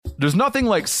There's nothing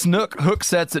like snook hook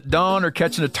sets at dawn or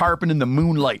catching a tarpon in the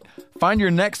moonlight. Find your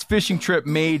next fishing trip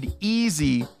made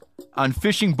easy on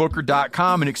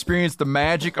fishingbooker.com and experience the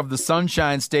magic of the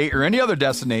Sunshine State or any other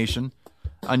destination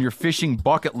on your fishing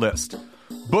bucket list.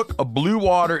 Book a blue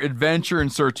water adventure in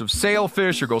search of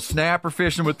sailfish or go snapper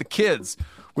fishing with the kids.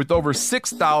 With over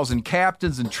 6,000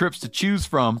 captains and trips to choose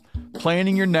from,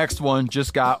 planning your next one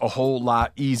just got a whole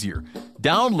lot easier.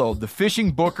 Download the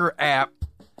Fishing Booker app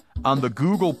on the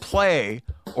Google Play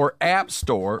or App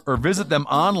Store or visit them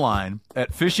online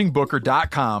at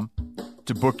fishingbooker.com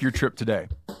to book your trip today.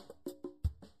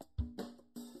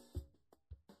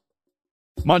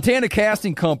 Montana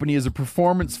Casting Company is a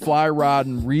performance fly rod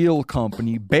and reel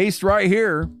company based right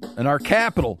here in our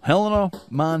capital, Helena,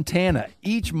 Montana.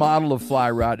 Each model of fly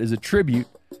rod is a tribute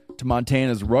to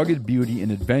Montana's rugged beauty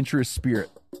and adventurous spirit.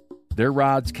 Their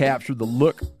rods capture the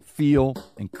look, feel,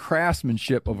 and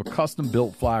craftsmanship of a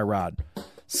custom-built fly rod.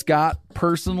 Scott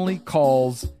personally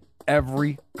calls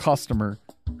every customer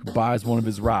who buys one of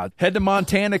his rods. Head to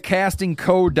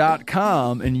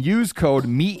montanacastingco.com and use code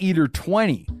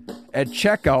MeatEater20 at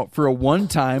checkout for a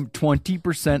one-time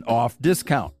 20% off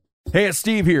discount. Hey, it's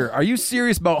Steve here. Are you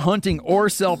serious about hunting or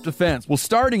self-defense? Well,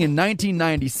 starting in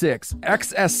 1996,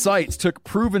 XS Sights took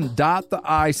proven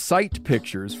dot-the-eye sight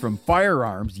pictures from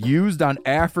firearms used on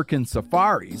African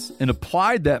safaris and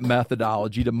applied that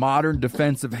methodology to modern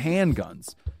defensive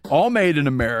handguns, all made in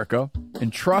America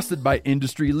and trusted by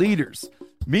industry leaders.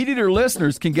 Meat Eater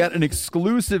listeners can get an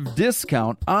exclusive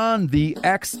discount on the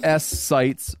XS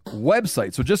Sights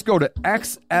website. So just go to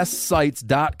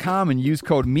xssights.com and use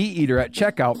code MeatEater at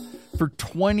checkout for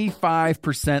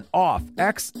 25% off.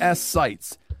 XS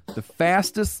Sights, the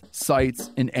fastest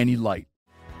sights in any light.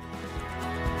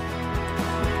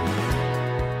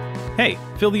 Hey,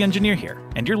 Phil the Engineer here,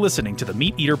 and you're listening to the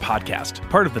Meat Eater Podcast,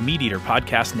 part of the Meat Eater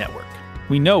Podcast Network.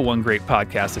 We know one great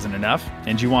podcast isn't enough,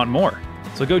 and you want more.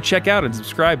 So go check out and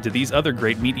subscribe to these other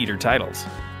great Meat Eater titles.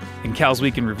 In Cal's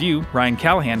Week in Review, Ryan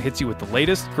Callahan hits you with the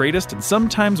latest, greatest, and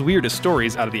sometimes weirdest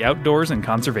stories out of the outdoors and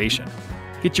conservation.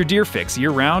 Get your deer fix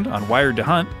year-round on Wired to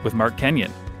Hunt with Mark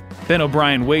Kenyon. Ben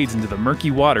O'Brien wades into the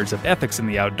murky waters of ethics in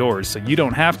the outdoors so you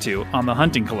don't have to on The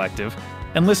Hunting Collective.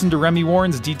 And listen to Remy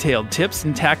Warren's detailed tips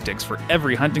and tactics for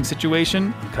every hunting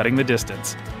situation, cutting the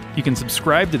distance. You can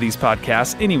subscribe to these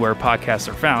podcasts anywhere podcasts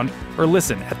are found or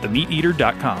listen at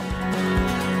themeateater.com.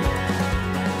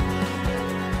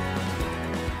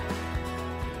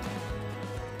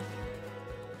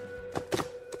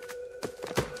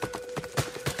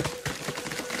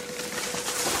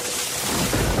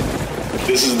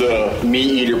 This is the Meat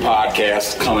Eater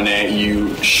Podcast coming at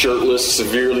you shirtless,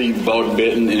 severely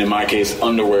bug-bitten, and in my case,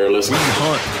 underwearless. We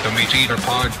hunt the Meat Eater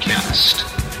Podcast.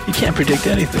 You can't predict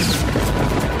anything.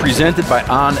 Presented by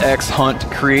OnX Hunt,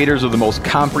 creators of the most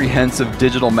comprehensive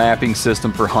digital mapping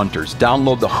system for hunters.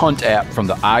 Download the Hunt app from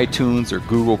the iTunes or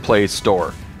Google Play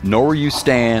Store. Know where you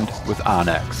stand with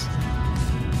OnX.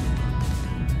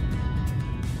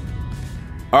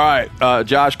 All right,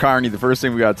 Josh Carney, the first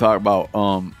thing we got to talk about.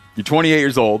 You're 28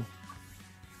 years old,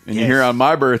 and you're here on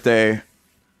my birthday.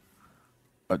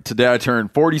 Today I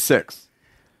turned 46,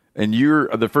 and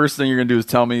the first thing you're going to do is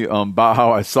tell me about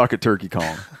how I suck at turkey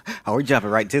calling. Oh, we're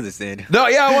jumping right to this then. No,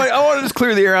 yeah, I want to just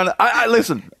clear the air on it.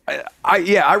 Listen,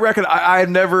 I reckon I've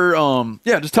never,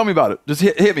 just tell me about it. Just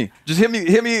hit me. Just hit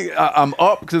me. I'm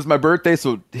up because it's my birthday,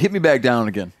 so hit me back down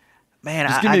again. Man,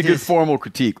 just give me a good formal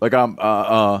critique. Like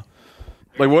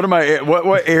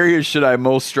what areas should I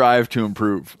most strive to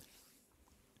improve?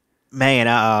 Man,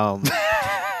 I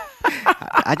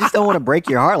just don't want to break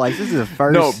your heart. Like, this is the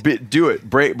first. No, do it.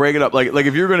 Break it up. Like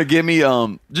if you're gonna give me,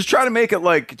 just try to make it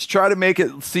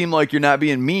seem like you're not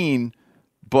being mean,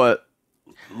 but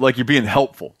like you're being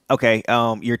helpful. Okay.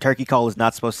 Your turkey call is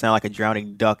not supposed to sound like a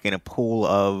drowning duck in a pool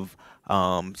of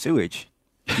sewage.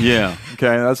 Yeah.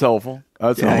 Okay, that's helpful.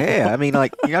 Yeah. I mean,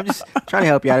 like, I'm just trying to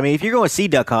help you out. I mean, if you're going sea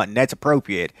duck hunting, that's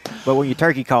appropriate. But when you're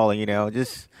turkey calling,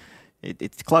 just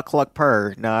it's cluck cluck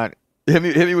purr, not. Hit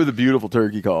me with a beautiful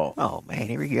turkey call. Oh man,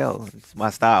 here we go. It's my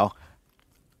style.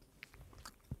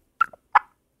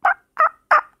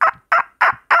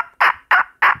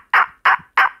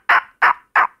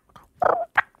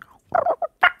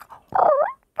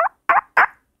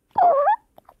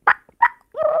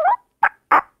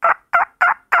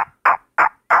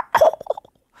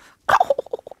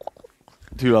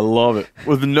 Dude, I love it.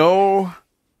 With no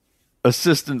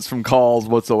assistance from calls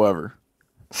whatsoever.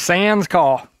 Sans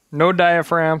call. No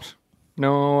diaphragms.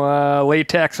 No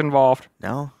latex involved.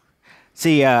 No.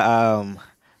 See, turkey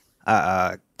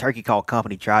call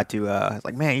company tried to,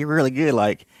 like, man, you're really good.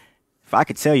 Like, if I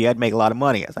could sell you, I'd make a lot of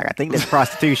money. I was like, I think that's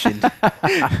prostitution.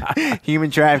 Human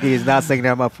trafficking is not something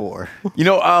I'm up for. You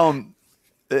know, I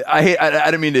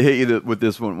didn't mean to hit you with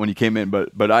this one when you came in,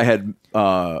 but I had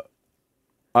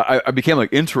I became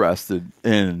like interested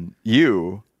in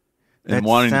you and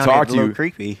wanting to talk to you.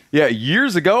 Creepy. Yeah,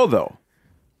 years ago though.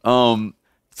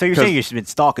 So you're saying you've been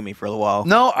stalking me for a little while?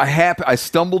 No, I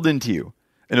stumbled into you,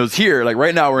 and it was here. Like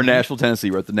right now, we're in Nashville,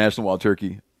 Tennessee. We're at the National Wild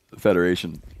Turkey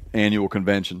Federation annual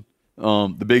convention,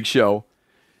 the big show.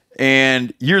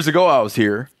 And years ago, I was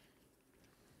here,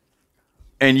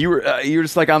 and you were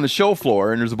just like on the show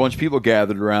floor, and there's a bunch of people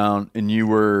gathered around, and you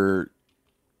were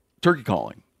turkey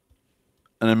calling.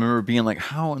 And I remember being like,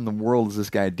 "How in the world does this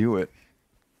guy do it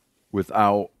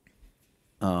without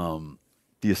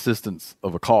the assistance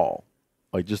of a call?"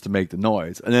 Like just to make the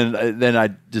noise. And then I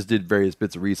just did various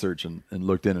bits of research and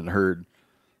looked in and heard,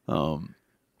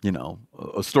 you know,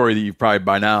 a story that you've probably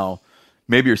by now,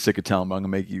 maybe you're sick of telling, but I'm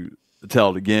going to make you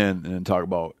tell it again and then talk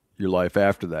about your life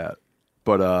after that.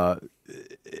 But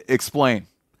explain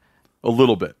a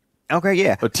little bit. Okay,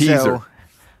 yeah. A teaser.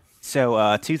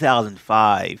 So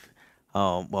 2005,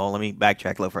 well, let me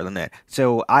backtrack a little further than that.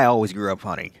 So I always grew up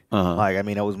hunting. Like, I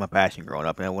mean, that was my passion growing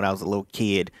up. And when I was a little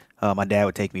kid, my dad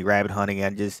would take me rabbit hunting,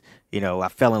 and just, you know, I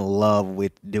fell in love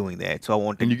with doing that. So I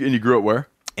wanted to. And you grew up where?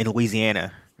 In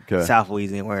Louisiana, Okay. South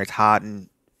Louisiana, where it's hot and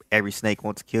every snake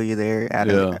wants to kill you there.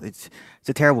 Yeah. It's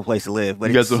a terrible place to live. But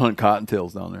You guys would hunt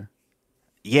cottontails down there.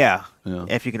 Yeah, Yeah.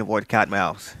 if you can avoid the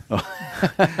cottonmouths.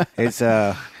 It's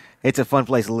a fun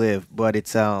place to live, but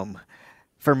it's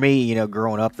for me, you know,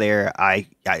 growing up there,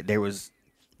 there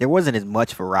wasn't as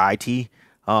much variety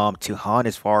to hunt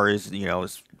as far as, you know,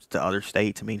 as to other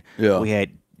states. I mean, Yeah. we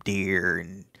had deer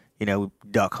and, you know,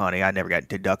 duck hunting. I never got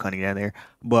into duck hunting down there,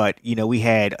 but, you know, we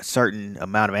had a certain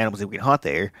amount of animals that we could hunt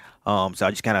there. So I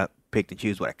just kind of picked and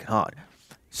choose what I could hunt.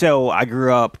 So I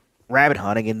grew up rabbit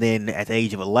hunting, and then at the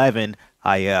age of 11,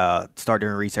 I started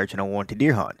doing research and I wanted to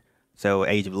deer hunt. So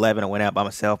age of 11, I went out by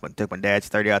myself and took my dad's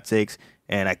 30-06,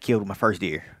 and I killed my first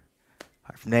deer.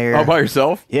 From there, All by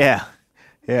yourself? yeah.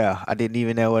 I didn't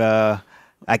even know what.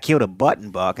 I killed a button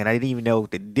buck, and I didn't even know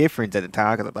the difference at the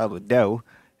time because I thought it was doe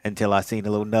until I seen the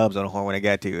little nubs on the horn when I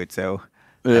got to it. So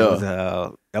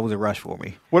that was a rush for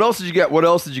me. What else did you get? What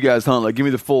else did you guys hunt? Like, give me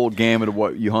the full gamut of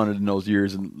what you hunted in those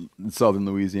years in southern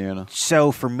Louisiana.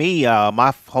 So for me,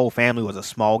 my whole family was a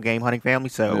small game hunting family.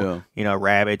 So Yeah. you know,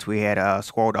 rabbits. We had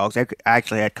squirrel dogs. I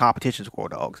actually had competition squirrel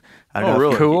dogs. I don't Oh, know if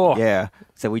really? Cool. Yeah.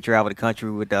 So we traveled the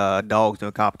country with dogs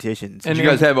doing competitions. Did you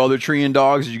guys have other treeing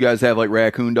dogs? Did you guys have like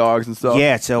raccoon dogs and stuff?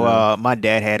 Yeah. So my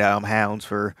dad had hounds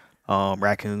for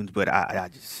raccoons, but I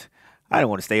don't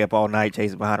want to stay up all night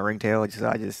chasing behind a ringtail.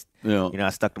 I just Yeah. you know, I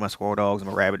stuck to my squirrel dogs and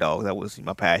my rabbit dogs. That was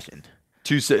my passion.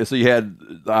 So you had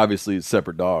obviously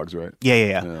separate dogs, right?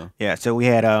 Yeah. So we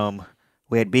had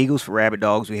beagles for rabbit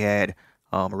dogs. We had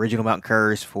original mountain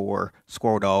curs for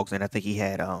squirrel dogs, and I think he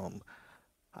had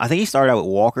I think he started out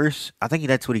with walkers. I think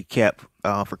that's what he kept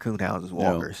for coonhounds is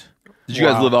walkers. Did you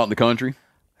guys live out in the country?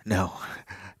 No,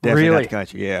 definitely not Really? the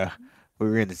country. Yeah, we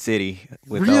were in the city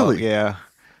with Really? yeah,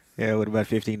 with about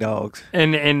 15 dogs.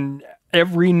 And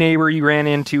every neighbor you ran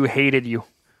into hated you.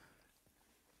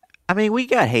 I mean, we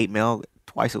got hate mail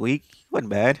twice a week. Wasn't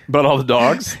bad. About all the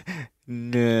dogs?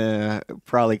 Nah,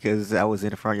 probably because I was in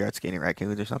the front yard skinning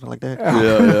raccoons or something like that.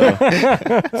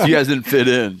 Yeah. So you guys didn't fit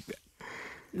in.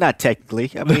 Not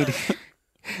technically. I mean,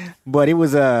 but it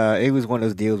was one of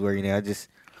those deals where, you know, just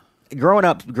growing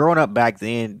up back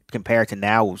then compared to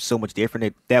now was so much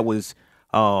different. That was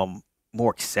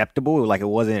more acceptable. Like, it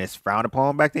wasn't as frowned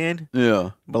upon back then.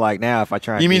 Yeah. But like now, if I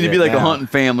try, and You mean do to be that like a now- hunting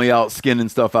family out skinning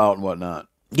stuff out and whatnot?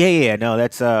 Yeah. No,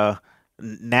 that's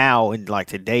now in like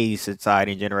today's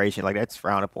society and generation, like that's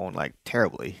frowned upon like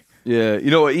terribly. Yeah.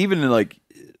 You know, even in like,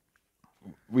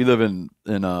 we live in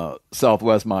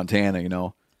Southwest Montana, you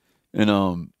know, and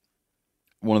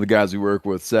one of the guys we work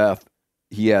with, Seth,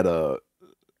 he had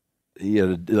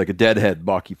like a deadhead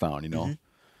buck he found, you know,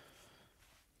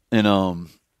 and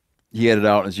he had it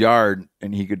out in his yard,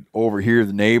 and he could overhear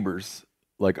the neighbors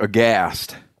like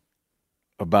aghast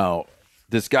about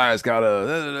this guy's got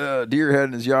a deer head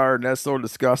in his yard, and that's so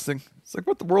disgusting. It's like,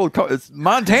 what the world? It's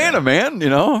Montana, man, you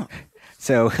know.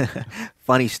 So,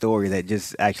 funny story that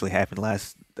just actually happened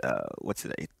last, what's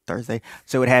today? Thursday?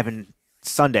 So, it happened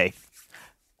Sunday.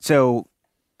 So,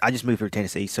 I just moved from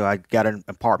Tennessee, so I got an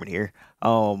apartment here.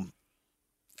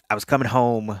 I was coming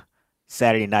home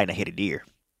Saturday night, and I hit a deer.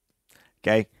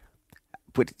 Okay?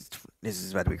 This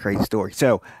is about to be a crazy story.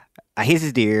 So, I hit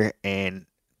this deer, and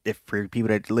if for people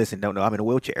that listen don't know, I'm in a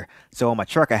wheelchair. So, on my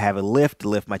truck, I have a lift to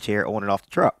lift my chair on and off the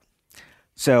truck.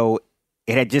 So,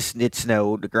 it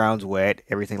snowed, the ground's wet,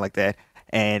 everything like that.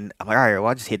 And I'm like, all right, well,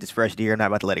 I'll just hit this fresh deer. I'm not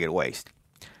about to let it get to waste.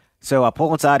 So I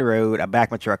pull inside the road. I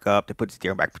back my truck up to put this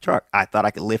deer back in my truck. I thought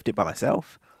I could lift it by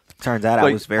myself. Turns out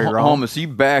I was very wrong. Homus, you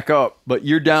back up, but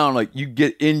you're down. Like you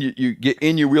get in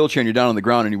your wheelchair and you're down on the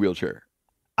ground in your wheelchair.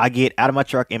 I get out of my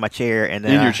truck in my chair and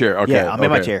then in your chair. Okay, yeah, I'm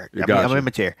in my chair. I'm in my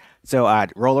chair. So I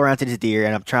roll around to this deer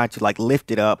and I'm trying to like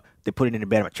lift it up to put it in the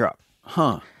bed of my truck.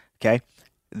 Huh? Okay,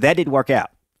 that didn't work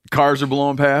out. Cars are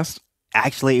blowing past.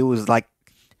 Actually, it was like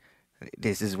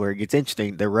this is where it gets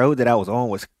interesting. The road that I was on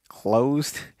was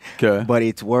closed. Okay, but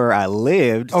it's where I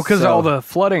lived. Oh, because of all the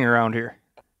flooding around here.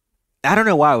 I don't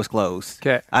know why it was closed.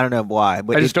 Okay. I don't know why,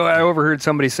 but I overheard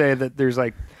somebody say that there's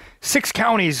like 6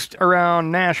 counties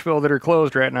around Nashville that are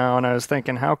closed right now, and I was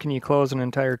thinking, how can you close an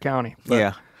entire county? But,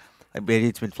 yeah, I bet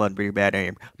it's been flooding pretty bad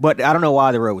there. But I don't know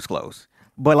why the road was closed.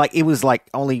 But like it was like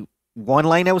only one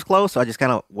lane that was closed, so I just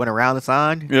kind of went around the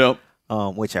sign. Yep.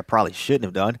 Which I probably shouldn't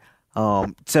have done.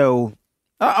 So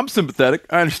I'm sympathetic.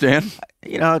 I understand.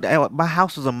 You know, my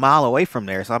house was a mile away from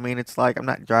there, so I mean, it's like I'm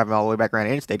not driving all the way back around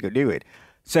the interstate to go do it.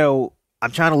 So I'm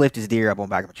trying to lift this deer up on the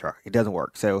back of my truck. It doesn't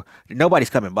work. So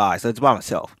nobody's coming by, so it's by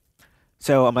myself.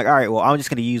 So I'm like, all right, well, I'm just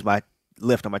going to use my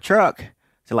lift on my truck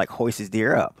to like hoist this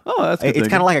deer up. Oh, that's good. It's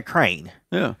kind of like a crane.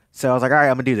 Yeah. So I was like, all right,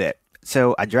 I'm going to do that.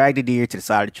 So I dragged the deer to the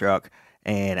side of the truck,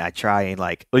 and I try and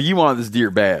like. Well, you want this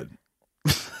deer bad.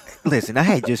 Listen,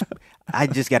 I just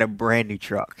got a brand new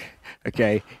truck,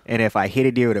 okay? And if I hit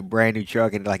a deer with a brand new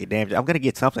truck and like it damaged, I'm going to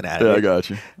get something out of it. Yeah, I got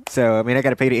you. So, I mean, I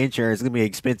got to pay the insurance. It's going to be an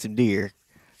expensive deer.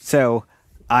 So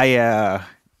I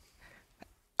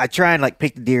try and like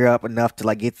pick the deer up enough to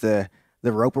like get the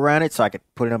rope around it so I could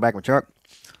put it on the back of my truck.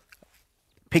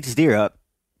 Pick this deer up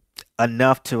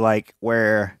enough to like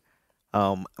where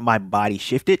my body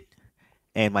shifted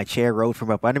and my chair rolled from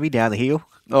up under me down the hill.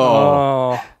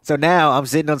 Oh. So now I'm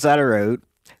sitting on the side of the road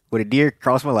with a deer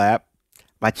across my lap.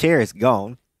 My chair is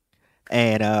gone,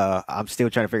 and I'm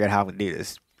still trying to figure out how I'm going to do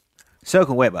this.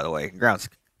 Soaking wet, by the way. Ground's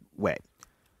wet.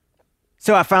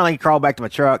 So I finally crawl back to my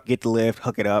truck, get the lift,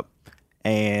 hook it up,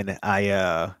 and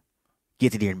I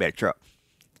get the deer in the bed of the truck.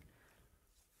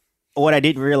 What I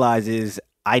didn't realize is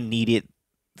I needed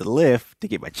the lift to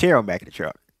get my chair on back in the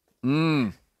truck.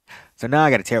 So now I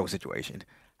got a terrible situation.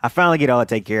 I finally get all that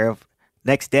taken care of.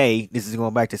 Next day, this is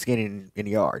going back to skinning in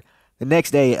the yard. The next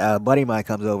day, a buddy of mine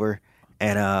comes over,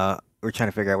 and we're trying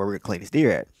to figure out where we're going to clean this deer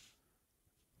at.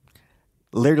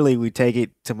 Literally, we take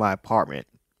it to my apartment,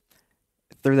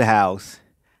 through the house,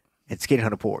 and skin it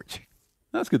on the porch.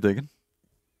 That's good thinking.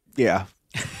 Yeah.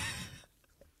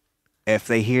 If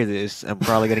they hear this, I'm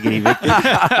probably going to get evicted.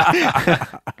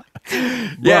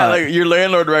 Yeah, like your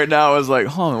landlord right now is like,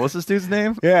 hold on, what's this dude's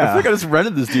name? Yeah. I think I just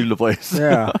rented this dude the place.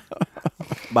 Yeah.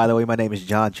 By the way, my name is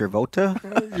John Travolta.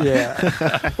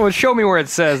 Yeah. Well, show me where it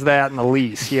says that in the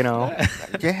lease, you know.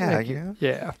 Yeah, you know.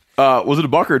 Yeah. Was it a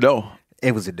buck or a doe?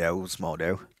 It was a doe. It was a small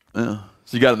doe. Yeah.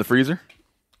 So you got it in the freezer?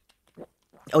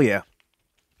 Oh, yeah.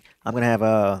 I'm going to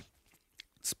have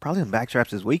it's probably some backstraps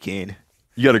this weekend.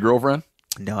 You got a girlfriend?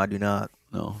 No, I do not.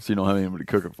 No, so you don't have anybody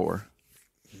to cook it for.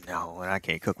 No, and I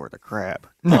can't cook worth a crap.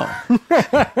 No.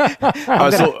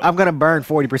 I'm gonna burn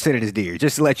 40% of this deer,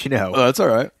 just to let you know. That's all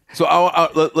right. So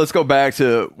let's go back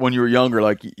to when you were younger.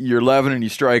 Like you're 11 and you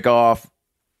strike off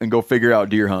and go figure out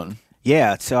deer hunting.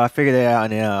 Yeah, so I figured that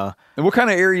out. And what kind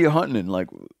of area are you hunting in? Like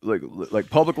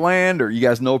public land, or you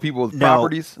guys know people with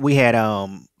properties? We had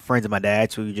friends of my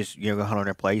dad's who just go hunt on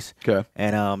their place. Okay.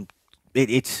 And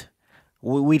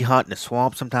we'd hunt in the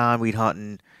swamp sometime. We'd hunt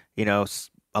in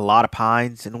a lot of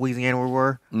pines in Louisiana where we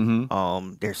were.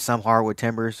 Mm-hmm. There's some hardwood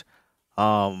timbers,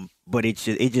 but it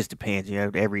just depends.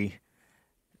 Every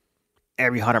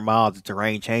 100 miles, the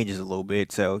terrain changes a little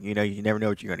bit, so you never know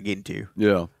what you're going to get into.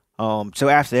 Yeah. So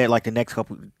after that, like the next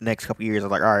couple years, I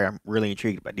was like, all right, I'm really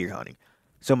intrigued about deer hunting.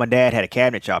 So my dad had a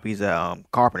cabinet shop. He's a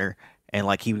carpenter, and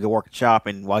like he would go work at the shop,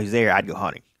 and while he's there, I'd go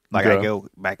hunting. Like I'd go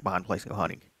back behind the place and go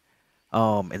hunting.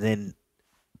 And then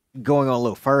going on a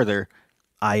little further,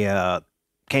 I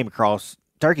came across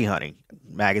turkey hunting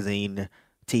magazine,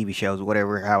 TV shows,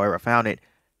 whatever, however I found it.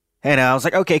 And I was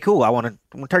like, okay, cool. I want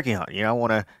to turkey hunt. I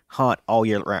want to hunt all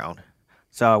year round.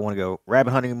 So I want to go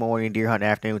rabbit hunting in the morning, deer hunting in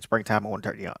the afternoon, springtime I want to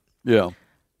turkey hunt. Yeah.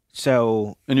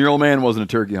 So. And your old man wasn't a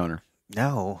turkey hunter?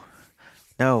 No,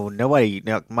 nobody.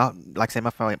 Like I said,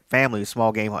 my family was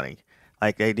small game hunting.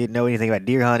 Like they didn't know anything about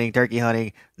deer hunting, turkey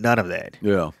hunting, none of that.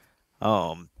 Yeah.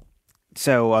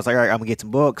 So I was like, all right, I'm going to get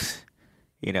some books,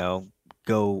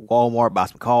 go Walmart, buy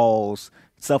some calls,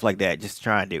 stuff like that, just to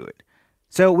try and do it.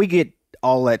 So we get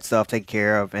all that stuff taken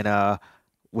care of, and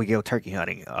we go turkey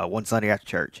hunting one Sunday after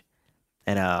church.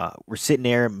 And we're sitting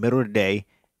there in the middle of the day,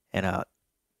 and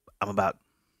I'm about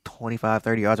 25,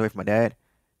 30 yards away from my dad,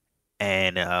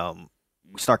 and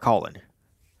we start calling.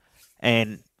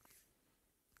 And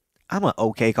I'm an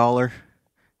okay caller.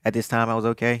 At this time, I was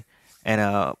okay.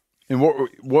 And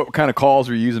what kind of calls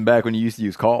were you using back when you used to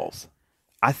use calls?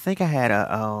 I think I had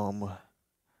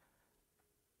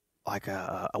one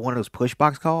of those push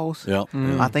box calls. Yeah.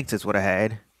 I think that's what I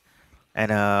had.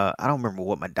 And I don't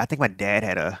remember I think my dad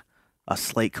had a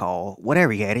slate call.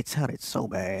 Whatever he had, it sounded so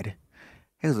bad.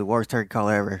 It was the worst turkey call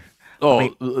ever.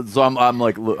 Oh, so I'm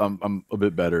like, look, I'm a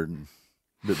bit better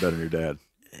than your dad.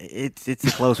 It's a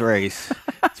close race.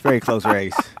 It's a very close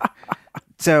race.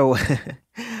 So,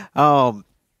 how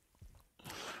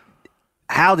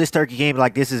this turkey came,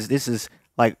 like this is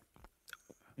like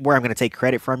where I'm going to take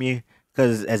credit from you,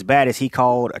 because as bad as he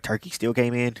called, a turkey still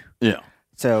came in. Yeah.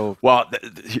 So, well,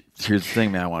 here's the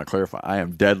thing, man. I want to clarify. I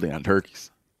am deadly on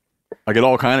turkeys. I get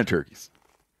all kind of turkeys.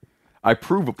 I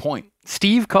prove a point.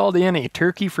 Steve called in a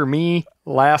turkey for me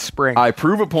last spring. I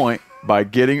prove a point by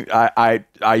getting. I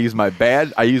use my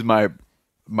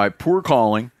poor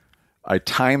calling. I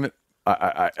time it.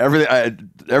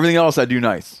 Everything else I do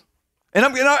nice. And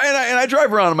I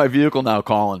drive around in my vehicle now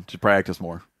calling to practice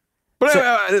more. But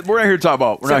we're not here to talk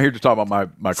about. We're not here to talk about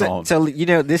my calling. So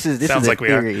this is Sounds a like we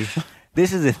are. theory.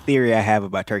 This is a theory I have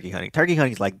about turkey hunting. Turkey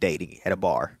hunting is like dating at a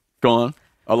bar. Go on.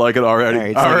 I like it already.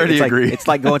 Right, I already agree. It's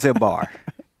like going to a bar.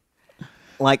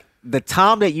 Like the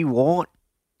time that you want,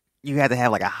 you have to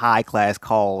have like a high class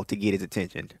call to get his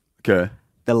attention. Okay.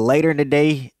 The later in the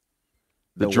day,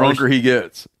 The drunker he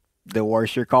gets. the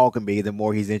worse your call can be, the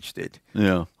more he's interested.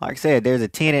 Yeah. Like I said, there's a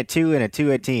 10 at 2 and a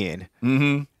 2 at 10.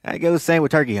 Mm-hmm. That goes the same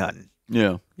with turkey hunting.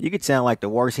 Yeah. You could sound like the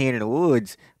worst hen in the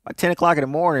woods. By 10 o'clock in the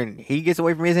morning, he gets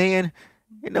away from his hen.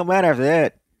 It don't matter after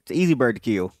that. It's an easy bird to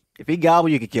kill. If he gobble,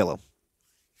 you can kill him.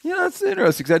 Yeah, that's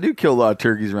interesting because I do kill a lot of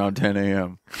turkeys around 10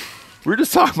 a.m. We were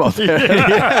just talking about that.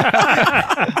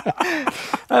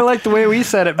 I like the way we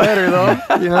said it better, though.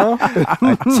 You know,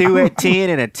 A 2 at 10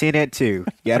 and a 10 at 2. You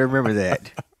got to remember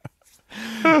that.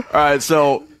 All right,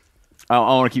 so I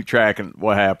want to keep tracking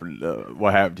what happened.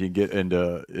 What happened to you get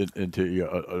into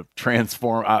a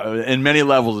transform in many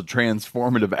levels a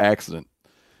transformative accident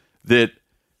that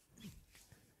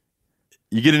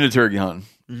you get into turkey hunting.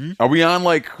 Mm-hmm. Are we on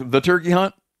like the turkey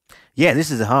hunt? Yeah,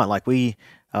 this is a hunt. Like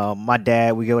my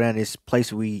dad, we go down to this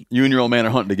place You and your old man are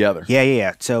hunting together.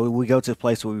 Yeah. So we go to a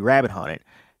place where we rabbit hunted,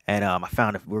 and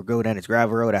we're going down this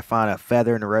gravel road. I found a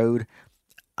feather in the road.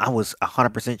 I was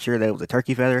 100% sure that it was a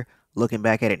turkey feather. Looking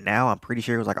back at it now, I'm pretty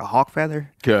sure it was like a hawk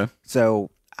feather. Okay. So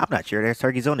I'm not sure there's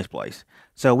turkeys on this place.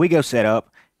 So we go set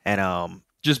up, and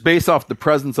just based off the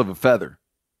presence of a feather.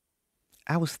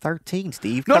 I was 13,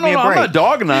 Steve. No, Cut me a I'm break. not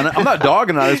dogging on it. I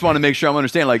just want to make sure I'm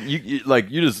understanding. Like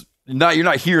you're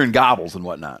not hearing gobbles and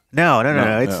whatnot. No.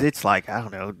 It's like, I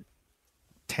don't know,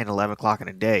 10, 11 o'clock in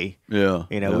the day. Yeah.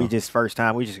 We just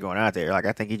going out there. Like,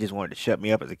 I think he just wanted to shut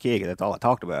me up as a kid because that's all I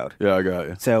talked about. Yeah, I got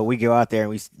you. So we go out there and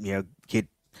we, get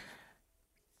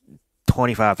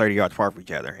 25, 30 yards apart from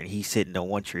each other. And he's sitting on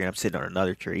one tree and I'm sitting on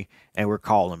another tree. And we're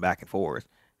calling back and forth.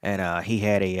 And he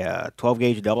had a 12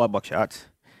 gauge double out buckshots.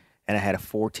 And I had a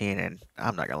 410, and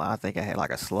I'm not gonna lie, I think I had like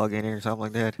a slug in it or something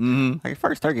like that. Mm-hmm. Like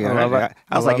first turkey, I was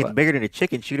like, love it's bigger than a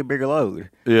chicken, shoot a bigger load.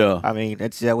 Yeah. I mean,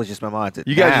 that was just my mindset.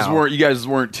 You guys just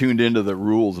weren't tuned into the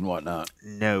rules and whatnot.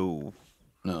 No.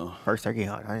 First turkey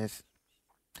hunt.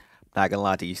 Not gonna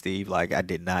lie to you, Steve. Like, I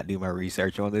did not do my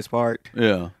research on this part.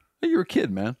 Yeah. Hey, you're a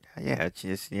kid, man. Yeah, it's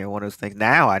just one of those things.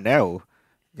 Now I know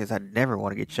because I never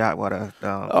want to get shot with a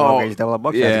 12 gauge double out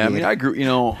buckshot. Yeah, I mean, I grew.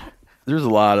 There's a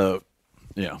lot of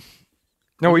No,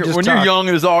 when you're young,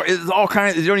 it's all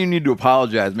kind of. You don't even need to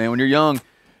apologize, man. When you're young,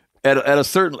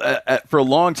 for a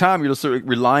long time, you're just sort of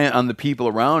reliant on the people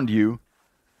around you.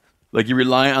 Like you're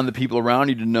reliant on the people around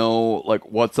you to know like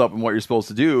what's up and what you're supposed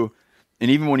to do.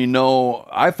 And even when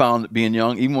I found that being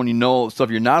young, even when you know stuff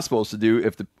you're not supposed to do,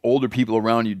 if the older people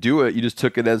around you do it, you just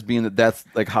took it as being that's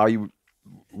like how you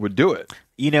would do it.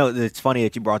 It's funny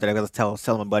that you brought that up. I was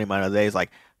telling my buddy mine the other day. It's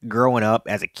like, growing up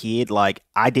as a kid, like,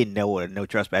 I didn't know what a no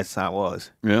trespassing sign was.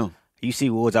 Yeah. You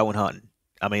see woods, I went hunting.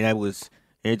 I mean,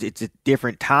 it's a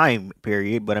different time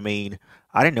period, but I mean,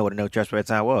 I didn't know what a no trespassing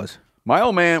sign was. My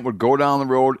old man would go down the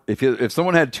road. If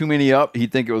someone had too many up,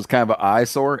 he'd think it was kind of an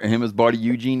eyesore, and him and his buddy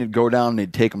Eugene would go down and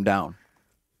they'd take them down.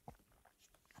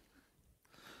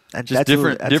 Just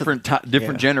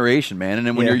different generation, man. And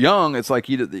then when you're young, it's like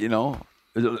you'd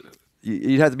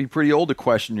have to be pretty old to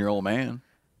question your old man.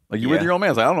 Like you with your old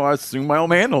man. It's like, I don't know. I assume my old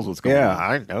man knows what's going on. Yeah,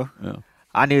 I didn't know. Yeah.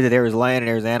 I knew that there was land and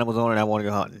there was animals on it and I wanted to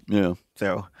go hunting.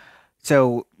 Yeah.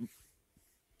 So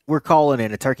we're calling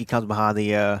and a turkey comes behind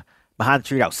the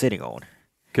tree that I was sitting on.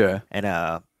 Okay. And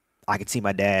I can see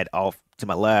my dad off to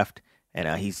my left, and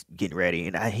he's getting ready,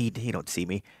 and he don't see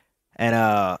me,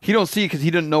 and He don't see you because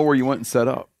he didn't know where you went and set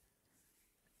up.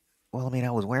 well, I mean,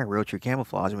 I was wearing Realtree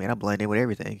camouflage. I mean, I blend in with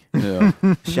everything. Yeah.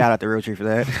 Shout out to Realtree for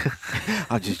that.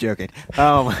 I'm just joking.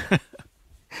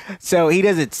 So he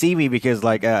doesn't see me because,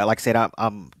 like I said,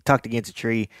 I'm tucked against a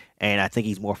tree, and I think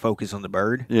he's more focused on the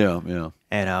bird. Yeah.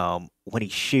 And when he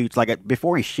shoots, like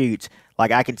before he shoots,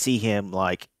 like I can see him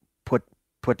like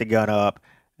put the gun up,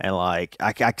 and like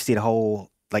I can see the whole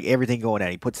like everything going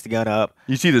on. He puts the gun up.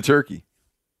 You see the turkey.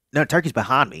 No, the turkey's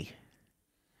behind me.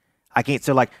 I can't.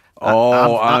 So like,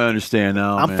 I understand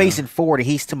now. I'm man. facing forward, and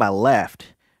he's to my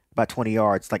left, about 20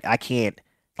 yards. Like I can't.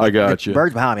 I got The you.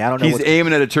 bird's behind me. I don't know. He's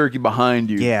aiming at a turkey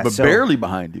behind you, Yeah, but so- barely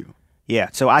behind you. Yeah,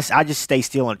 so I just stay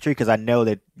still on the tree because I know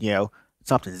that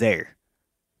something's there.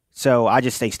 So I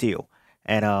just stay still,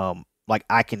 and like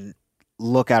I can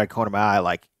look out of the corner of my eye,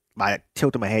 like I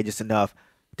tilted my head just enough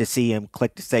to see him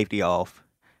click the safety off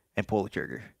and pull the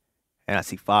trigger, and I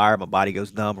see fire. My body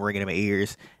goes numb, ringing in my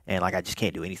ears, and like I just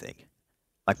can't do anything.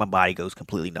 Like my body goes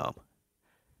completely numb.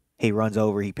 He runs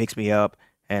over, he picks me up,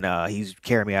 and he's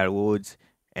carrying me out of the woods.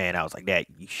 And I was like, Dad,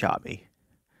 you shot me.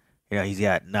 He's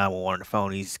got 911 on the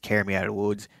phone. He's carrying me out of the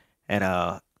woods. And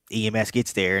EMS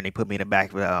gets there, and they put me in the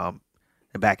back of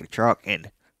the truck. And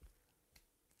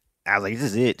I was like, this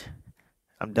is it.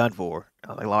 I'm done for.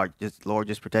 I was like, Lord,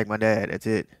 just protect my dad. That's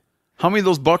it. How many of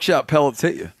those buckshot pellets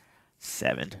hit you?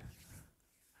 7.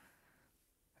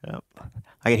 Yep.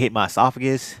 I get hit in my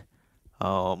esophagus.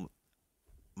 My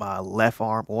left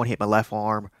arm. One hit my left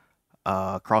arm.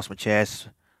 Across my chest.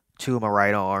 2 in my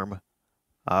right arm.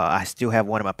 I still have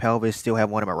one in my pelvis. Still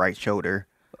have one in my right shoulder.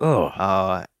 Oh.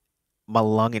 My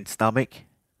lung and stomach.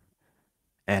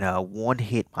 And one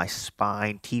hit my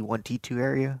spine, T1, T2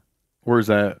 area. Where's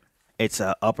that? It's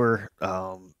upper,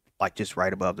 like just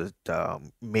right above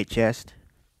the mid chest.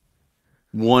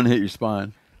 One hit your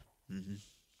spine. Mm-hmm.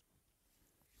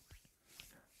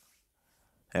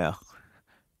 Yeah.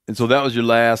 And so that was your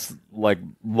last like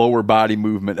lower body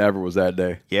movement ever was that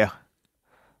day. Yeah.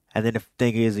 And then the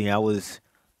thing is, I was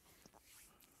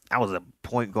a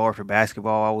point guard for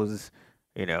basketball. I was,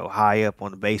 high up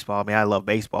on the baseball. I mean, I love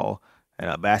baseball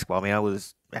and basketball. I mean,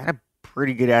 I had a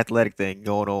pretty good athletic thing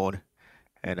going on,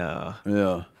 and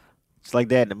Yeah. it's like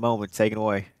that in the moment, taken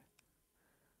away.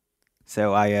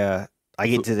 So I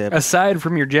get to the Aside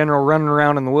from your general running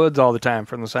around in the woods all the time,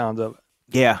 from the sounds of it.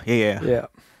 yeah. Yeah.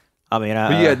 I mean,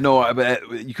 But you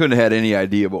had you couldn't have had any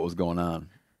idea what was going on.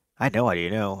 I had no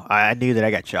idea. I knew that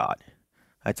I got shot.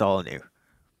 That's all I knew.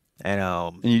 And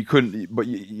And you couldn't, but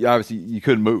you obviously you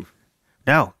couldn't move.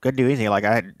 no, couldn't do anything. Like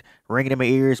I had ringing in my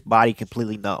ears, body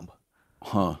completely numb.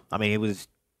 Huh. I mean, it was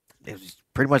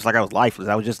pretty much like I was lifeless.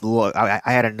 I was just look. I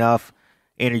had enough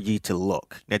energy to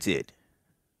look. That's it.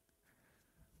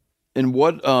 And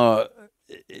what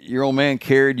your old man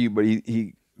carried you, but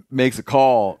he makes a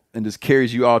call and just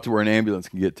carries you out to where an ambulance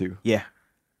can get to. Yeah.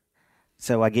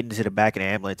 So I get into the back of the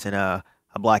ambulance and I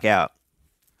black out.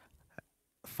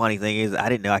 Funny thing is, I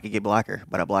didn't know I could get blacker,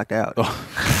 but I blacked out.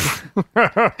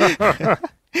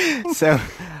 So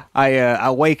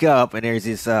I wake up and there's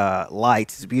this light,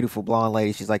 this beautiful blonde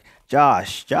lady. She's like,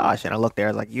 Josh. And I looked there. I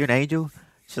was like, you an angel?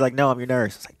 She's like, no, I'm your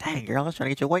nurse. I was like, dang, girl, I was trying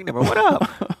to get your wake number. What up?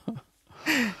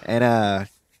 And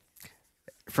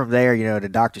from there, the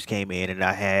doctors came in and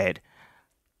I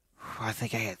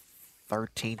think I had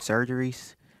 13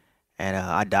 surgeries. And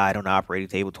I died on the operating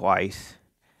table twice.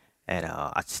 And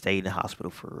I stayed in the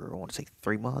hospital for, I want to say,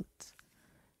 3 months.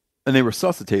 And they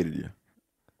resuscitated you.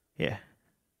 Yeah.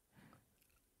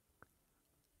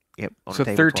 Yep. On So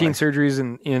the table 13 twice.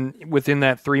 surgeries in within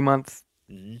that 3 month.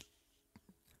 Mm-hmm.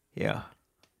 Yeah.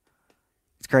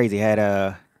 It's crazy. I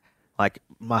had like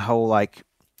my whole like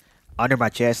under my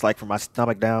chest, like from my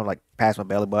stomach down, like past my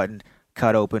belly button,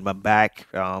 cut open. My back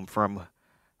from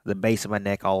the base of my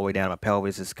neck all the way down to my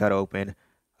pelvis is cut open.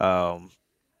 I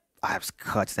have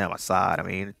cuts down my side. I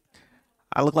mean,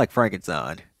 I look like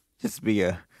Frankenstein. Just to be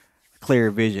a clear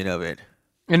vision of it.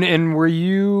 And were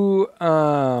you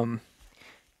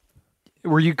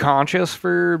conscious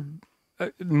for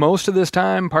most of this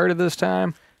time, part of this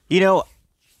time?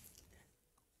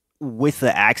 With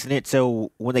the accident,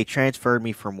 so when they transferred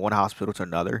me from one hospital to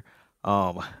another,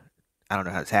 I don't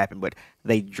know how this happened, but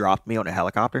they dropped me on a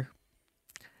helicopter.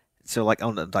 So like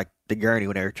on the gurney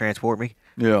when they were transporting me,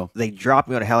 Yeah. they dropped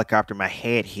me on a helicopter. My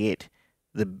head hit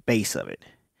the base of it,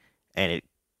 and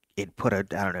it put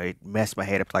it messed my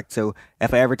head up. Like, so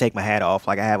if I ever take my hat off,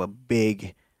 like I have a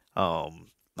big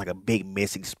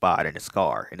missing spot and a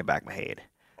scar in the back of my head.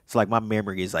 So like my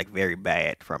memory is like very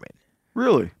bad from it.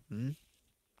 Really?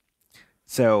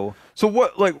 So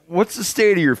what's the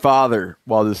state of your father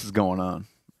while this is going on?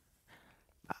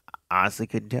 honestly,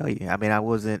 couldn't tell you. I mean, I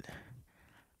wasn't.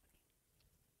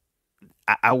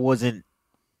 I wasn't.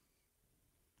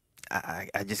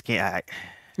 I just can't.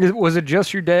 Was it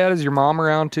just your dad? Is your mom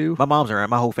around too? My mom's around.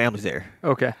 My whole family's there.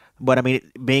 Okay. But I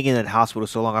mean, being in the hospital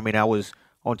so long, I mean, I was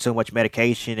on so much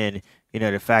medication, and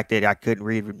the fact that I couldn't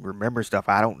even remember stuff,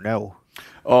 I don't know.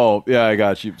 Oh, yeah, I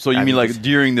got you. So you mean like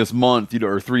during this month,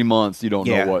 or 3 months, you don't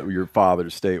Yeah. know what your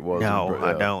father's state was? No,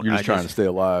 I don't. You're just trying to stay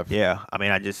alive. Yeah, I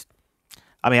mean,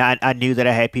 I knew that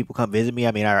I had people come visit me.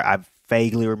 I mean, I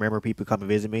vaguely remember people come and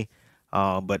visit me.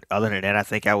 But other than that, I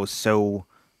think I was so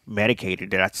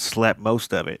medicated that I slept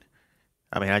most of it.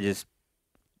 I mean, I just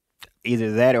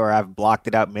either that or I've blocked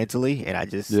it out mentally, and I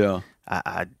just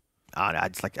I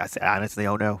just like I said, I honestly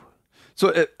don't know.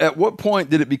 So at what point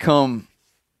did it become?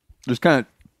 There's kind of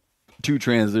two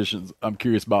transitions I'm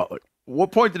curious about. Like,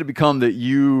 what point did it become that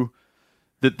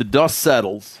the dust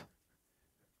settles,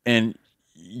 and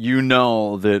you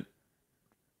know that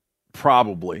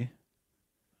probably,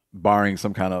 barring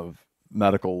some kind of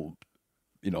medical,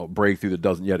 breakthrough that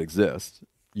doesn't yet exist,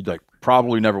 you'd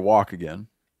probably never walk again.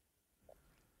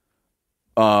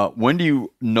 When do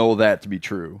you know that to be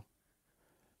true?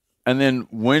 And then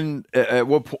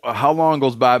how long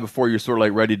goes by before you're sort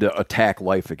of ready to attack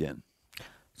life again?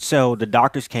 So the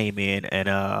doctors came in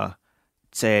and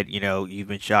said, you've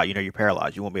been shot, you're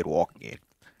paralyzed, you won't be able to walk again.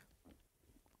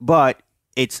 But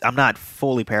I'm not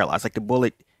fully paralyzed. Like the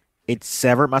bullet, it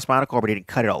severed my spinal cord, but it didn't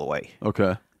cut it all the way.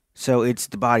 Okay. So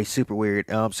the body's super weird.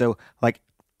 So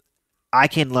I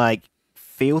can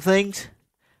feel things,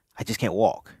 I just can't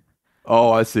walk.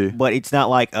 Oh, I see. But it's not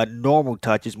like a normal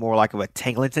touch. It's more like of a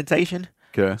tingling sensation.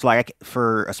 Okay. So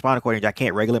for a spinal cord injury, I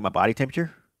can't regulate my body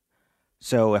temperature.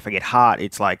 So if I get hot,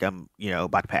 it's like I'm,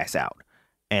 about to pass out.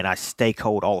 And I stay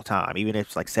cold all the time, even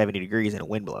if it's 70 degrees and the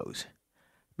wind blows.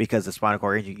 Because the spinal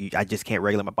cord injury, I just can't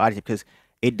regulate my body because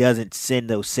it doesn't send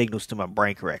those signals to my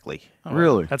brain correctly. Oh,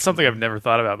 really? That's something I've never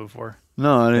thought about before.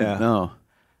 No, I didn't know.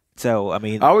 So, I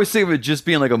mean, I always think of it just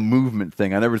being a movement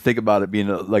thing. I never think about it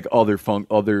being other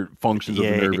functions of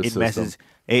the nervous system.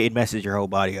 It messes your whole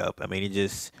body up. I mean, it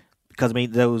just because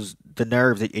the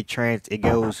nerves it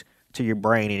goes to your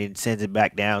brain and it sends it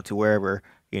back down to wherever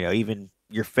even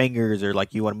your fingers or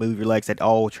you want to move your legs, that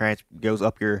all goes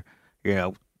up your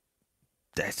I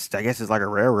guess it's like a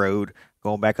railroad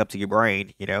going back up to your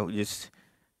brain. Just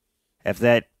if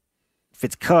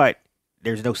it's cut.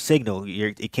 There's no signal.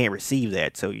 It can't receive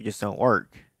that, so you just don't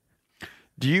work.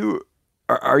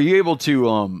 Are you able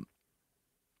to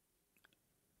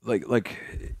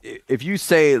if you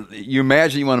say you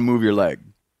imagine you want to move your leg,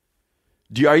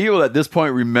 are you able at this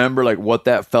point remember what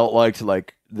that felt like to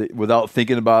without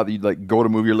thinking about it, you'd go to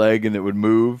move your leg and it would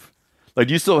move?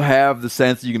 Do you still have the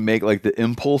sense that you can make the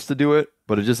impulse to do it,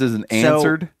 but it just isn't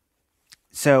answered?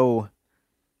 So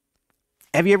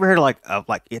have you ever heard of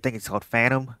I think it's called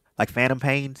phantom? Phantom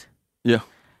pains? Yeah.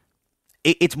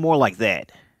 It's more like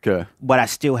that. Okay. But I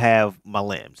still have my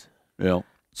limbs. Yeah.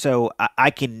 So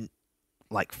I can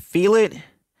feel it,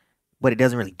 but it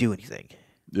doesn't really do anything.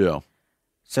 Yeah.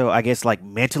 So I guess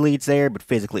mentally it's there, but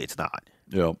physically it's not.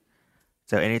 Yeah.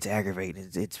 So and it's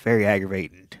aggravating. It's very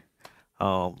aggravating.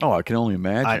 I can only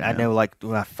imagine. I know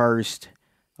when I first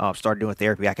started doing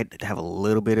therapy, I could have a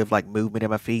little bit of movement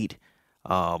in my feet.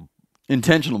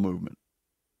 Intentional movement.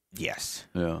 Yes.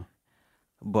 Yeah.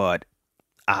 But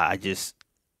I guess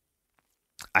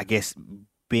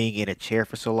being in a chair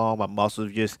for so long, my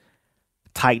muscles just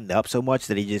tightened up so much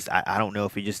that I don't know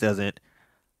if it just doesn't.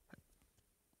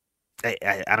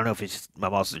 I don't know if it's just my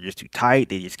muscles are just too tight.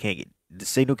 They just can't get the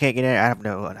signal can't get in. I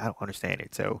don't understand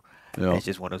it. So it's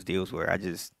just one of those deals where I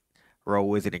just roll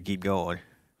with it and keep going.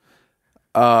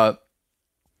 Okay,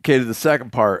 to the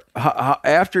second part. How,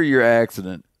 after your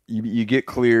accident, you get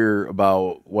clear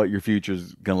about what your future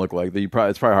is going to look like.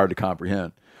 It's probably hard to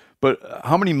comprehend. But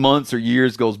how many months or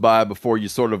years goes by before you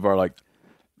sort of are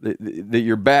that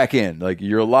you're back in?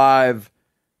 You're alive,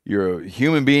 you're a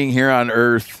human being here on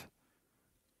Earth.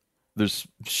 There's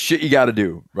shit you got to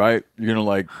do, right? You're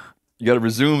going to you got to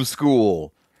resume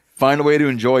school, find a way to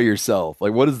enjoy yourself.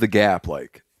 What is the gap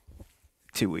like?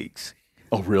 2 weeks.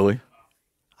 Oh, really?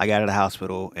 I got out of the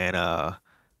hospital and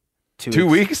 2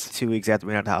 weeks? 2 weeks after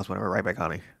being out of the hospital, I went right back,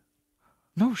 honey.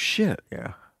 No shit.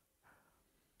 Yeah.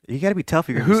 You got to be tough.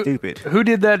 You're going to be stupid. Who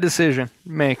did that decision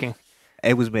making?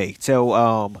 It was me.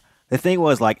 So the thing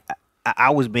was,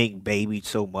 I was being babied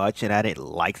so much, and I didn't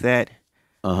like that.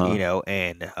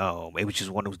 And it was just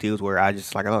one of those deals where I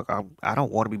just look, I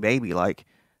don't want to be baby.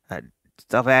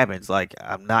 Stuff happens.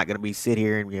 I'm not going to sit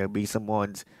here and be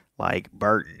someone's like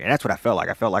burden, and that's what I felt like.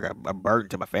 I felt like a burden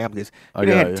to my family because I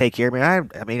they got had to you. take care of me. I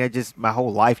mean, my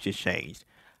whole life just changed.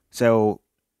 So,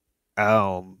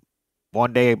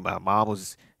 one day my mom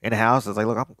was in the house. I was like,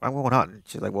 "Look, I'm going hunting."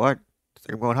 She's like, "What?" I was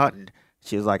like, "I'm going hunting."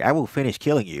 She was like, "I will finish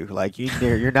killing you. Like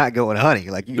you're not going hunting.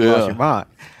 Like you lost your mind."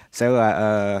 So,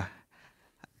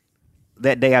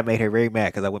 that day I made her very mad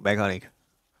because I went back hunting.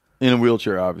 In a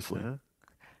wheelchair, obviously.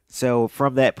 So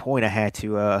from that point, I had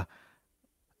to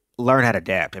learn how to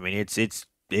adapt. I mean,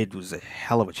 it was a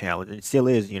hell of a challenge. It still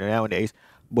is, nowadays.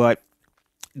 But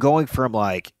going from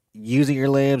like using your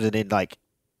limbs and then like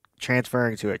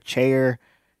transferring to a chair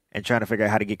and trying to figure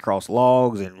out how to get across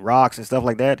logs and rocks and stuff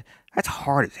like that, that's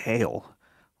hard as hell.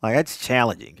 Like that's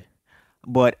challenging.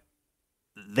 But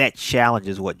that challenge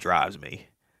is what drives me.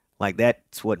 Like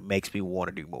that's what makes me want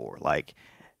to do more. Like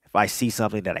if I see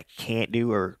something that I can't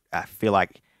do or I feel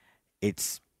like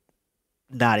it's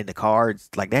not in the cards,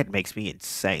 like that makes me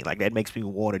insane. Like that makes me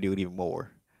want to do it even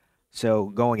more. So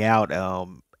going out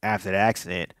after the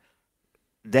accident,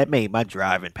 that made my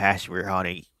drive and passion for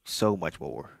hunting so much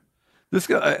more. This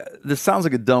sounds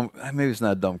like a dumb. Maybe it's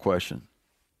not a dumb question.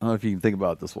 I don't know if you can think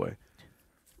about it this way.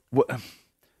 What?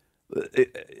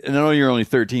 And I know you're only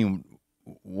 13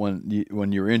 when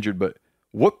you were injured, but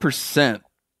what percentage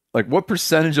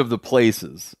of the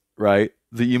places, right,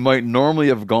 that you might normally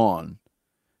have gone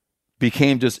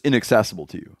became just inaccessible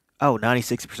to you? Oh,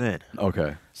 96%.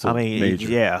 Okay. So I mean, major.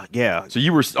 yeah. So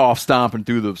you were off stomping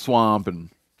through the swamp and.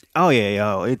 Oh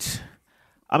yeah.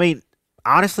 I mean,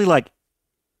 honestly, like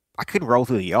I couldn't roll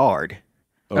through the yard.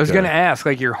 I was Okay. going to ask,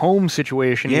 like, your home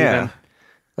situation Yeah. even.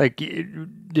 Like,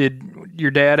 did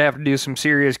your dad have to do some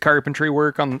serious carpentry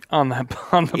work on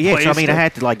the Yeah, place? so I mean, I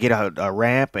had to like get a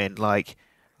ramp and like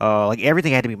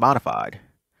everything had to be modified.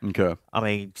 Okay. I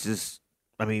mean,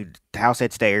 the house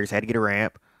had stairs, had to get a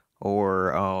ramp,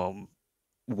 or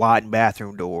widen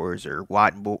bathroom doors, or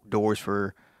widen doors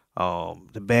for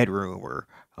the bedroom, or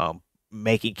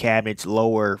making cabinets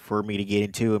lower for me to get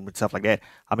into them and stuff like that.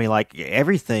 I mean, like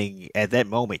everything at that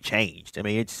moment changed. I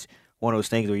mean, it's one of those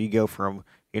things where you go from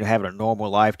having a normal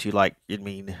life to like, I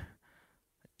mean,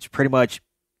 it's pretty much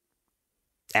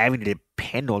having to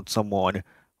depend on someone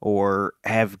or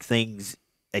have things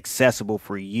accessible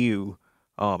for you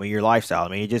in your lifestyle. I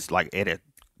mean, it just like at an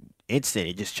instant,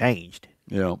 it just changed.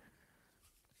 Yeah.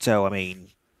 So, I mean,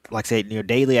 like I said,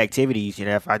 daily activities,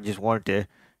 if I just wanted to,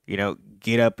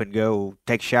 get up and go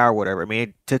take a shower or whatever, I mean,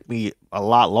 it took me a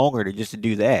lot longer to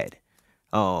do that.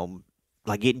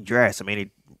 Like getting dressed, I mean,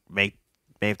 it may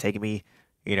have taken me,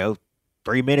 3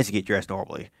 minutes to get dressed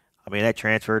normally. I mean, that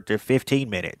transferred to 15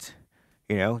 minutes,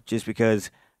 just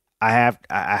because I have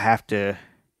to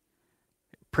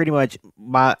pretty much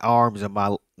my arms and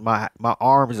my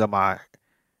arms are my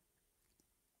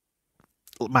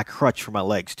crutch for my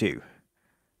legs too.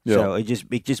 Yeah. So it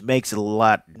just makes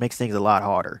things a lot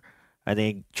harder. And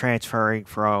then transferring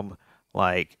from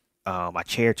like my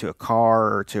chair to a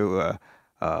car or to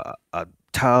a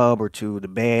tub or to the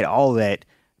bed, all that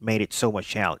made it so much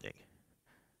challenging.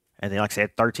 And then, like I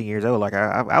said, 13 years old, like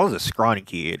I was a scrawny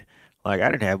kid. Like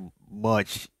I didn't have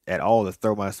much at all to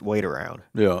throw my weight around.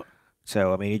 Yeah.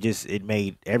 So I mean, it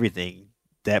made everything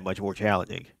that much more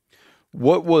challenging.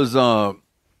 What was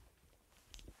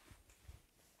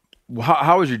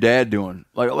how was your dad doing?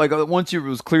 Like once it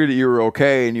was clear that you were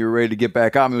okay and you were ready to get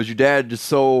back out, I mean, was your dad just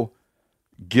so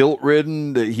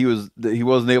guilt-ridden that he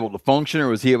wasn't able to function, or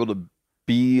was he able to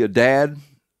be a dad,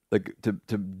 like to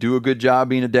do a good job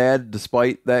being a dad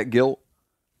despite that guilt?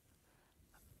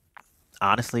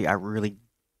 Honestly, I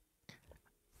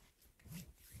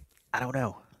don't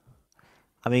know.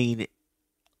 I mean,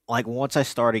 like once I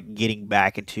started getting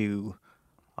back into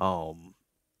the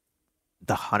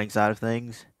hunting side of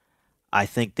things, I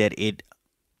think that it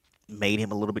made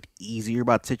him a little bit easier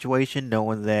about the situation,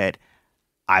 knowing that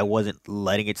I wasn't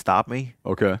letting it stop me.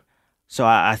 Okay. So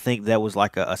I think that was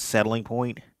like a settling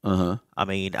point. Uh-huh. I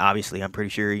mean, obviously, I'm pretty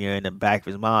sure, in the back of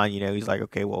his mind, he's like,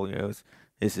 okay, well,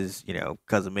 this is,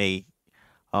 because of me.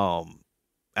 I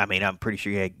mean, I'm pretty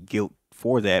sure he had guilt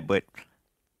for that, but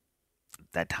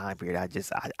that time period, I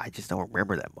just don't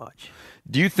remember that much.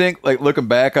 Do you think, like looking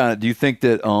back on it, do you think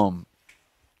that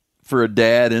for a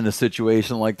dad in a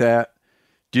situation like that,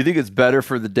 do you think it's better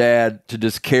for the dad to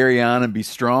just carry on and be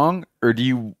strong, or do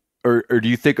you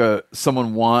think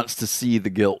someone wants to see the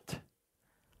guilt?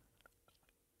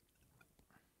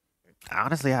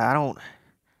 Honestly, I don't.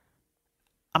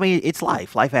 I mean, it's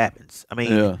life. Life happens. I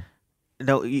mean, Yeah.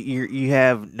 no, you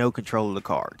have no control of the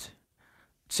cards.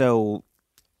 So,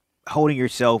 holding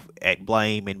yourself at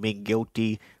blame and being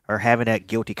guilty or having that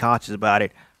guilty conscience about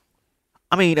it,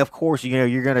 I mean, of course,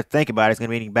 you're going to think about it. It's going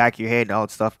to be in the back of your head and all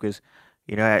that stuff because,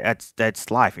 that's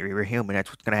life. You're human. That's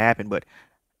what's going to happen. But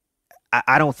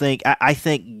I don't think, I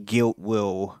think guilt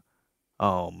will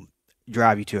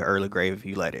drive you to an early grave if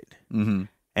you let it. Mm-hmm.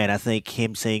 And I think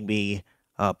him seeing me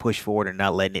push forward and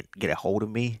not letting it get a hold of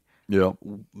me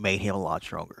made him a lot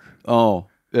stronger. Oh,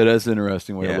 yeah, that's an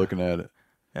interesting way of looking at it.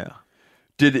 Yeah.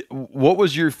 What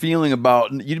was your feeling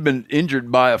about, you'd been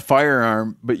injured by a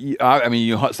firearm, but you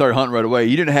started hunting right away.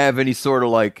 You didn't have any sort of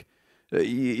like,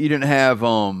 you didn't have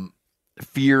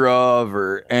fear of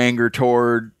or anger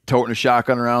toward toting a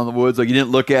shotgun around in the woods. Like you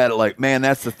didn't look at it like, man,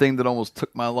 that's the thing that almost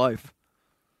took my life.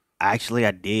 Actually,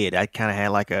 I did. I kind of had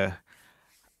like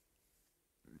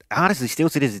honestly, still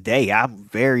to this day, I'm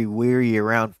very weary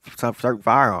around some certain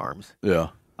firearms. Yeah.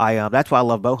 That's why I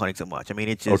love bow hunting so much. I mean,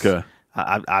 it's just, okay.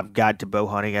 I've got to bow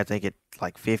hunting, I think, at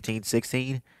like 15,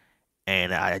 16,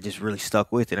 and I just really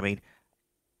stuck with it. I mean,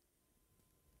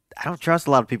 I don't trust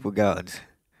a lot of people with guns.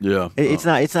 Yeah. It's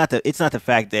not the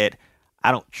fact that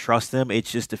I don't trust them.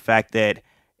 It's just the fact that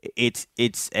it's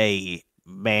a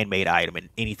man-made item and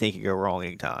anything can go wrong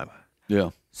anytime. Yeah.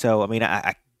 So, I mean,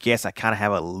 I guess I kind of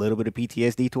have a little bit of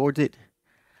PTSD towards it,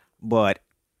 but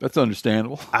that's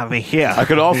understandable. I mean, yeah. I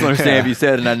could also understand if you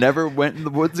said, and I never went in the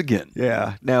woods again.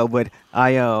 Yeah. No, but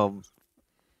I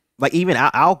like even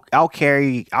I'll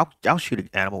shoot an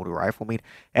animal with a rifle. I mean,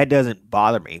 that doesn't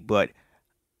bother me, but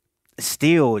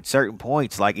still at certain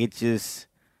points, like it just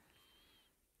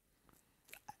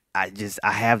I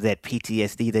have that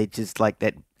PTSD that just like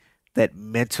that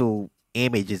mental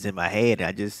image is in my head, and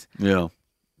I just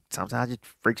sometimes it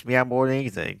freaks me out more than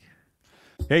anything.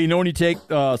 Hey, when you take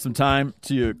some time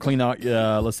to clean out,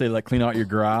 let's say clean out your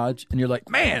garage, and you're like,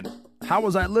 man, how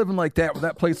was I living like that with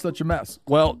that place such a mess?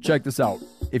 Well, check this out.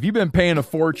 If you've been paying a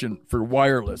fortune for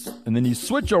wireless, and then you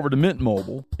switch over to Mint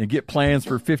Mobile and get plans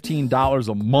for $15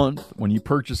 a month when you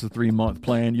purchase a 3-month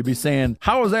plan, you'll be saying,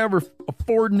 how was I ever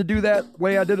affording to do that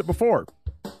way I did it before?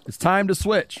 It's time to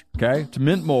switch, okay, to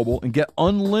Mint Mobile and get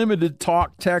unlimited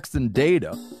talk, text, and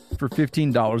data for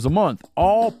 $15 a month.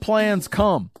 All plans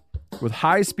come with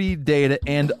high-speed data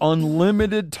and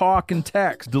unlimited talk and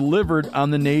text delivered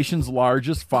on the nation's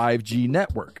largest 5G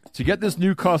network. To get this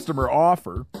new customer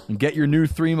offer and get your new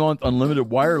 3-month unlimited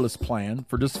wireless plan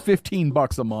for just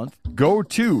 $15 a month, go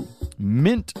to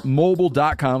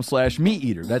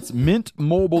mintmobile.com/meateater. That's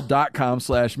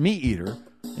mintmobile.com/meateater,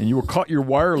 and you will cut your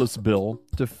wireless bill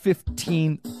to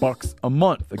 $15 a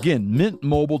month. Again,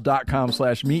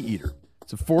 mintmobile.com/meateater.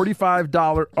 It's a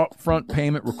 $45 upfront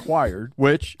payment required,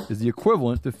 which is the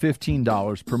equivalent to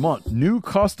 $15 per month. New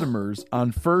customers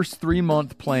on first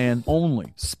 3-month plan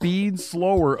only. Speed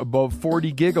slower above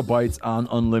 40 gigabytes on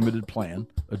unlimited plan.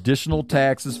 Additional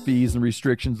taxes, fees, and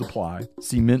restrictions apply.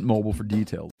 See Mint Mobile for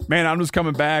details. Man, I'm just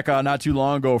coming back not too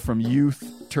long ago from youth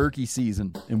turkey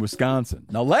season in Wisconsin.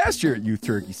 Now, last year at youth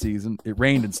turkey season, it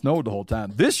rained and snowed the whole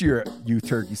time. This year at youth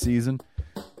turkey season,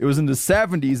 it was in the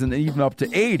 70s and even up to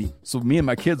 80. So me and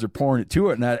my kids are pouring it to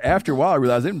it. And after a while, I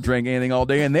realized they didn't drink anything all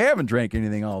day, and they haven't drank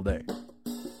anything all day.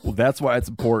 Well, that's why it's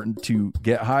important to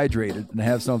get hydrated and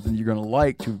have something you're going to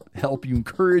like to help you,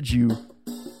 encourage you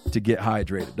to get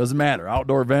hydrated. Doesn't matter.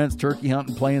 Outdoor events, turkey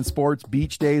hunting, playing sports,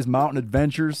 beach days, mountain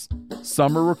adventures.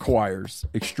 Summer requires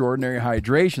extraordinary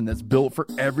hydration that's built for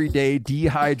everyday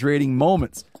dehydrating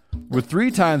moments. With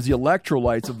 3 times the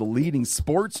electrolytes of the leading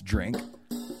sports drink,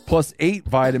 plus 8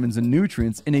 vitamins and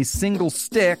nutrients in a single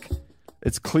stick,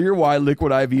 it's clear why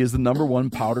Liquid IV is the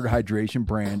 #1 powdered hydration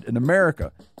brand in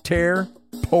America. Tear,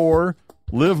 pour,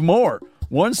 live more.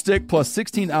 1 stick plus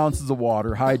 16 ounces of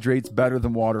water hydrates better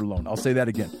than water alone. I'll say that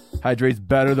again. Hydrates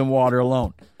better than water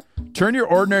alone. Turn your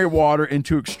ordinary water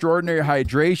into extraordinary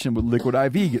hydration with Liquid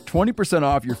IV. Get 20%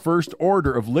 off your first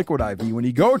order of Liquid IV when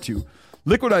you go to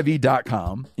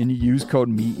liquidiv.com and you use code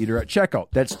MeatEater at checkout.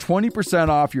 That's 20%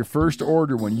 off your first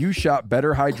order when you shop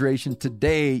Better Hydration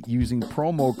today using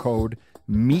promo code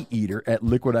MeatEater at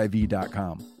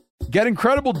liquidiv.com. Get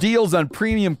incredible deals on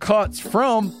premium cuts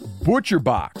from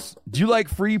ButcherBox. Do you like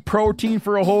free protein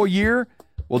for a whole year?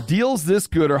 Well, deals this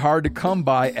good are hard to come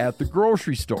by at the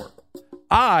grocery store.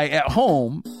 At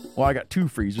home, I got 2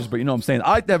 freezers, but you know what I'm saying.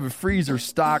 I like to have a freezer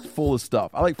stocked full of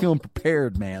stuff. I like feeling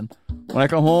prepared, man. When I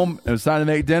come home and it's time to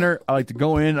make dinner, I like to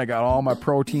go in. I got all my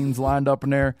proteins lined up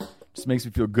in there. Just makes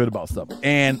me feel good about stuff.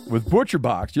 And with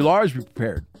ButcherBox, you'll always be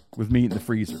prepared with meat in the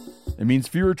freezer. It means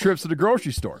fewer trips to the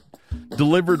grocery store.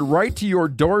 Delivered right to your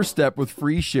doorstep with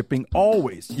free shipping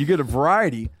always. You get a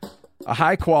variety of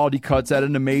high-quality cuts at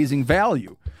an amazing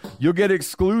value. You'll get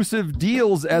exclusive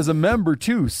deals as a member,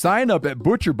 too. Sign up at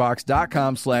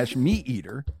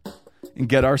butcherbox.com/meateater and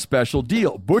get our special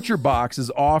deal. ButcherBox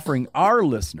is offering our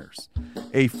listeners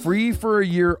a free for a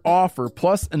year offer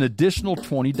plus an additional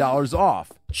 $20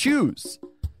 off. Choose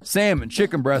salmon,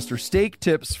 chicken breast, or steak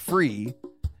tips free,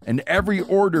 and every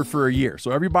order for a year.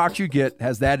 So every box you get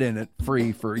has that in it,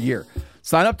 free for a year.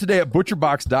 Sign up today at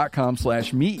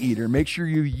butcherbox.com/meateater. Make sure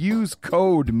you use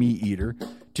code meateater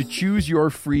to choose your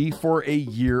free for a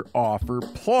year offer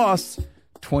plus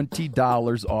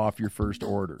 $20 off your first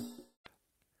order.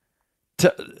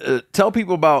 Tell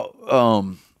people about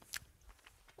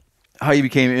how you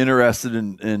became interested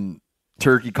in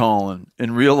turkey calling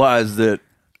and realized that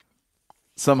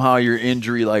somehow your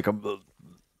injury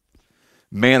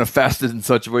manifested in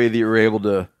such a way that you were able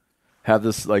to have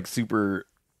this super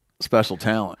special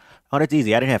talent. Oh, that's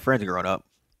easy. I didn't have friends growing up.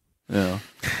 Yeah.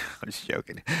 I'm just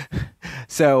joking.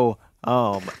 So,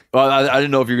 well, I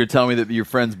didn't know if you were going to tell me that your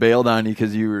friends bailed on you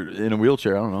because you were in a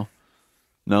wheelchair. I don't know.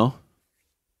 No?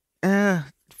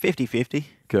 50-50.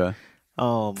 Okay.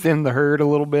 Thin the herd a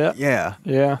little bit. Yeah.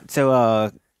 Yeah.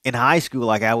 So, in high school,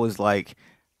 I was like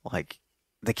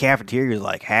the cafeteria is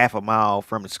half a mile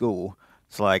from the school.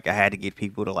 So, I had to get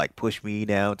people to push me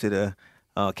down to the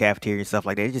cafeteria and stuff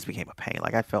like that. It just became a pain.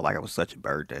 I felt like I was such a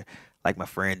burden to my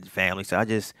friends and family. So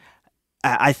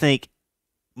I think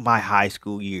my high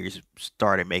school years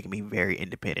started making me very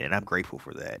independent, and I'm grateful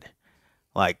for that.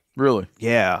 Really?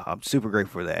 Yeah, I'm super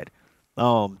grateful for that.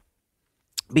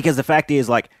 Because the fact is,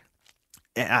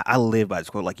 I live by this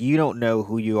quote, you don't know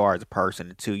who you are as a person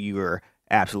until you are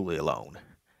absolutely alone.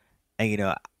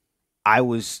 And, I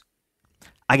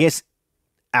guess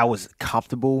I was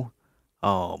comfortable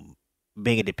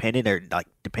being independent or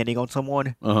depending on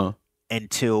someone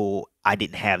until I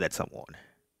didn't have that someone.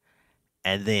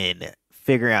 And then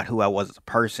figuring out who I was as a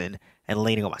person and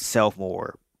leaning on myself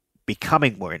more,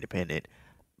 becoming more independent,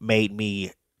 made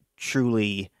me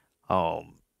truly I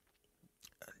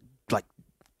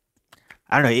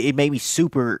don't know, it made me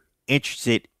super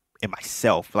interested in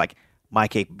myself, my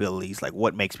capabilities,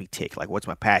 what makes me tick, what's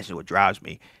my passion, what drives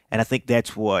me. And I think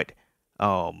that's what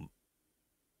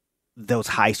those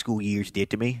high school years did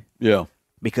to me. Yeah.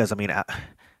 Because I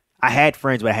had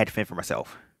friends, but I had to fend for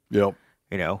myself. Yep.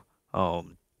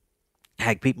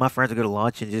 My friends would go to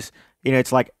lunch and just,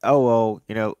 it's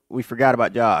we forgot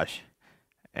about Josh.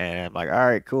 And I'm like, all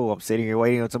right, cool. I'm sitting here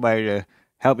waiting on somebody to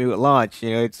help me with lunch.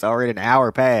 It's already an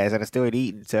hour past and I still ain't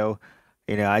eating. So,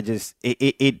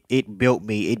 it built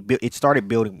me. It started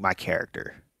building my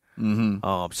character.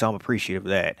 Mm-hmm. So I'm appreciative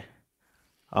of that.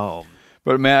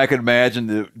 But man, I could imagine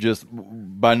that just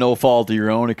by no fault of your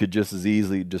own, it could just as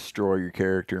easily destroy your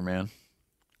character, man.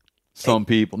 Some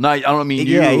people. Not, I don't mean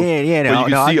you. Yeah. But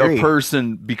you can see I agree. a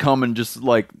person becoming just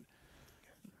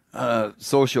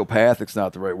sociopathic.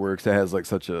 Not the right word, 'cause that has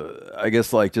such a, I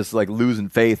guess just losing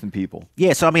faith in people.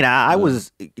 Yeah. So I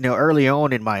was early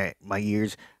on in my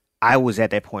years, I was at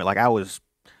that point. I was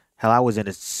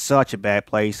in such a bad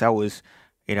place. I was,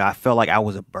 I felt like I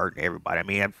was a burden to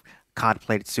everybody. I've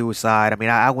contemplated suicide.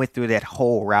 I went through that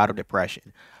whole route of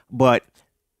depression. But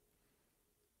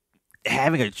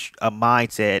having a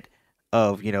mindset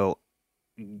of,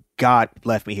 God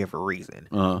left me here for a reason.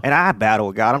 And I battle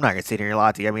with God. I'm not going to sit here and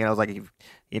lie to you. I was like,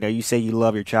 you say you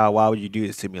love your child. Why would you do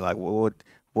this to me? What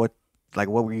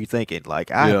were you thinking?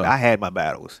 I had my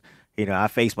battles. I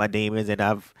faced my demons and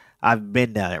I've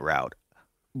been down that route.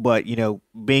 But,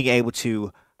 being able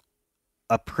to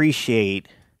appreciate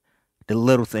the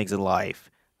little things in life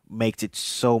makes it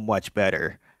so much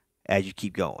better as you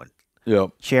keep going. Yeah.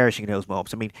 Cherishing those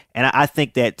moments. And I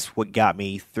think that's what got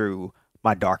me through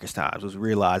my darkest times, was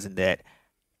realizing that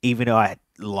even though I had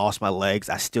lost my legs,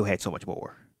 I still had so much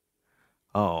more.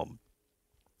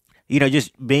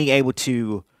 Just being able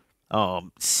to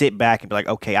sit back and be like,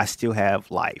 okay, I still have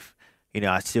life.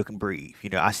 I still can breathe.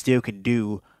 I still can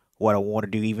do what I want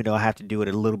to do, even though I have to do it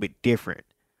a little bit different.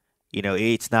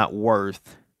 It's not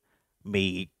worth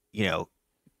me,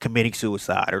 committing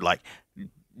suicide or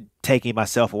taking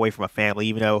myself away from my family,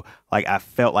 even though I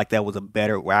felt like that was a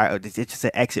better way. It's just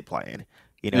an exit plan,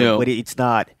 but it's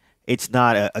not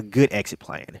a good exit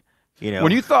plan.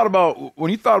 When you thought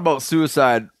about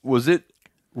suicide, were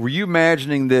you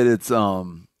imagining that it's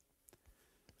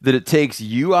that it takes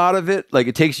you out of it,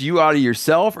 it takes you out of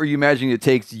yourself, or are you imagining it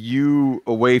takes you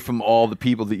away from all the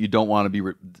people that you don't want to be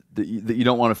that you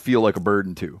don't want to feel like a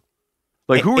burden to?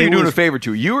 Who are you doing a favor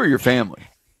to, you or your family?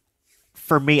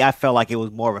 For me, I felt like it was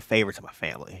more of a favor to my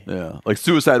family. Yeah,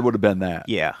 suicide would have been that.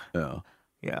 Yeah.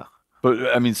 Yeah.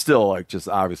 But still, just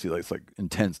obviously, it's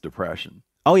intense depression.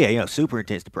 Oh yeah, super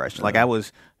intense depression. I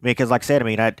was, because like I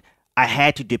said, I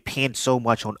had to depend so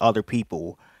much on other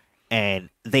people, and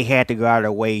they had to go out of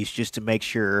their ways just to make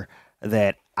sure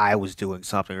that I was doing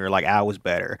something or like I was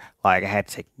better, like I had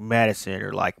to take medicine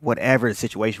or like whatever the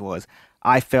situation was.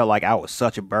 I felt like I was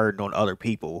such a burden on other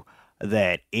people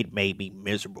that it made me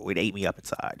miserable. It ate me up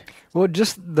inside. Well,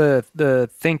 just the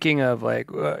thinking of like,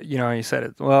 you said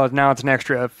it. Well, now it's an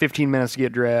extra 15 minutes to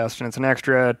get dressed, and it's an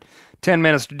extra 10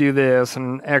 minutes to do this,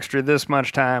 and extra this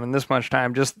much time and this much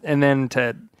time. And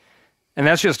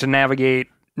that's just to navigate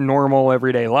normal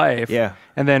everyday life. Yeah.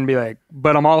 And then be like,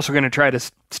 but I'm also going to try to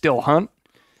still hunt.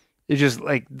 It's just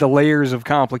like the layers of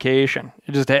complication.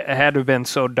 It just had to have been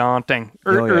so daunting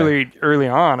early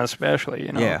on, especially.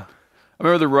 Yeah. I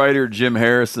remember the writer Jim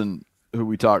Harrison, who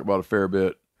we talk about a fair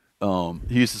bit.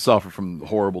 He used to suffer from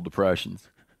horrible depressions,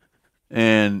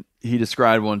 and he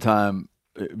described one time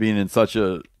being in such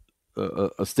a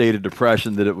state of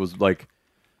depression that it was like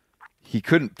he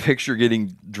couldn't picture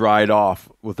getting dried off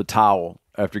with a towel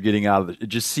after getting out of it. It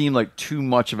just seemed like too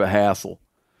much of a hassle.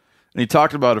 And he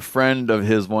talked about a friend of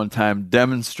his one time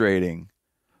demonstrating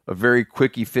a very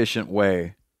quick, efficient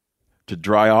way to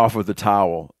dry off with a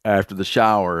towel after the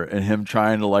shower, and him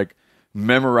trying to like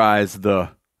memorize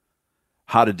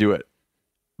how to do it,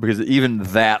 because even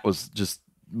that was just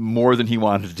more than he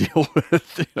wanted to deal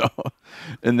with,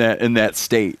 in that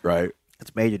state, right?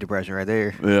 That's major depression right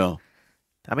there. Yeah.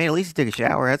 I mean, at least he took a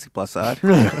shower. That's a plus side.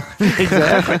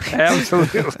 Exactly.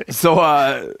 Absolutely.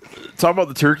 So, talk about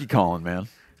the turkey calling, man.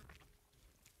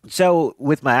 So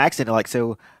with my accident,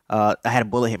 I had a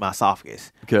bullet hit my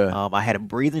esophagus. Okay. I had a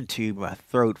breathing tube in my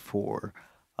throat for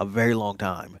a very long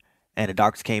time, and the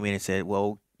doctors came in and said,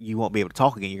 "Well, you won't be able to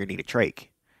talk again. You're gonna need a trach."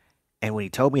 And when he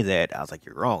told me that, I was like,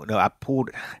 "You're wrong." No, I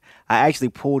actually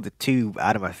pulled the tube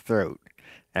out of my throat,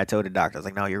 and I told the doctor, I was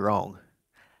like, "No, you're wrong."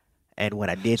 And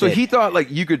when I did, so he thought like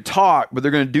you could talk, but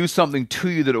they're going to do something to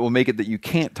you that it will make it that you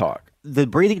can't talk. The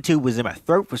breathing tube was in my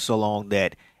throat for so long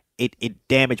that it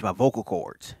damaged my vocal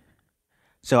cords.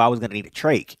 So I was going to need a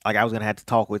trach. Like I was going to have to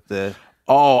talk with the.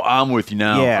 Oh, I'm with you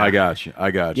now. Yeah. I got you.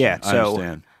 Yeah. I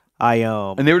understand.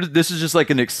 And this is just like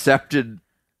an accepted.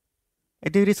 Hey,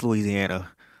 dude, it's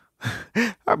Louisiana.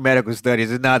 Our medical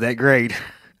studies is not that great.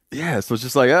 Yeah. So it's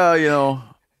just like, Yeah.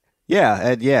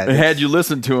 Yeah. And had you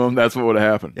listened to him, that's what would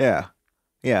have happened. Yeah.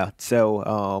 Yeah.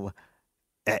 So,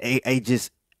 I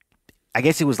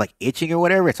guess it was like itching or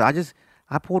whatever. So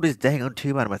I pulled this dang on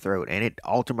tube out of my throat, and it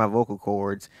altered my vocal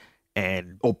cords.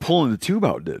 And pulling the tube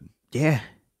out did. Yeah.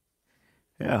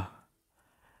 Yeah.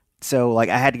 So like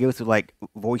I had to go through like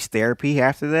voice therapy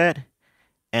after that,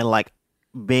 and like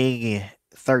being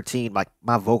 13, like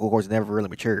my vocal cords never really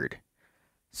matured.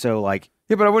 So like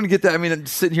yeah, but I wouldn't get that. I mean,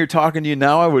 sitting here talking to you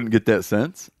now, I wouldn't get that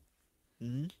sense.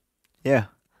 Mm-hmm. Yeah,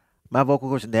 my vocal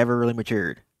cords never really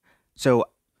matured. So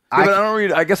I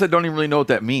guess I don't even really know what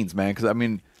that means, man. Because I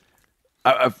mean,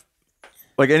 I've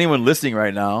like anyone listening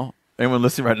right now, they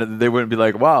wouldn't be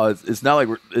like, wow, it's not like,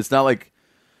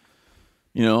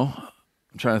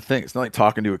 I'm trying to think. It's not like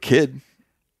talking to a kid.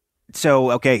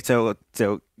 So, okay. So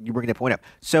you bring that point up.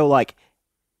 So like,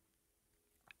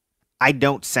 I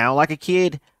don't sound like a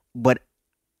kid, but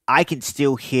I can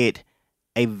still hit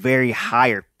a very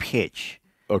higher pitch.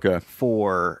 Okay.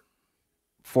 For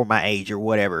my age or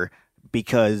whatever,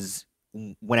 because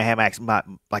when I had my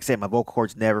like I said, my vocal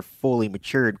cords never fully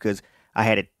matured because I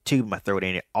had a tube in my throat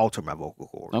and it altered my vocal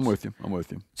cords. I'm with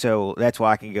you. So that's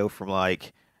why I can go from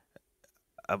like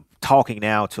talking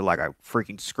now to like a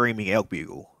freaking screaming elk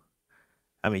bugle.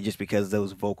 I mean, just because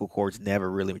those vocal cords never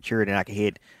really matured, and I can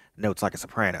hit notes like a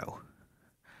soprano.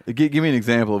 Give me an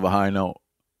example of a high note.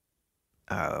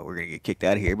 We're gonna get kicked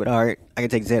out of here, but all right, I can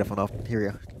take the Xenophone off. Here we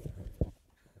go.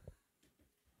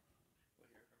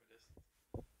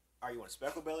 Are you want a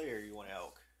speckle belly or you want an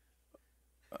elk?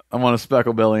 I want a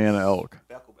speckle belly and an elk.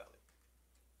 Speckle belly.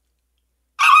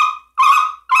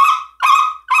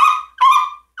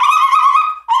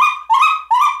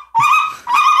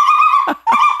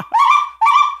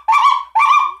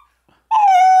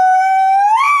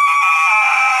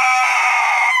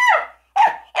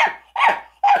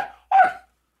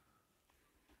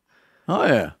 Oh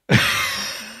yeah.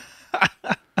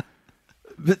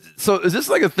 So is this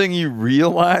like a thing you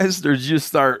realized, or did you just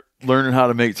start learning how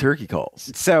to make turkey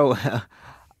calls? So,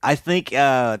 I think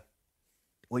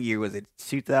what year was it?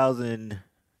 2000.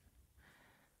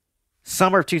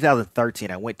 Summer of 2013.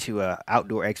 I went to a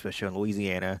outdoor expo show in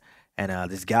Louisiana,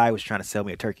 and this guy was trying to sell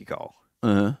me a turkey call.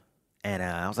 Uh-huh. And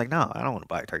I was like, no, I don't want to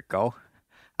buy a turkey call.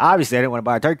 Obviously, I didn't want to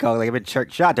buy a turkey call. Like I've been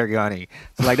shot turkey hunting,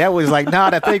 so like that was like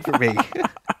not a thing for me.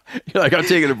 You're like, I'm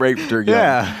taking a break from turkey.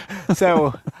 Yeah.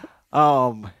 So,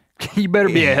 you better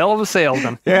be a hell of a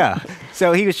salesman. Yeah.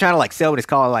 So he was trying to like sell me this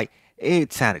call. Like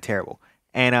it sounded terrible,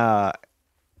 and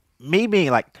me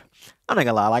being like, I'm not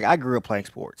gonna lie. Like I grew up playing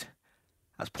sports.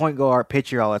 I was point guard,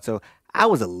 pitcher, all that. So I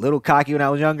was a little cocky when I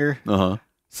was younger. Uh-huh.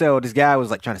 So this guy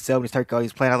was like trying to sell me this turkey call he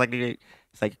was playing. I was like, dude,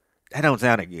 it's like that don't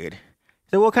sound that good.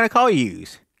 So what kind of call you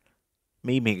use?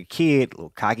 Me being a kid,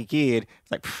 little cocky kid,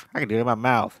 it's like I can do it in my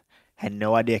mouth. Had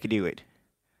no idea I could do it.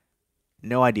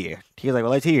 No idea. He was like,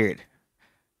 well, let's hear it.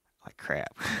 I'm like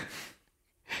crap.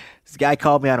 This guy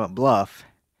called me out of a bluff,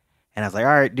 and I was like,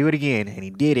 all right, do it again. And he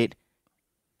did it,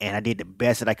 and I did the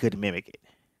best that I could to mimic it.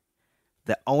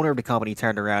 The owner of the company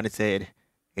turned around and said,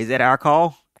 is that our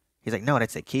call? He's like, no,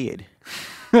 that's a kid.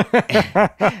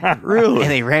 Really?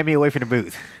 And they ran me away from the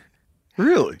booth.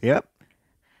 Really? Yep.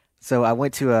 So I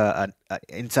went to a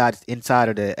inside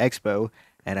of the expo,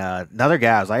 and another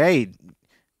guy was like, hey,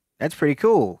 that's pretty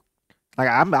cool. Like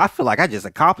I feel like I just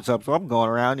accomplished something, so I'm going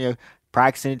around,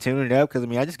 practicing and tuning it up because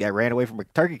I just got ran away from a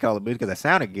turkey calling booth because I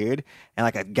sounded good, and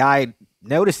like a guy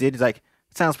noticed it. He's like,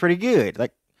 it sounds pretty good.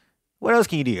 Like, what else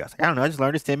can you do? I was like, I don't know. I just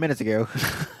learned this 10 minutes ago.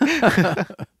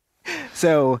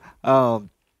 So,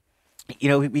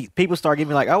 people start giving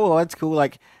me like, oh, well, that's cool.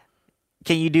 Like,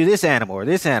 can you do this animal or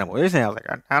this animal or this animal? I was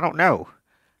like, I don't know.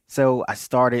 So I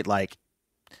started like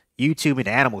YouTubing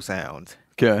animal sounds.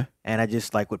 Okay. And I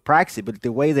just like would practice it. But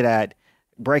the way that I'd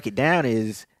break it down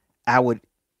is I would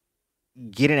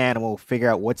get an animal, figure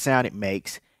out what sound it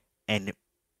makes, and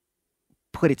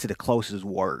put it to the closest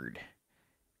word.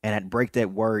 And I'd break that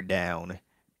word down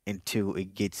until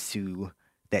it gets to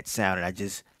that sound. And I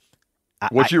just...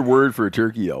 What's your word for a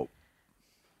turkey yelp?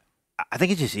 I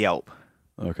think it's just yelp.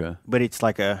 Okay. But it's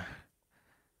like a...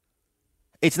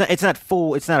 It's not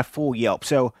a full yelp.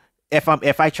 So if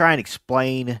I try and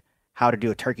explain how to do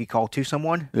a turkey call to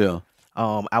someone, yeah,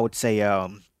 I would say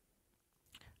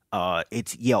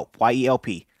it's yelp,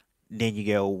 YELP. Then you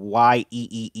go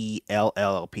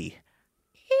YEEELLP.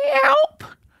 Yelp,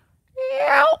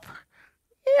 yelp,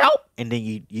 yelp, and then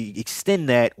you extend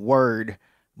that word,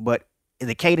 but in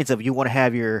the cadence of you want to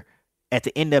have at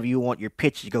the end of you want your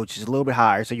pitch to go just a little bit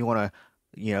higher, so you want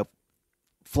to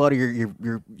flutter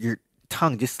your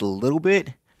tongue just a little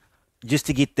bit, just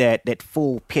to get that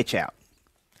full pitch out.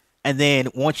 And then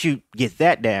once you get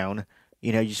that down,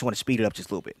 you just want to speed it up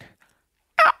just a little bit.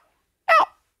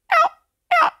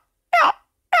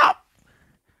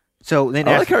 So then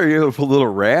I like how you're able to put a little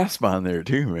rasp on there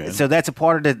too, man. So that's a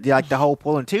part of the whole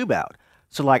pulling tube out.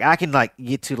 So like I can like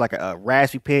get to like a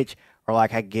raspy pitch, or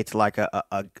like I can get to like a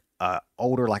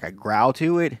older like a growl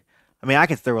to it. I mean, I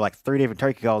can throw like 3 different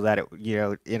turkey calls at it,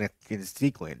 in a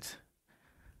sequence.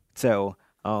 So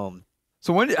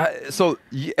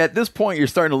at this point you're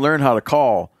starting to learn how to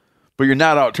call, but you're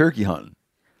not out turkey hunting.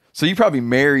 So you probably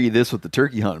marry this with the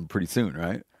turkey hunting pretty soon,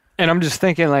 right? And I'm just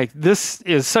thinking, like, this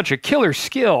is such a killer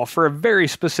skill for a very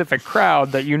specific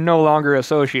crowd that you no longer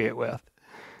associate with.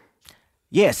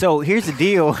 Yeah, so here's the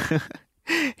deal.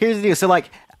 So, like,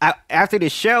 after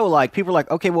this show, like, people are like,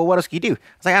 okay, well, what else can you do?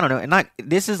 It's like, I don't know. And, like,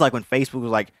 this is, like, when Facebook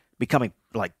was, like, becoming,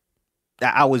 like,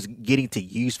 I was getting to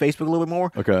use Facebook a little bit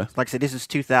more. Okay. Like I said, this is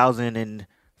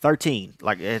 2013.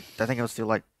 Like, I think I was still,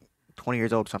 like, 20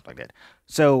 years old, something like that.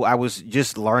 So I was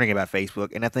just learning about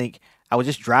Facebook, and I think I was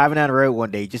just driving down the road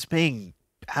one day, just being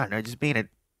a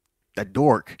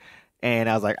dork, and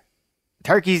I was like,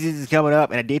 turkeys is coming up,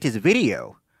 and I did this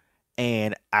video,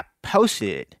 and I posted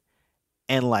it,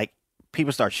 and like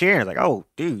people start sharing, like, oh,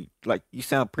 dude, like you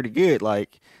sound pretty good,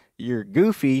 like you're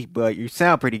goofy, but you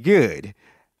sound pretty good,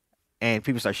 and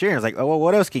people start sharing. It's like, oh, well,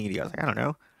 what else can you do? I was like, I don't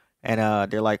know,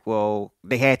 and they're like, well,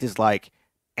 they had this like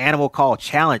animal call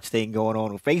challenge thing going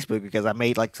on Facebook because I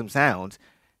made like some sounds,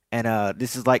 and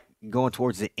this is like going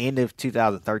towards the end of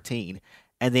 2013,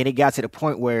 and then it got to the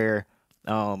point where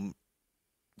a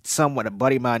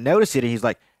buddy of mine noticed it, and he's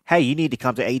like, hey, you need to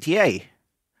come to ATA. I'm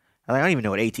like, I don't even know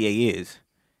what ATA is.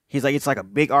 He's like, it's like a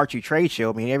big archery trade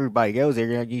show. I mean, everybody goes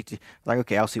there. I'm like,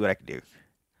 okay, I'll see what I can do.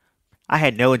 I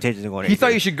had no intention of going. He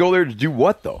thought you should go there to do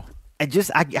what though? And just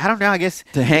I don't know. I guess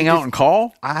to hang out and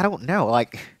call. I don't know.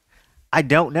 Like, I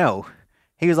don't know.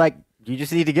 He was like, you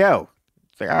just need to go.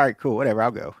 It's like, all right, cool, whatever,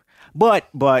 I'll go. But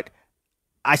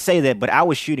I say that, but I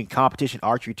was shooting competition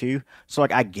archery too. So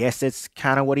like, I guess that's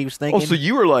kind of what he was thinking. Oh, so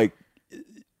you were like,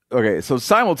 okay, so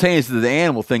simultaneous to the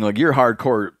animal thing, like you're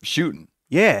hardcore shooting.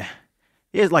 Yeah.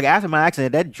 It's like after my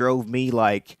accident, that drove me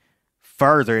like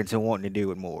further into wanting to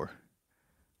do it more.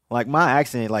 Like my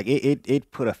accident, like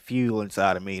it put a fuel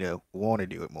inside of me to want to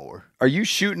do it more. Are you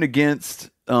shooting against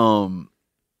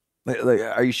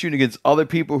are you shooting against other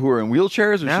people who are in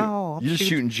wheelchairs? Or no, you're just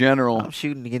shooting general. I'm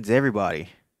shooting against everybody.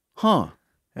 Huh?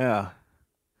 Yeah.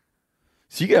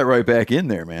 So you got right back in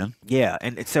there, man. Yeah,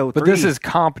 and so But 3D, this is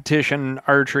competition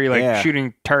archery, like Yeah.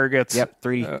 shooting targets. yep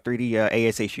 3D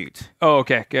ASA shoots. Oh,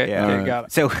 okay. Good. Yeah. Okay, got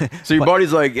it. So So your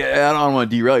buddy's like, I don't want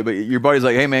to derail you, but your buddy's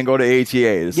like, hey man, go to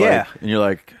ATA. It's Yeah. like, and you're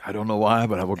like, I don't know why,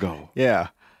 but I will go. yeah.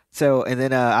 So and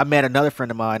then I met another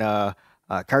friend of mine,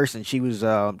 Kirsten. She's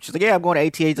like, yeah, I'm going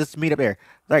to ATA. Let's meet up there.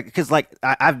 Like, because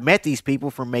I've met these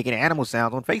people from making animal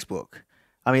sounds on Facebook.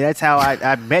 I mean, that's how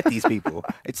I met these people.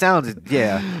 It sounds,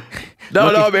 yeah.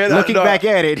 No, man. Looking no. back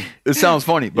at it. It sounds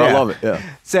funny, but I Yeah. love it. Yeah.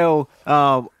 So, The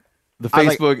I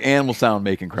like- Facebook animal sound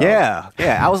making crowd.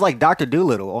 yeah. I was like Dr.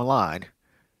 Doolittle online,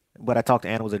 but I talk to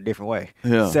animals in a different way.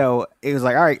 Yeah. So it was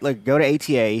like, all right, look, go to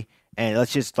ATA and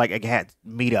let's just like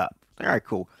meet up. All right,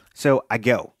 cool. So I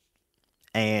go,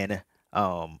 and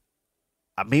I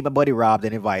meet my buddy Rob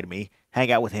that invited me,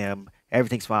 hang out with him.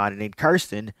 Everything's fine. And then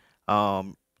Kirsten,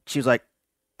 she was like,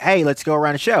 hey, let's go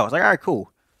around the show. I was like, all right,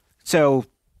 cool. So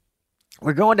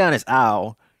we're going down this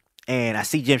aisle, and I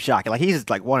see Jim Shockey. Like, he's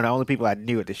like one of the only people I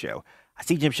knew at the show. I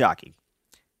see Jim Shockey,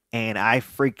 and I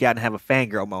freak out and have a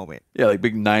fangirl moment. Yeah, like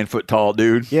big 9-foot tall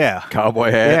dude. Yeah.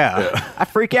 Cowboy hat. Yeah. I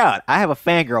freak out. I have a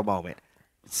fangirl moment.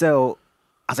 So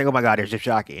I was like, oh my God, there's Jim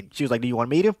Shockey. And she was like, do you want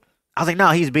to meet him? I was like, no,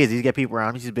 he's busy. He's got people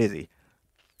around him. He's busy.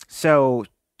 So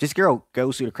this girl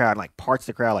goes through the crowd and like parts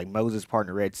the crowd like Moses parting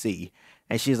the Red Sea.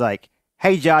 And she's like,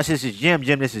 hey, Josh, this is Jim.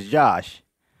 Jim, this is Josh.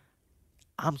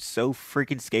 I'm so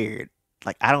freaking scared.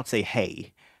 Like, I don't say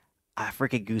hey. I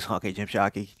freaking goose honk at Jim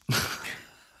Shockey.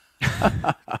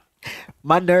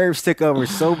 My nerves took over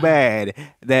so bad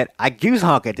that I goose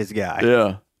honk at this guy.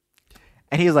 Yeah.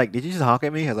 And he was like, did you just honk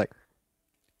at me? I was like,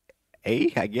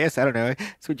 hey, I guess. I don't know.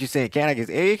 That's what you're saying. Can I guess?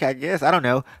 Hey, I guess. I don't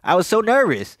know. I was so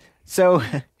nervous. So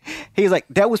he's like,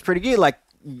 that was pretty good. Like,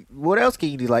 what else can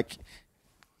you do? Like,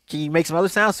 can you make some other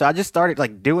sounds? So I just started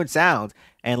like doing sounds,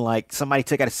 and like somebody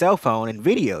took out a cell phone and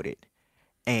videoed it.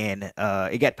 And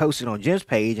it got posted on Jim's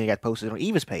page and it got posted on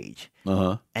Eva's page.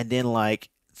 Uh-huh. And then like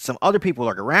some other people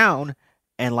like around,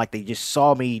 and like they just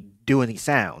saw me doing these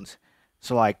sounds.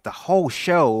 So like the whole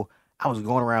show, I was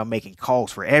going around making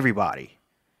calls for everybody.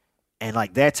 And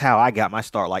like that's how I got my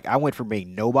start. Like I went from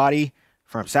being nobody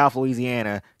from South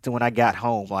Louisiana to when I got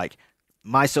home, like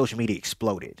my social media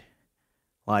exploded.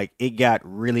 Like it got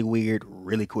really weird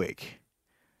really quick.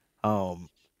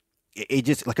 It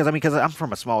just like because I'm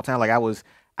from a small town. Like I was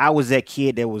that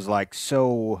kid that was like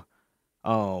so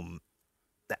I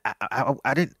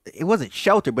didn't, it wasn't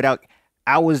sheltered, but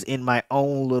I was in my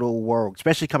own little world,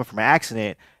 especially coming from an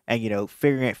accident and, you know,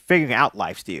 figuring out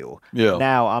life still. Yeah.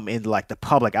 Now I'm in like the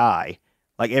public eye.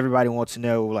 Like everybody wants to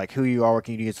know like who you are, what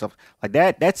can you do and stuff like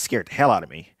that. That scared the hell out of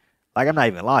me. Like I'm not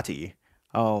even gonna lie to you.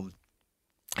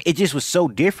 It just was so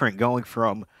different going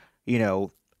from, you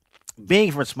know,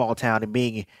 being from a small town and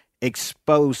being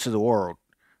exposed to the world.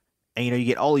 And, you know, you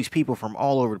get all these people from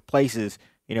all over the places,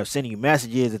 you know, sending you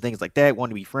messages and things like that,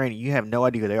 wanting to be friends. You have no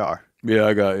idea who they are. Yeah,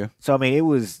 I got you. So, I mean, it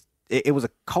was a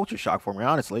culture shock for me,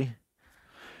 honestly.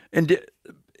 And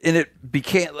it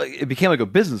became like a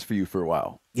business for you for a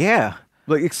while. Yeah.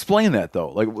 Like, explain that though.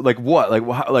 Like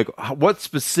what? What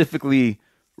specifically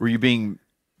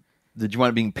did you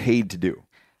want being paid to do?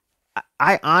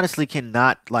 I honestly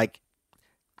cannot, like,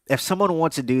 if someone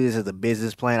wants to do this as a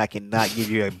business plan, I cannot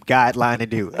give you a guideline to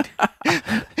do it.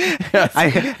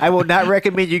 I will not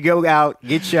recommend you go out,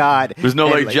 get shot. There's no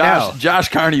like Josh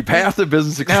Carney path to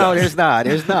business success. No, there's not.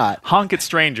 There's not. Honk at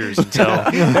strangers until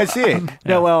That's it.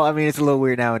 No, well, I mean, it's a little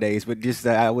weird nowadays, but just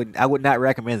I would not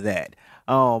recommend that.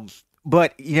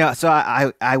 But you know, so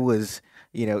I was,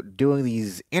 you know, doing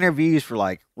these interviews for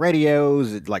like radio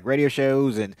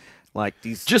shows and like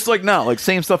these. Just like now, like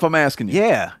same stuff I'm asking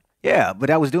you. Yeah, but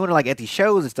I was doing it like at these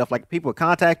shows and stuff. Like people would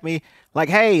contact me, like,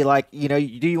 "Hey, like, you know,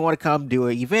 do you want to come do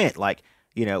an event? Like,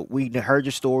 you know, we heard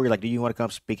your story. Like, do you want to come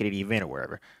speak at an event or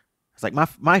wherever?" It's like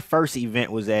my first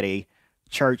event was at a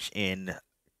church in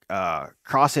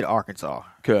Crossett, Arkansas,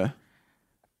 Okay.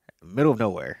 middle of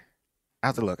nowhere. I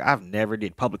was like, "Look, I've never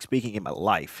did public speaking in my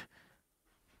life.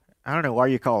 I don't know why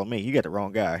you're calling me. You got the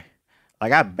wrong guy.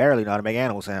 Like, I barely know how to make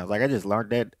animal sounds. Like, I just learned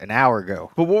that an hour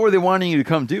ago." But what were they wanting you to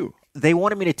come do? They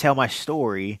wanted me to tell my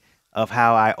story of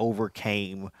how I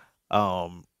overcame,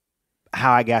 how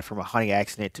I got from a hunting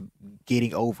accident to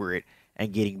getting over it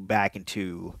and getting back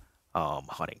into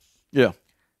hunting. Yeah.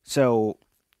 So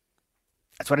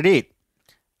that's what I did.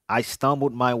 I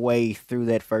stumbled my way through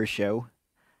that first show.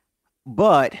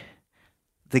 But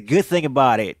the good thing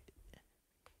about it,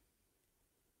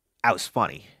 I was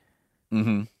funny.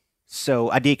 Mm-hmm. So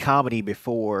I did comedy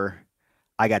before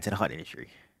I got to the hunting industry.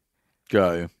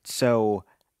 Got you. So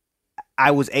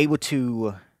I was able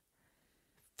to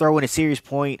throw in a serious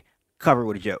point, cover it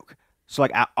with a joke. So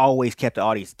like I always kept the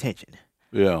audience attention.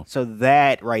 Yeah. So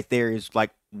that right there is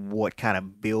like what kind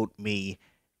of built me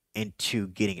into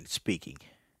getting into speaking.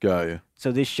 Got you.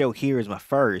 So this show here is my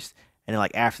first, and then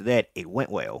like after that it went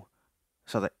well.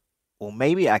 So that well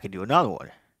maybe I could do another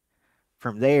one.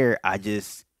 From there I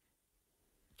just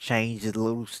changed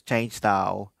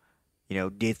style,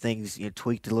 did things,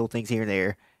 tweaked the little things here and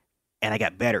there, and I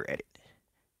got better at it.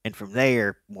 And from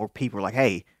there, more people were like,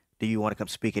 "Hey, do you want to come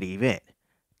speak at an event?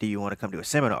 Do you want to come to a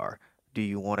seminar? Do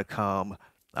you want to come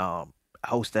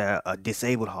host a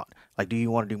disabled hunt? Like, do you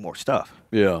want to do more stuff?"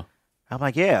 Yeah. I'm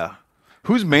like, "Yeah."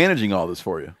 Who's managing all this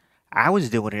for you? I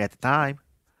was doing it at the time.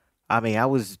 I mean, I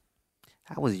was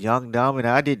young, dumb, and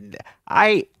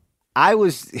I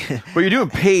was. But you're doing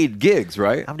paid gigs,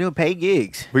 right? I'm doing paid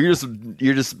gigs. But you're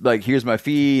just like, here's my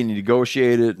fee, and you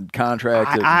negotiate it and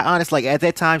contract it. I honestly, like, at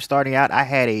that time, starting out, I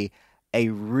had a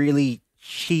really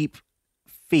cheap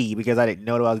fee because I didn't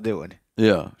know what I was doing.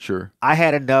 Yeah, sure. I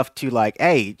had enough to like,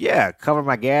 hey, yeah, cover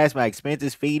my gas, my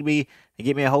expenses, feed me, and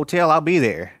get me a hotel. I'll be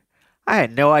there. I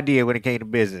had no idea when it came to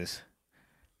business.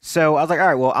 So I was like, all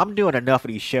right, well, I'm doing enough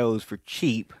of these shows for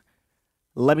cheap.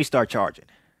 Let me start charging.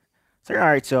 So all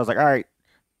right, so I was like, all right,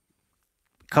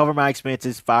 cover my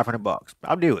expenses, $500.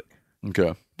 I'll do it.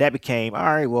 Okay. That became all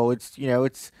right. Well, it's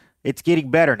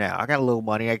getting better now. I got a little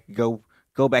money. I can go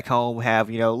back home, have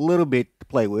a little bit to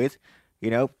play with.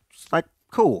 It's like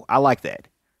cool. I like that.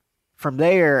 From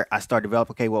there, I started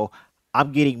developing. Okay, well,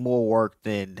 I'm getting more work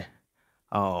than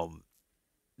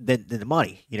the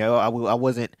money. I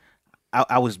wasn't.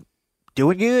 I was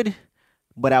doing good,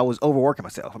 but I was overworking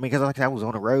myself. I mean, because I was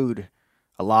on the road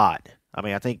a lot. I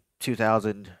mean, I think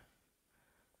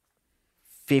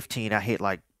 2015, I hit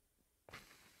like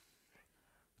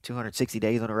 260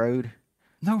 days on the road.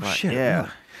 No Like, shit. yeah. No.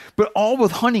 But all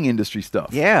with hunting industry stuff.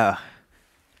 Yeah.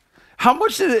 How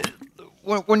much did it,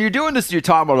 when you're doing this, you're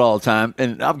talking about it all the time,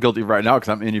 and I'm guilty right now because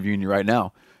I'm interviewing you right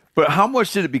now, but how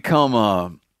much did it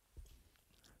become,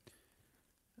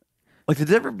 like,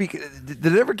 did it ever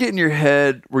get in your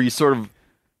head where you sort of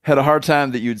had a hard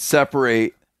time that you'd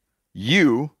separate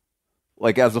you,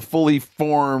 like as a fully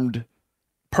formed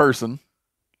person,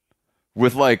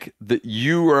 with like that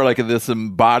you are like this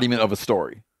embodiment of a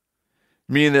story,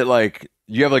 meaning that like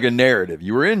you have like a narrative.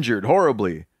 You were injured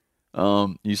horribly.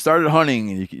 You started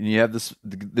hunting, and you have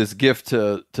this gift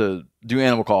to do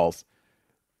animal calls.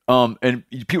 And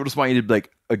people just want you to be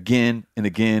like again and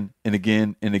again and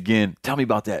again and again. Tell me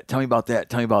about that. Tell me about that.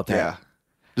 Tell me about that. Yeah.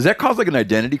 Does that cause like an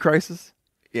identity crisis?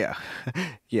 Yeah.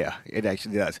 Yeah, it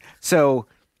actually does. So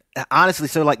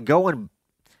honestly, like going,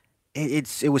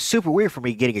 it was super weird for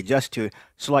me getting adjusted to it.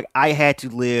 So like I had to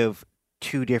live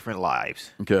two different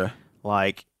lives. Okay.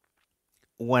 Like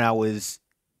when I was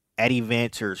at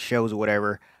events or shows or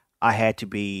whatever, I had to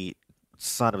be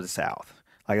son of the South.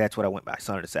 Like that's what I went by,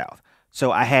 son of the South.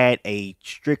 So I had a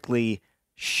strictly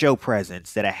show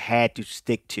presence that I had to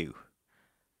stick to.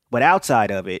 But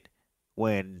outside of it,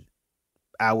 when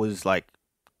I was like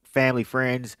family,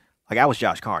 friends, like I was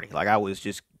Josh Carney. Like I was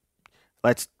just,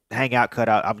 let's hang out, cut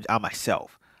out. I'm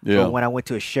myself. Yeah. But when I went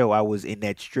to a show, I was in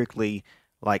that strictly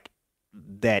like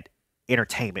that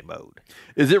entertainment mode.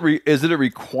 Is it a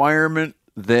requirement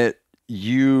that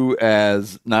you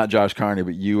as not Josh Carney,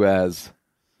 but you as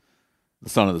the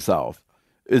son of the South,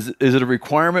 is it a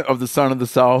requirement of the son of the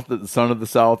South that the son of the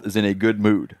South is in a good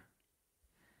mood?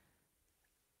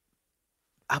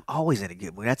 I'm always in a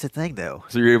good mood. That's the thing, though.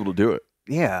 So you're able to do it.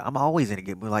 Yeah, I'm always in a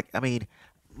good mood. Like, I mean,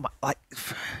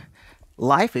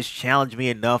 life has challenged me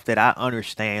enough that I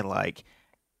understand, like,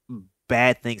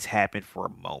 bad things happen for a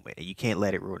moment, and you can't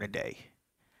let it ruin a day.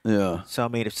 Yeah. So, I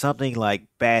mean, if something, like,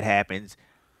 bad happens,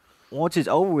 once it's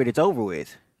over with, it's over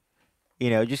with.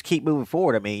 Just keep moving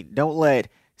forward. I mean, don't let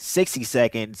 60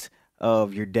 seconds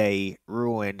of your day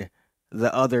ruin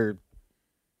the other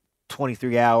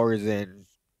 23 hours and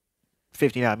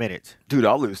 59 minutes. Dude,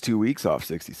 I'll lose 2 weeks off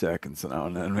 60 seconds now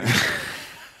and then, man.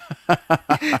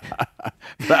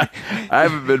 I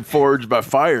haven't been forged by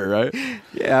fire, right?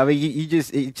 Yeah, I mean,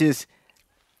 there's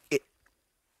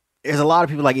a lot of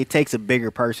people, like, it takes a bigger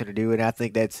person to do it, and I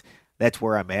think that's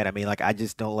where I'm at. I mean, like, I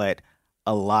just don't let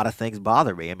a lot of things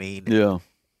bother me. I mean, yeah,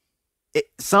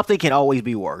 something can always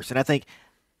be worse, and I think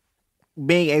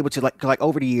being able to like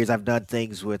over the years, I've done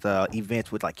things with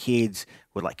events with like kids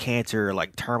with like cancer, or,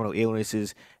 like terminal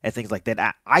illnesses and things like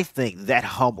that. I think that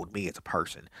humbled me as a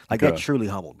person. Like that truly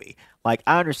humbled me. Like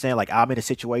I understand, like I'm in a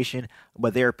situation,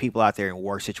 but there are people out there in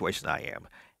worse situations than I am,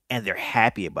 and they're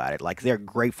happy about it. Like they're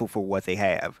grateful for what they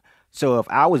have. So if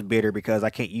I was bitter because I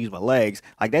can't use my legs,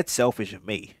 like that's selfish of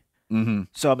me. Mm-hmm.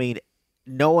 So I mean,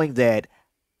 knowing that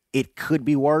it could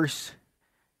be worse,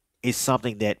 is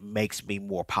something that makes me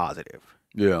more positive.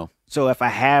 Yeah. So if I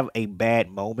have a bad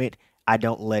moment, I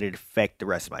don't let it affect the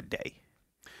rest of my day.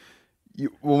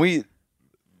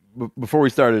 Before we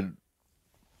started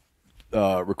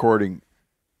recording,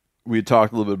 we had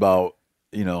talked a little bit about,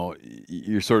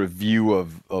 your sort of view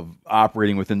of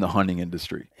operating within the hunting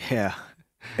industry. Yeah.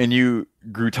 And you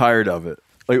grew tired of it.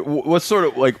 Like, what sort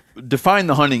of, like, define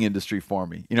the hunting industry for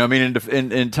me? You know what I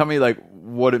mean? And tell me, like,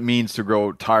 what it means to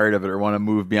grow tired of it or want to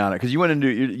move beyond it. Because you went into,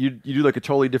 you do like a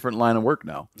totally different line of work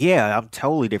now. Yeah, I'm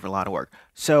totally different line of work.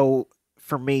 So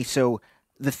for me,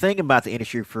 the thing about the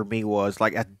industry for me was,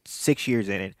 like, at 6 years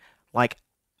in it, like,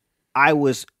 I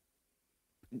don't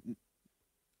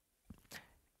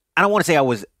want to say I'm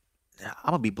going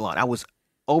to be blunt. I was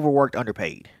overworked,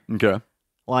 underpaid. Okay.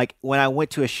 Like, when I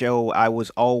went to a show, I was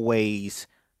always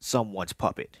someone's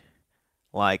puppet.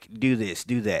 Like, do this,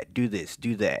 do that, do this,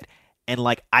 do that. And,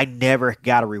 like, I never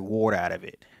got a reward out of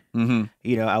it.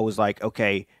 Mm-hmm. I was like,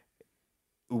 okay,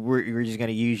 we're just going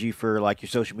to use you for, like, your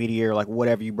social media or, like,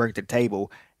 whatever you bring to the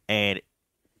table. And,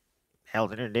 hell, at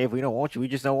the end of the day, if we don't want you, we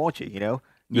just don't want you, You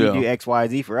do X, Y,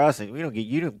 Z for us, and you don't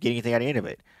get anything at the end of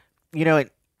it. And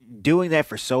doing that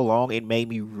for so long, it made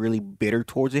me really bitter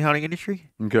towards the hunting industry.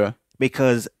 Okay.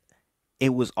 Because it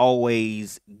was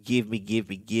always give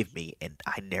me, and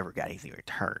I never got anything in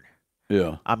return.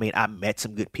 Yeah. I mean, I met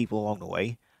some good people along the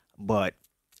way, but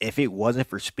if it wasn't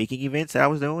for speaking events that I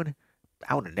was doing,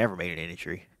 I would have never made an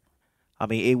industry. I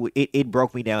mean, it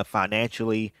broke me down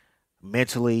financially,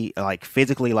 mentally, like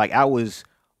physically. Like, I was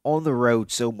on the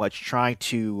road so much trying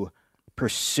to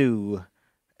pursue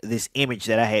this image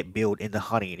that I had built in the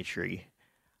hunting industry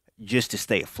just to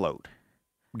stay afloat.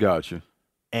 Gotcha.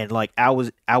 And, like, I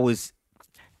was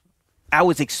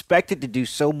expected to do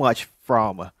so much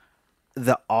from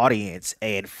the audience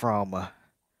and from,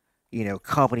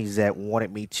 companies that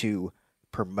wanted me to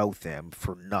promote them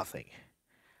for nothing.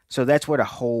 So that's where the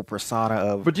whole persona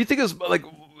of. But do you think it was like?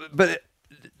 But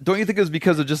don't you think it was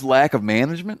because of just lack of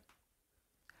management?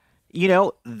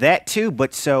 That too.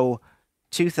 But so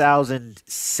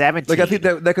 2017. Like, I think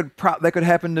that could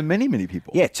happen to many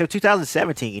people. Yeah. So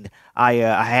 2017, I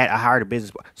hired a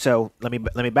business. So let me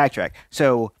backtrack.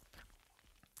 So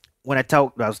when I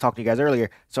was talking to you guys earlier.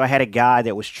 So I had a guy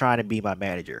that was trying to be my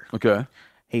manager. Okay.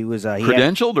 He was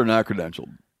credentialed or not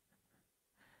credentialed?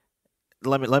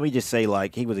 Let me just say,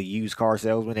 like, he was a used car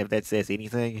salesman, if that says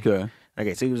anything.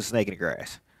 Okay, so he was a snake in the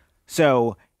grass.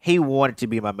 So he wanted to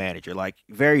be my manager, like,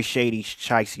 very shady,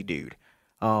 shicey dude.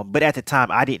 But at the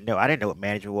time, I didn't know what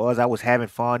management was. I was having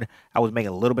fun. I was making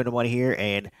a little bit of money here,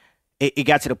 and it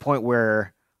got to the point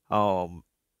where the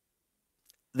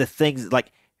things,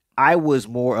 like, I was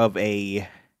more of a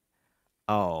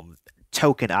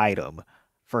token item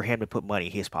for him to put money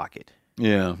in his pocket.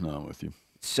 Yeah, no, I'm with you.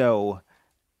 So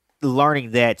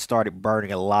learning that started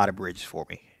burning a lot of bridges for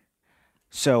me.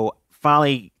 So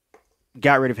finally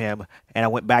got rid of him, and I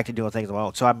went back to doing things on my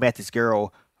own. So I met this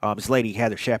girl, this lady,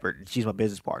 Heather Shepard, and she's my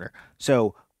business partner.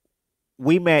 So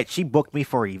we met. She booked me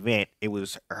for an event. It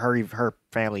was her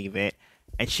family event,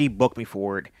 and she booked me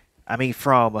for it. I mean,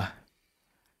 from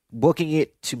booking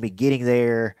it to me getting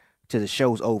there to the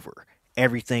show's over,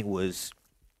 everything was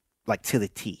like to the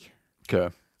T.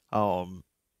 Okay.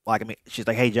 Like, I mean, she's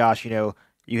like, "Hey, Josh,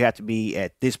 you have to be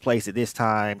at this place at this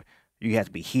time. You have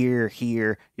to be here,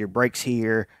 your breaks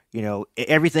here.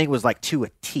 Everything was like to a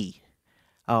T."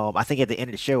 I think at the end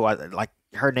of the show,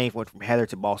 her name went from Heather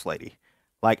to Boss Lady.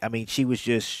 Like, I mean, she was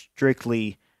just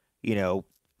strictly,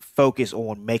 focused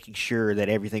on making sure that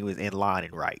everything was in line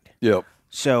and right. Yep.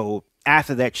 So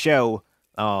after that show,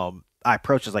 I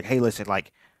approached her, like, "Hey, listen,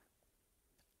 like,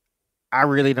 I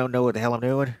really don't know what the hell I'm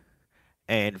doing.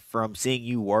 And from seeing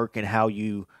you work and how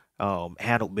you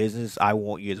handle business, I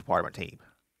want you as a part of my team."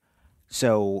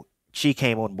 So she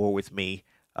came on board with me,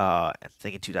 I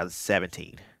think in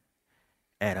 2017.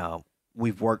 And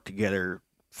we've worked together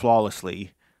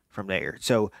flawlessly from there.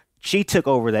 So she took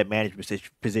over that management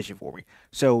position for me.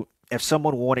 So if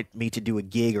someone wanted me to do a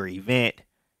gig or event,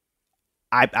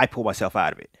 I pull myself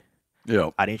out of it.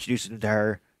 Yeah. I'd introduce them to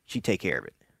her. She'd take care of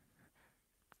it.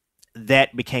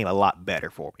 That became a lot better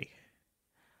for me.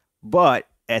 But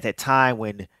at that time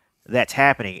when that's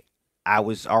happening, I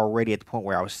was already at the point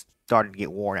where I was starting to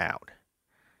get worn out.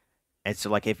 And so,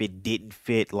 like, if it didn't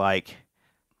fit, like,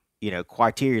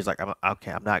 criteria, is like, I'm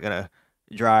not going to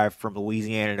drive from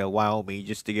Louisiana to Wyoming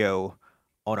just to go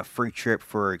on a free trip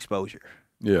for exposure.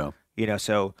 Yeah.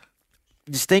 So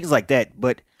just things like that.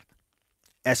 But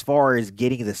as far as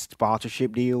getting the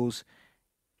sponsorship deals,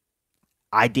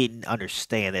 I didn't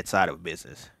understand that side of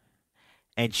business.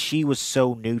 And she was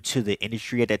so new to the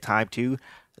industry at that time, too.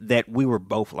 that we were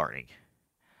both learning.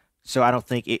 So I don't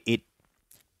think it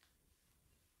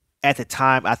at the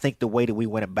time, I think the way that we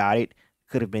went about it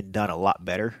could have been done a lot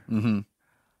better. Mm-hmm.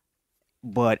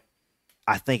 But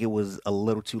I think it was a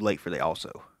little too late for that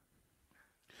also.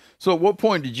 So at what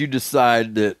point did you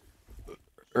decide that,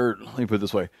 or let me put it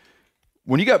this way,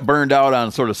 when you got burned out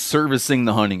on sort of servicing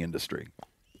the hunting industry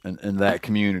and that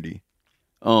community,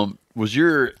 did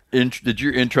your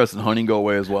interest in hunting go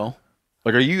away as well?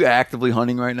 Like, are you actively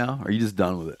hunting right now? Or are you just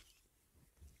done with it?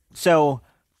 So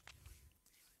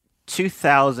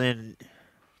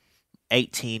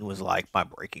 2018 was like my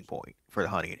breaking point for the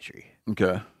hunting industry.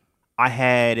 Okay. I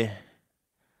had,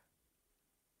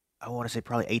 I want to say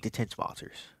probably 8 to 10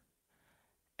 sponsors.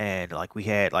 And like we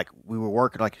were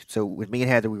working so with me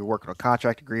and Heather, we were working on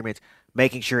contract agreements,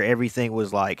 making sure everything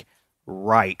was like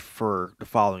right for the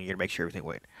following year to make sure everything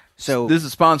went. So this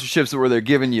is sponsorships where they're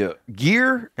giving you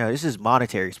gear? No, this is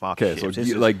monetary sponsorships. Okay,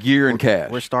 so like gear and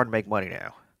cash. We're starting to make money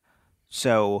now.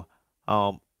 So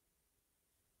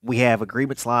we have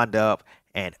agreements lined up,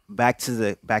 and back to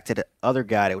the other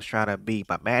guy that was trying to be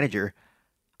my manager,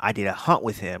 I did a hunt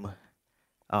with him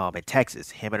in Texas,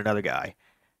 him and another guy.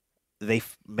 They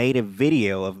made a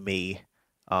video of me.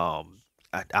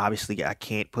 Obviously, I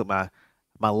can't put my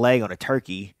leg on a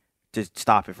turkey to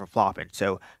stop it from flopping.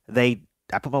 So I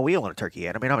put my wheel on a turkey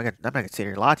head. I mean, I'm not going to sit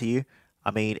here and lie to you.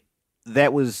 I mean,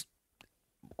 that was,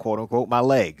 quote unquote, my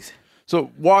legs.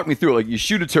 So walk me through it. Like, you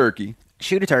shoot a turkey.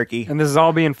 And this is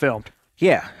all being filmed.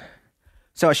 Yeah.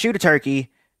 So I shoot a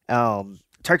turkey.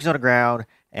 Turkey's on the ground,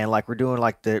 and like we're doing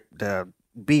like the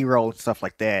B-roll and stuff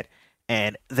like that.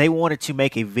 And they wanted to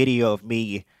make a video of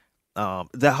me.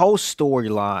 The whole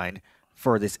storyline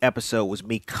for this episode was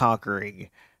me conquering,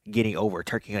 getting over a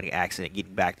turkey hunting accident,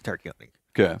 getting back to turkey hunting.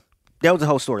 Okay. That was the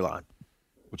whole storyline.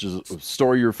 Which is a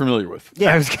story you're familiar with.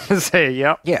 Yeah. I was going to say,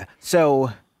 yep. Yeah.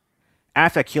 So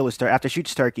after I shoot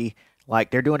this turkey,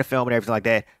 like they're doing the film and everything like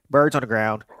that, birds on the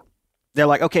ground. They're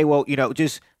like, okay, well,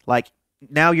 just like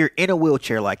now you're in a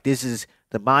wheelchair. Like this is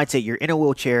the mindset. You're in a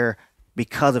wheelchair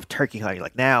because of turkey hunting.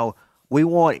 Like now we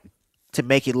want to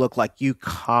make it look like you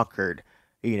conquered,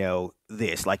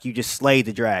 this, like you just slayed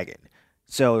the dragon.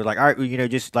 So like, all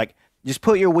right, just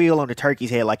put your wheel on the turkey's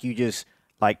head. Like you just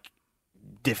like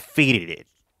defeated it.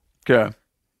 Okay.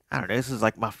 I don't know. This is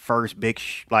like my first big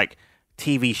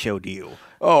TV show deal.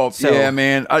 Oh, so, yeah,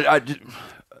 man. I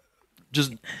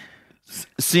just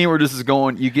seeing where this is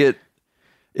going,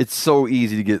 it's so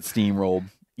easy to get steamrolled.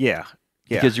 Yeah.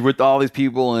 Because you're with all these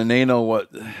people and they know what.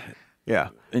 Yeah.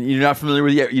 And you're not familiar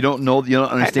with it. You don't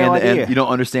understand the end. You don't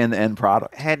understand the end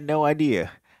product. I had no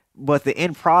idea. But the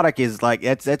end product is like,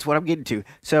 that's what I'm getting to.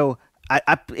 So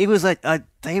it was like,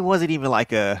 it wasn't even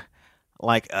like a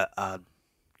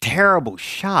terrible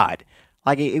shot.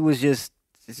 Like it was just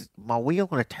my wheel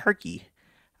on a turkey.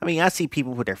 I mean, I see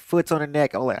people with their foots on the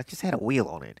neck. Oh, I just had a wheel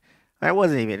on it. It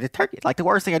wasn't even the turkey. Like the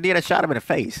worst thing I did, I shot him in the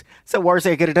face. It's the worst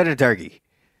thing I could have done to a turkey.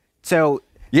 So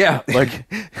yeah,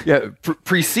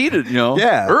 preceded.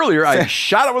 Yeah. Earlier, I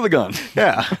shot it with a gun.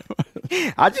 Yeah.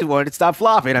 I just wanted to stop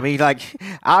flopping. I mean, like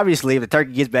obviously, if the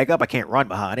turkey gets back up, I can't run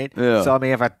behind it. Yeah. So I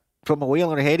mean, if I put my wheel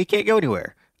on the head, he can't go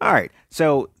anywhere. All right.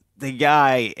 So the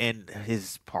guy and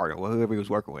his partner, whoever he was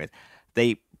working with,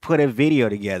 they put a video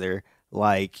together.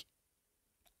 Like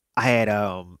I had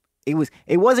it was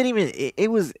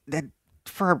that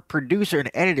for a producer and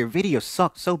editor, video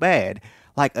sucked so bad.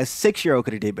 Like a 6-year-old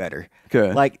could have did better.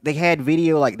 Okay. Like they had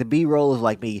video, like the B-roll is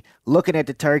like me looking at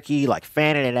the turkey, like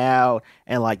fanning it out,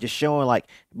 and like just showing like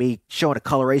me showing the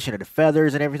coloration of the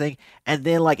feathers and everything. And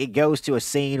then like it goes to a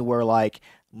scene where like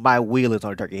my wheel is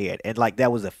on a turkey head, and like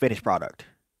that was a finished product.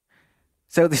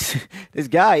 So this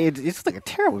guy, it's like a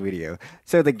terrible video.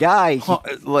 So the guy,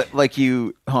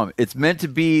 it's meant to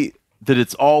be that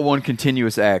it's all one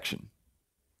continuous action.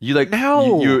 You like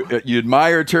no. You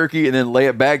admire a turkey and then lay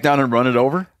it back down and run it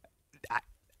over.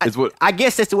 I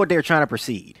guess that's what they were trying to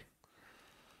proceed.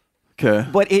 Okay,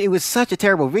 but it was such a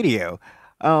terrible video.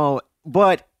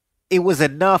 But it was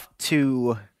enough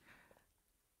to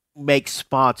make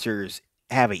sponsors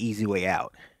have an easy way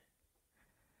out.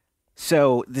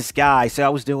 So I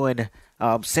was doing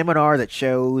seminars at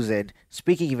shows and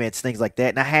speaking events, things like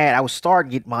that. And I was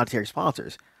starting to get monetary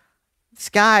sponsors. This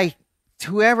guy,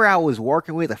 whoever I was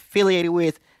working with, affiliated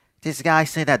with, this guy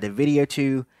sent out the video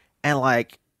to, and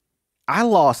like, I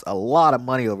lost a lot of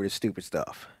money over this stupid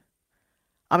stuff.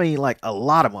 I mean, like a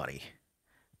lot of money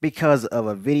because of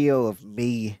a video of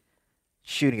me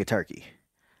shooting a turkey.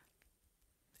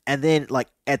 And then like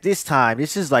at this time,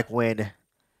 this is like when,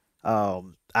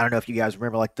 I don't know if you guys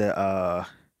remember like the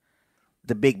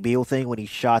Big Bill thing when he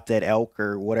shot that elk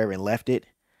or whatever and left it.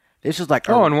 This was like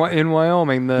in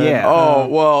Wyoming.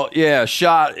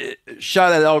 Shot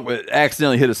at elk, but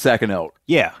accidentally hit a second elk.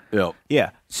 Yeah. Yep.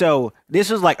 Yeah. So this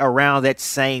was like around that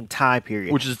same time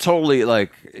period. Which is totally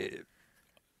like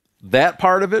that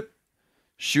part of it,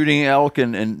 shooting elk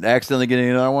and accidentally getting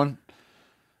another one.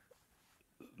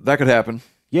 That could happen.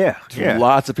 Yeah. To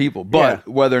lots of people. But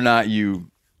whether or not you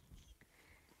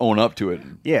own up to it.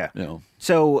 Yeah. You know.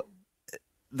 So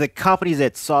the companies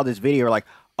that saw this video are like,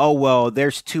 oh, well,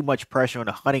 there's too much pressure on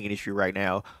the hunting industry right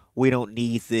now. We don't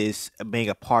need this being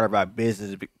a part of our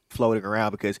business floating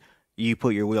around because you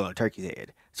put your wheel on a turkey's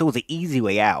head. So it was an easy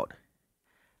way out.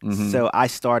 Mm-hmm. So I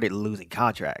started losing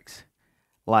contracts.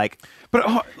 Okay,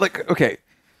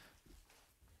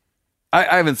 I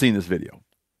haven't seen this video.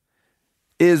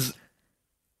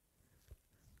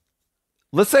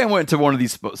 Let's say I went to one of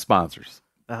these sponsors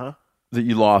that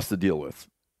you lost the deal with.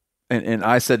 And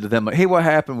I said to them, like, hey, what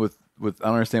happened with I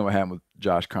don't understand what happened with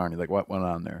Josh Carney. Like, what went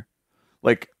on there?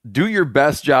 Like, do your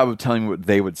best job of telling me what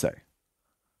they would say.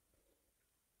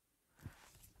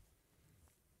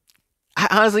 I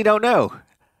honestly don't know.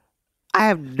 I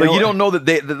have no. Like, you don't know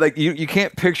that you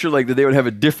can't picture like that they would have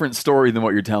a different story than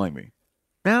what you're telling me.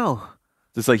 No.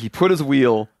 It's like he put his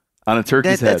wheel on a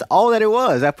turkey's head. That's all that it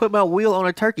was. I put my wheel on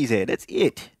a turkey's head. That's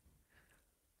it.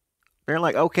 They're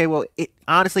like, okay, well,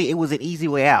 honestly, it was an easy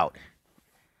way out.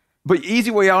 But easy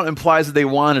way out implies that they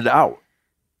wanted out.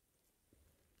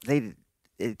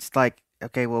 It's like,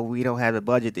 okay, well, we don't have the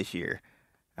budget this year.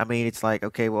 I mean, it's like,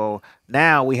 okay, well,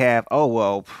 now we have,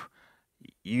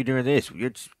 you doing this.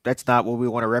 That's not what we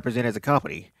want to represent as a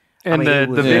company. And the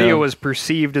video was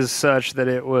perceived as such that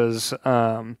it was,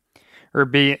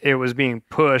 it was being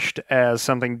pushed as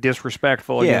something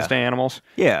disrespectful against animals.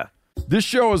 Yeah. This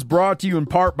show is brought to you in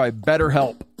part by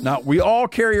BetterHelp. Now, we all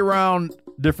carry around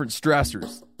different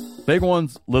stressors. Big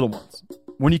ones, little ones.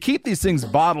 When you keep these things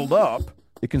bottled up,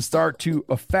 it can start to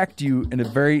affect you in a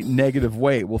very negative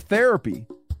way. Well, therapy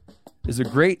is a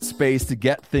great space to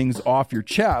get things off your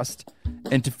chest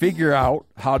and to figure out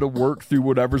how to work through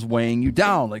whatever's weighing you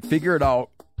down. Like, figure it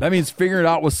out. That means figure it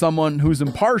out with someone who's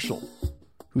impartial,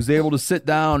 who's able to sit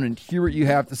down and hear what you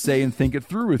have to say and think it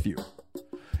through with you.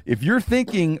 If you're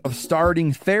thinking of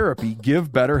starting therapy,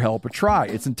 give BetterHelp a try.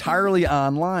 It's entirely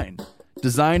online,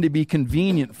 designed to be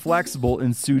convenient, flexible,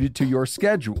 and suited to your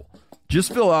schedule.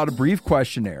 Just fill out a brief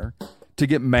questionnaire to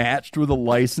get matched with a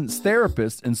licensed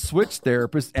therapist and switch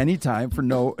therapists anytime for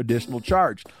no additional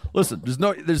charge. Listen,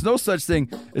 there's no such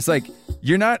thing. It's like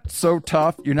you're not so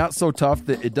tough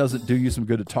that it doesn't do you some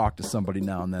good to talk to somebody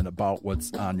now and then about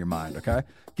what's on your mind, okay?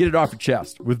 Get it off your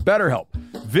chest with BetterHelp.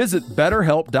 Visit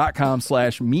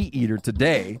BetterHelp.com/MeatEater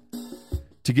today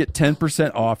to get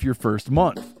 10% off your first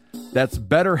month. That's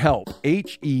BetterHelp,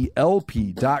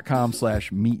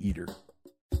 HELP.com/MeatEater.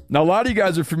 Now, a lot of you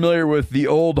guys are familiar with the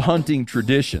old hunting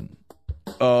tradition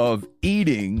of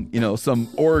eating, some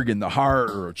organ, the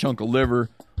heart or a chunk of liver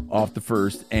off the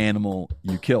first animal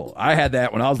you kill. I had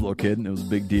that when I was a little kid, and it was a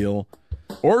big deal.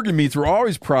 Organ meats were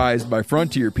always prized by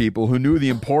frontier people who knew the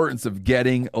importance of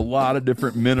getting a lot of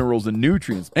different minerals and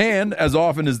nutrients. And as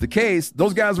often is the case,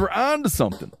 those guys were onto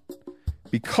something,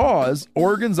 because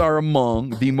organs are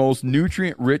among the most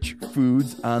nutrient-rich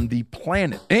foods on the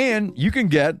planet. And you can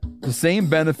get the same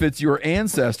benefits your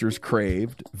ancestors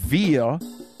craved via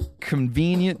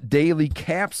convenient daily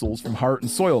capsules from Heart and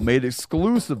Soil, made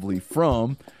exclusively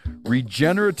from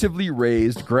regeneratively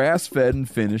raised, grass-fed, and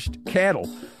finished cattle.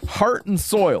 Heart and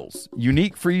Soil's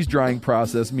unique freeze-drying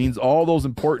process means all those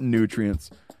important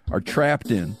nutrients are trapped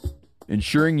in,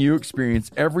 ensuring you experience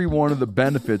every one of the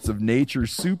benefits of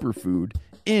nature's superfood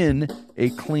in a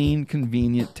clean,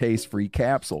 convenient, taste-free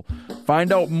capsule.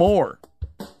 Find out more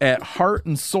at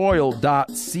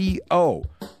heartandsoil.co.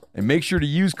 And make sure to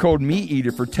use code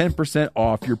MeatEater for 10%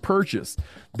 off your purchase.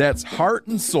 That's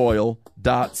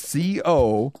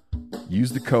heartandsoil.co.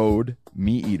 Use the code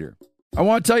MeatEater. I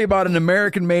want to tell you about an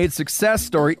American-made success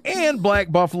story and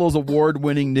Black Buffalo's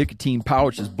award-winning nicotine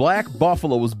pouches. Black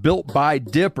Buffalo was built by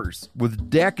dippers with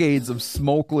decades of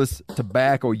smokeless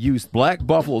tobacco use. Black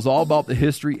Buffalo is all about the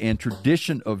history and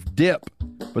tradition of dip,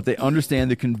 but they understand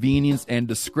the convenience and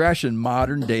discretion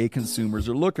modern-day consumers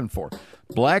are looking for.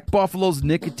 Black Buffalo's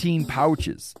nicotine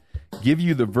pouches give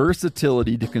you the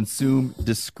versatility to consume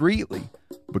discreetly,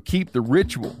 but keep the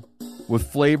ritual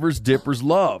with flavors dippers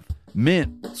love.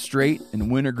 Mint, straight, and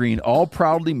wintergreen, all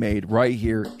proudly made right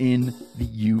here in the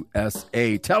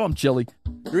USA. Tell them, Chili.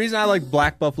 The reason I like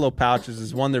Black Buffalo pouches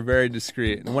is, one, they're very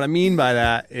discreet. And what I mean by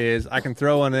that is I can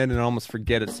throw one in and almost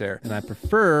forget it's there. And I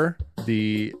prefer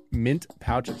the mint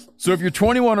pouches. So if you're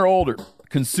 21 or older,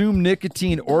 consume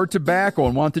nicotine or tobacco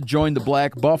and want to join the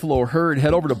Black Buffalo herd,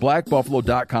 head over to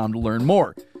blackbuffalo.com to learn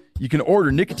more. You can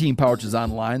order nicotine pouches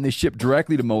online. They ship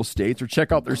directly to most states, or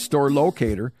check out their store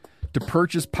locator to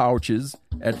purchase pouches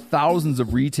at thousands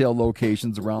of retail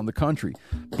locations around the country.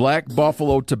 Black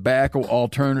Buffalo Tobacco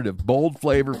Alternative. Bold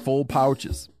flavor, full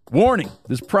pouches. Warning,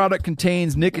 this product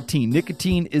contains nicotine.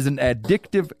 Nicotine is an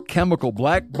addictive chemical.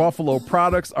 Black Buffalo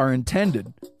products are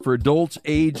intended for adults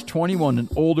age 21 and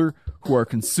older who are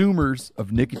consumers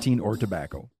of nicotine or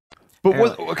tobacco. But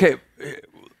I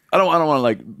don't want to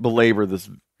like belabor this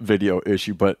video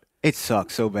issue, but it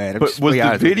sucks so bad. Was the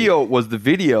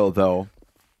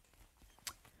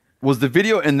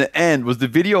video in the end, was the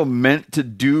video meant to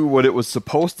do what it was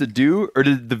supposed to do, or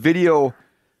did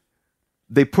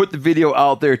they put the video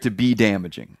out there to be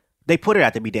damaging? They put it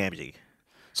out to be damaging.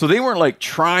 So they weren't like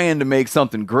trying to make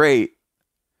something great.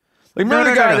 Like remember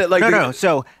the guy that like no.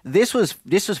 So this was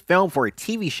filmed for a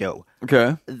TV show.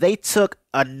 Okay. They took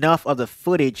enough of the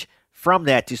footage from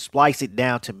that to splice it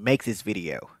down to make this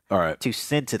video. All right. To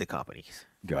send to the companies.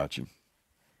 Gotcha.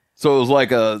 So it was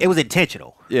like it was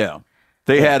intentional. Yeah.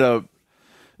 It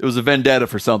was a vendetta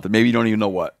for something. Maybe you don't even know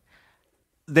what.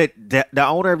 The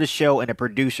owner of the show and the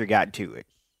producer got into it.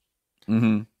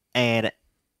 Mm-hmm. And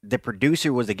the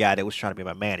producer was the guy that was trying to be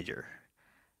my manager.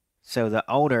 So the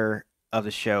owner of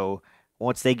the show,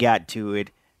 once they got to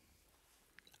it,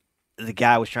 the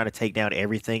guy was trying to take down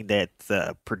everything that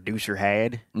the producer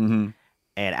had. Mm-hmm.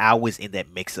 And I was in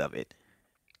that mix of it.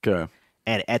 Okay.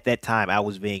 And at that time, I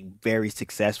was being very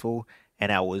successful,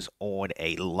 and I was on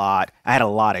I had a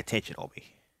lot of attention on me.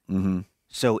 Mm-hmm.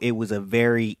 So it was a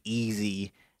very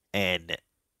easy, and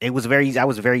I was a very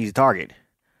easy target.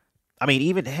 I mean,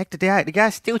 even heck, the guy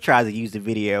still tries to use the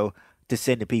video to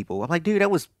send to people. I'm like, dude,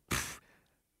 that was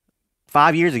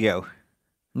 5 years ago.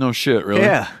 No shit, really?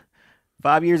 Yeah,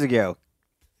 5 years ago.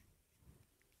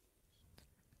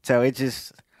 So it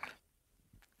just,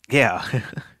 yeah.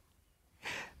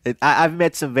 I've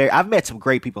met some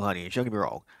great people hunting. Don't get me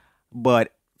wrong,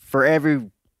 but for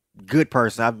every good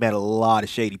person, I've met a lot of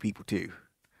shady people too.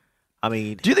 I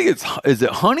mean, do you think is it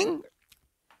hunting,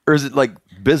 or is it like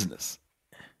business?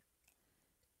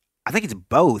 I think it's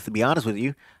both. To be honest with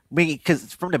you, I mean,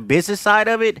 because from the business side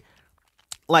of it,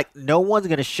 like no one's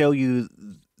going to show you.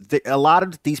 A lot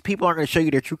of these people aren't going to show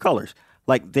you their true colors.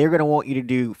 Like they're going to want you to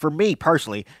do. For me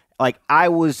personally, like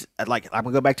I'm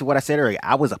gonna go back to what I said earlier.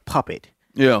 I was a puppet.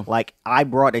 Yeah. Like I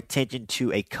brought attention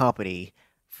to a company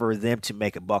for them to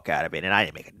make a buck out of it, and I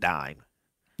didn't make a dime.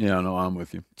 Yeah, no, I'm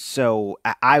with you. So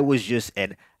I was just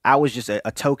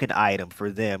a token item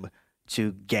for them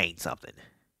to gain something.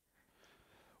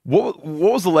 What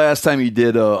was the last time you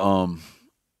did a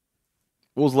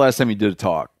What was the last time you did a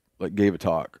talk? Like gave a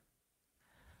talk?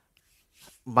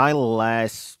 My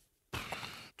last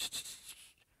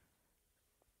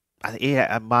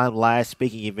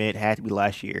speaking event had to be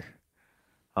last year.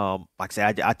 Like I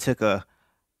said, I took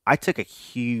a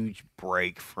huge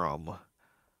break from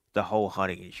the whole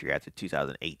hunting industry after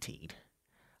 2018.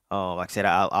 Like I said,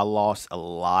 I lost a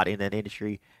lot in that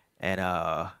industry, and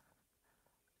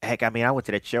heck, I mean, I went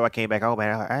to that show. I came back home,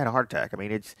 and I had a heart attack. I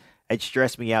mean, it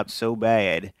stressed me out so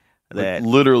bad that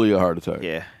like literally a heart attack.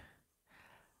 Yeah.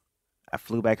 I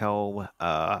flew back home.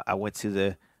 I went to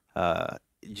the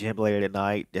gym later that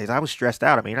night. I was stressed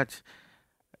out. I mean,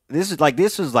 this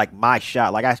was like my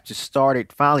shot. Like I just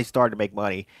finally started to make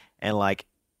money, and like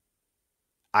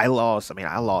I lost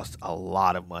a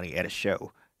lot of money at a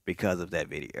show because of that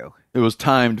video. It was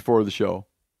timed for the show.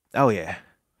 Oh yeah.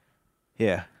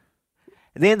 Yeah.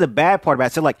 And then the bad part about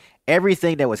it, so like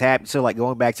everything that was happening, so like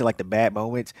going back to like the bad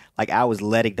moments, like I was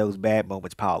letting those bad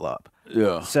moments pile up.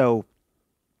 Yeah. So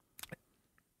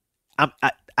I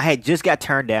had just got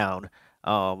turned down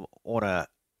on a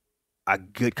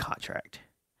good contract.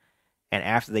 And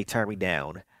after they turned me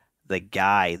down, the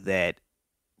guy that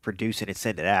produced it and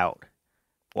sent it out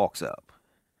walks up.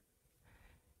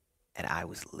 And I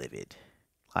was livid.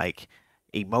 Like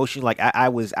emotionally, like I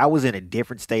was in a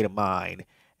different state of mind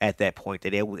at that point,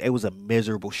 that it was a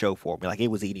miserable show for me. Like it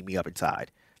was eating me up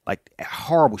inside. Like a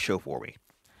horrible show for me.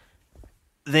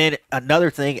 Then another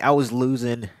thing, I was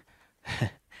losing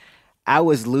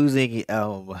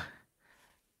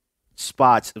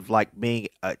spots of like being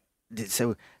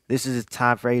so this is a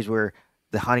time phase where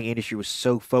the hunting industry was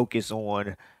so focused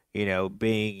on,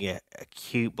 being a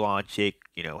cute blonde chick,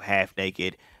 half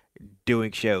naked,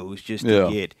 doing shows just to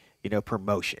get,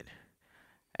 promotion.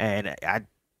 And I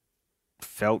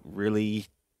felt really,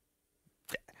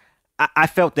 I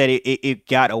felt that it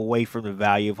got away from the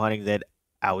value of hunting, that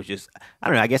I was just, I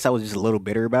don't know, I guess I was just a little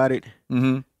bitter about it.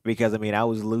 Mm-hmm. Because, I mean, I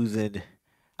was losing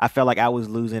I felt like I was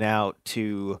losing out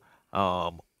to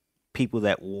people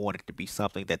that wanted to be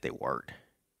something that they weren't.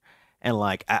 And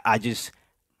like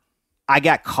I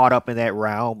got caught up in that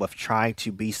realm of trying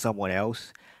to be someone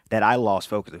else that I lost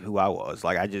focus of who I was.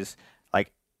 Like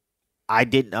I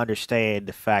didn't understand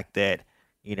the fact that,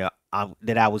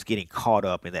 that I was getting caught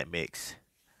up in that mix.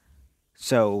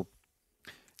 So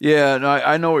Yeah, no,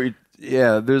 I know what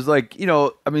there's like,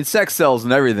 sex sells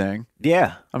and everything.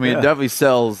 yeah. It definitely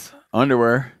sells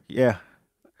underwear Yeah.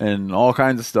 and all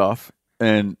kinds of stuff.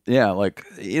 And yeah, like,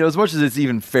 as much as it's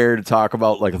even fair to talk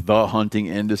about like the hunting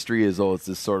industry as though it's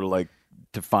this sort of like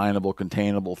definable,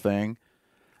 containable thing,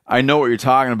 I know what you're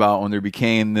talking about when there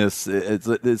became this, it's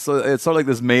sort of like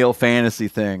this male fantasy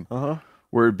thing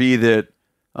where it'd be that,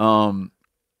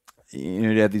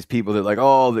 you have these people that like,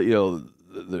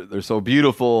 they're so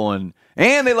beautiful and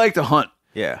they like to hunt.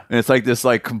 Yeah. And it's like this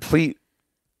like complete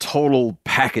total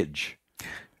package,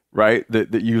 right?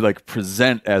 That you like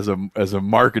present as a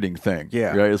marketing thing.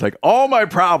 Yeah. Right. It's like all my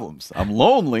problems. I'm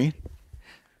lonely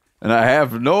and I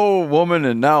have no woman.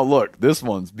 And now look, this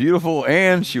one's beautiful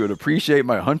and she would appreciate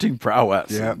my hunting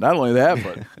prowess. Yeah. Not only that,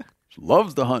 but she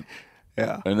loves to hunt.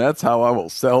 Yeah. And that's how I will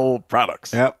sell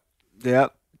products. Yep.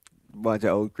 Bunch of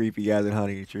old creepy guys in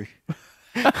hunting tree.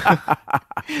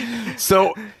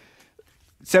 So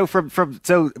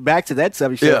back to that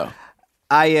subject. Yeah.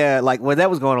 I like when that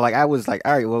was going on, like I was like,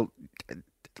 all right, well,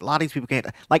 a lot of these people can't.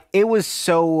 Like it was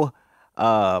so,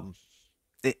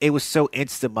 it was so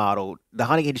insta modeled. The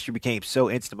hunting industry became so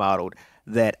insta modeled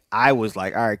that I was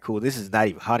like, all right, cool. This is not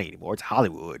even hunting anymore. It's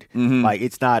Hollywood. Like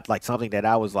it's not like something that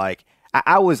I was like.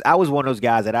 I was one of those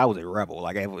guys that I was a rebel.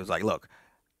 Like I was like, look,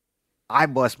 I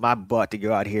bust my butt to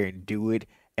go out here and do it,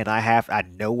 and I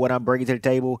know what I'm bringing to the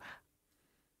table.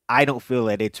 I don't feel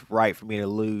that it's right for me to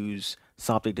lose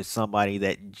something to somebody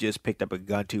that just picked up a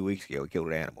gun 2 weeks ago and killed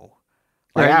an animal.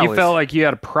 Like, Right, you felt like you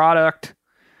had a product,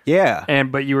 yeah,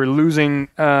 but you were losing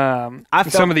some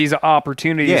of these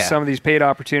opportunities, some of these paid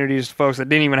opportunities to folks that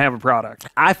didn't even have a product.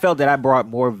 I felt that I brought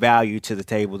more value to the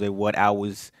table than what I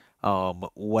was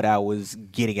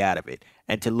getting out of it.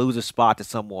 And to lose a spot to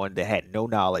someone that had no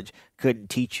knowledge, couldn't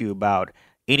teach you about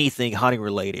anything hunting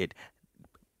related,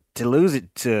 to lose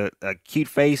it to a cute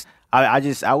face, I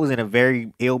was in a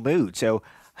very ill mood. So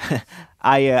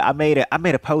I made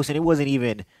a post, and it wasn't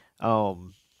even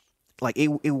like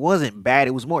it wasn't bad.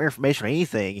 It was more information or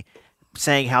anything,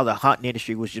 saying how the hunting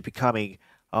industry was just becoming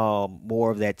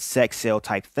more of that sex sale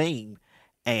type thing,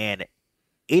 and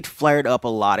it flared up a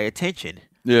lot of attention.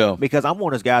 Yeah, because I'm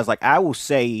one of those guys. Like I'll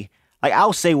say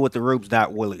what the room's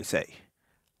not willing to say.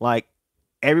 Like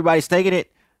everybody's thinking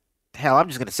it. Hell, I'm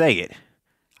just gonna say it.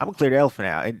 I'm gonna clear the elephant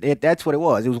out, and that's what it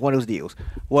was. It was one of those deals.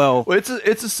 Well, it's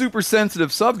a super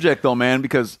sensitive subject though, man.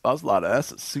 Because that's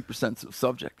a super sensitive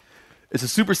subject. It's a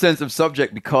super sensitive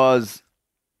subject because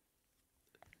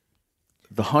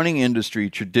the hunting industry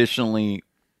traditionally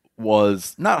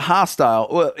was not hostile.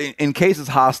 Well, in cases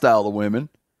hostile to women.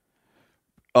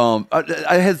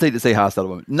 I hesitate to say hostile to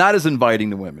women. Not as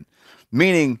inviting to women.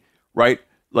 Meaning, right?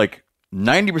 Like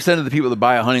 90% of the people that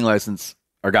buy a hunting license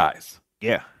are guys.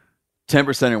 Yeah.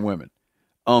 10% are women.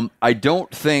 I don't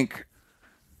think.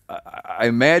 I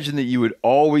imagine that you would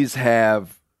always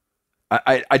have.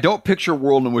 I don't picture a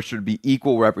world in which there would be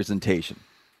equal representation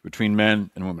between men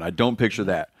and women. I don't picture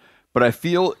that. But I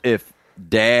feel if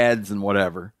dads and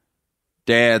whatever,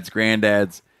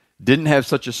 granddads, didn't have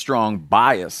such a strong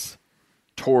bias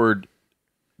toward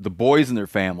the boys in their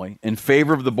family, in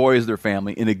favor of the boys in their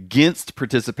family, and against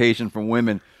participation from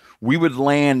women, we would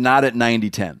land not at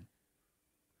 90-10.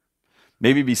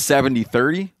 Maybe be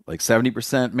 70-30, like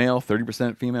 70% male,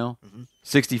 30% female,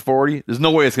 60-40. There's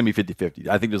no way it's going to be 50-50.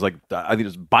 I think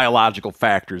there's biological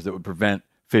factors that would prevent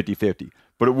 50-50,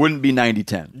 but it wouldn't be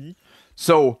 90-10.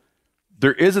 So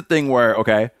there is a thing where,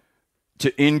 okay,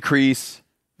 to increase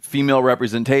female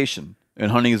representation in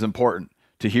hunting is important.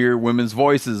 To hear women's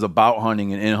voices about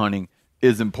hunting and in hunting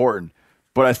is important.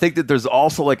 But I think that there's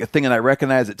also like a thing, and I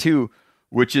recognize it too,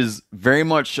 which is very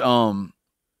much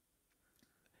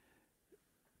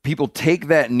people take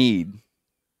that need,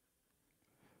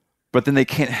 but then they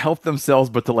can't help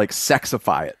themselves but to like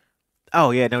sexify it.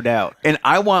 Oh yeah, no doubt. And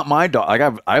I want my daughter. Like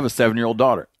I have a 7-year-old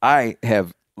daughter. I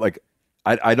have like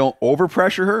I don't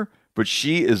overpressure her, but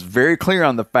she is very clear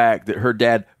on the fact that her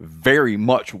dad very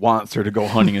much wants her to go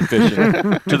hunting and fishing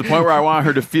to the point where I want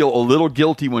her to feel a little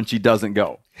guilty when she doesn't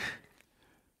go.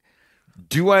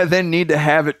 Do I then need to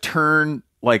have it turn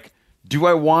like? Do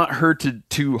I want her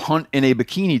to hunt in a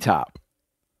bikini top?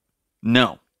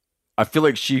 No. I feel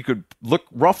like she could look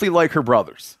roughly like her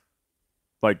brothers.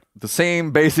 Like the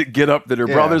same basic get up that her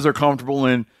brothers are comfortable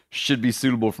in. should be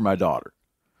suitable for my daughter.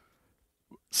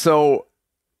 So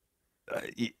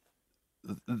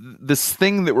this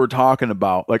thing that we're talking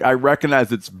about, like, I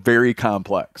recognize it's very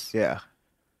complex. Yeah.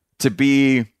 To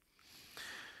be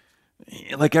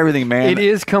like everything, man. It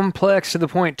is complex to the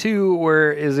point too,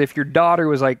 where is if your daughter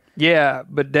was like, yeah,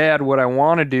 but Dad, what I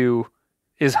want to do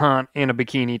is hunt in a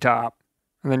bikini top.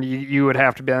 And then you would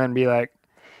have to be like,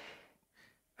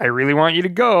 I really want you to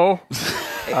go.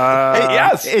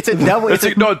 Yes, It's a double.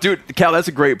 No, dude, Cal, that's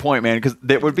a great point, man. Because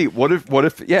that would be what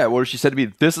if she said to me,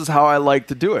 "This is how I like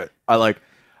to do it. I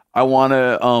want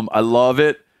to. I love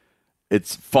it.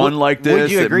 It's fun like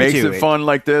this. It makes it fun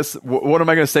like this. What am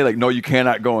I going to say? Like, no, you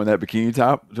cannot go in that bikini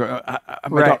top.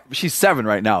 Right. She's 7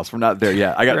 right now, so we're not there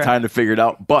yet. I got time to figure it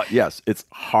out. But yes, it's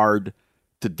hard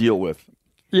to deal with.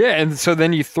 Yeah, and so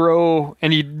then you throw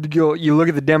and you look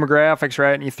at the demographics,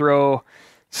 right? And you throw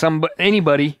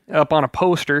anybody up on a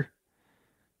poster,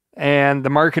 and the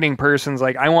marketing person's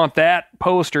like, I want that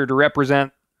poster to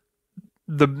represent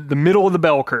the middle of the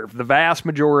bell curve, the vast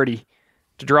majority,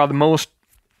 to draw the most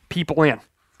people in.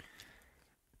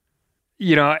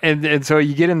 You know, and so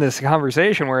you get in this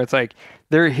conversation where it's like,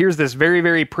 here's this very,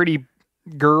 very pretty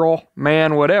girl,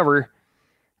 man, whatever.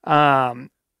 You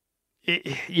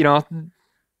know,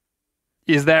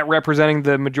 is that representing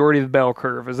the majority of the bell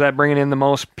curve? Is that bringing in the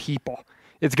most people?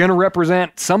 It's going to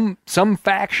represent some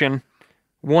faction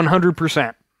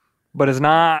 100%, but it's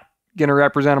not going to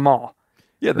represent them all.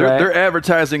 Yeah, they're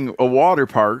advertising a water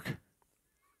park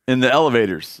in the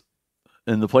elevators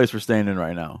in the place we're staying in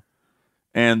right now.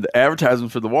 And the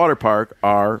advertisements for the water park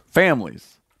are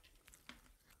families.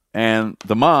 And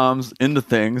the moms in the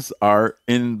things are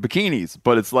in bikinis,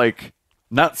 but it's like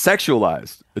not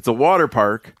sexualized. It's a water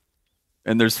park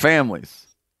and there's families.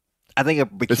 I think a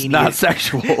bikini It's not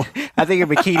sexual. I think a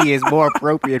bikini is more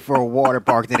appropriate for a water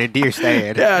park than a deer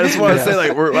stand. Yeah, I just want to say,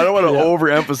 like, I don't want to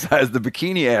overemphasize the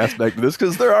bikini aspect of this,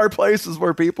 because there are places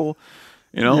where people,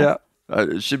 you know,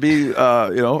 it should be, you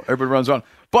know, everybody runs around.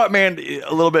 But, man,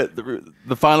 a little bit,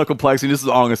 the final complexity, this is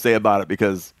all I'm going to say about it,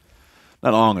 because,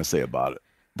 not all I'm going to say about it,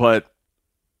 but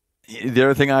the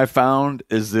other thing I found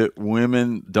is that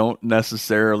women don't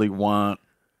necessarily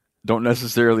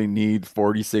need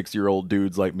 46-year-old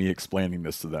dudes like me explaining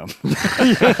this to them.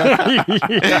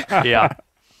 Yeah.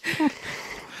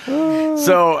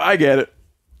 So I get it,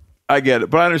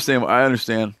 but I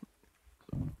understand.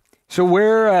 So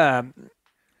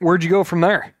where'd you go from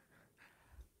there?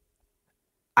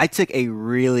 I took a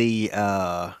really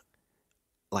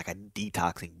like a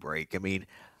detoxing break. I mean,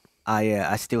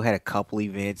 I still had a couple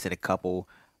events and a couple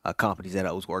companies that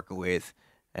I was working with,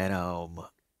 and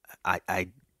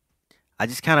I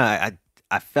just kind of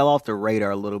I fell off the radar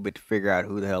a little bit to figure out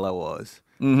who the hell I was.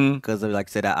 Because, like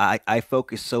I said, I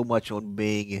focused so much on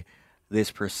being this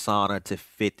persona to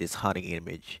fit this hunting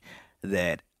image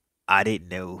that I didn't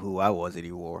know who I was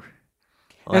anymore.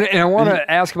 And I want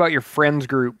to ask about your friends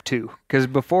group too, because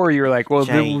before you were like, well,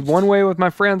 one way with my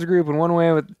friends group and one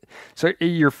way with. So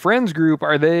your friends group,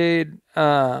 are they?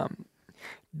 Do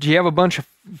you have a bunch of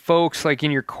folks like in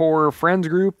your core friends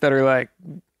group that are like,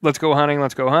 let's go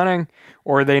hunting,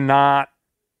 or are they not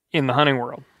in the hunting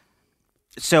world?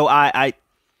 So I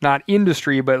not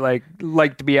industry, but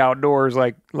like to be outdoors,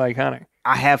 like hunting.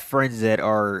 I have friends that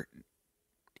are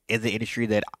in the industry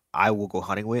that I will go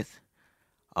hunting with.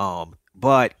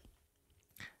 But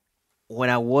when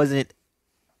I wasn't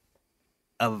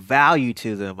of value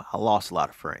to them, I lost a lot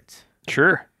of friends.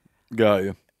 Sure. Got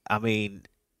you. I mean,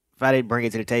 if I didn't bring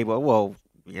it to the table, well,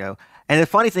 you know. And the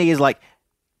funny thing is, like,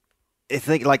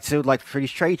 for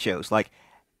these trade shows, like,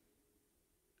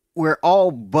 we're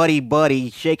all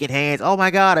buddy, shaking hands. Oh my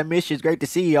God, I miss you. It's great to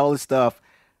see you. All this stuff.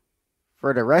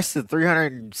 For the rest of the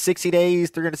 360 days,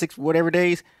 360 whatever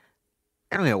days,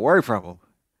 I don't get a word from them.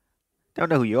 Don't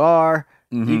know who you are.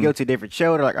 You go to a different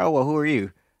show, they're like, oh, well, who are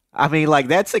you? I mean, like,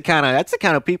 that's the kind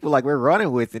of people like we're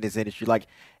running with in this industry. Like,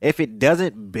 if it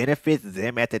doesn't benefit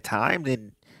them at the time,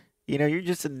 then, you know, you're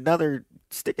just another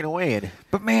stick in the wind.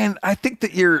 But man, I think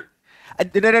that you're.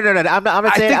 No. I'm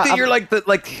not saying I think that you're like the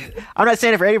I'm not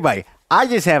saying it for everybody. I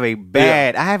just have a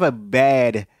bad. I have a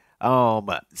bad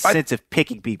sense of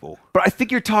picking people. But I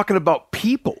think you're talking about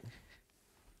people.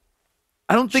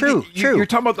 I don't think True. You're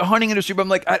talking about the hunting industry, but I'm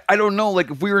like, I don't know.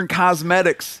 Like, if we were in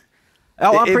cosmetics,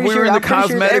 Oh, I'm if pretty we sure were in the I'm pretty sure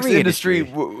it's cosmetics every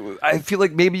industry, I feel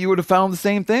like maybe you would have found the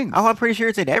same thing. Oh, I'm pretty sure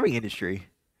it's in every industry.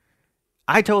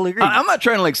 I totally agree. I'm not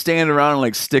trying to like stand around and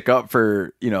like stick up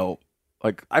for, you know,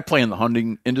 like I play in the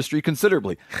hunting industry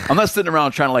considerably. I'm not sitting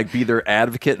around trying to like be their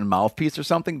advocate and mouthpiece or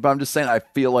something, but I'm just saying I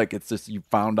feel like it's just you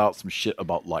found out some shit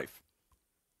about life.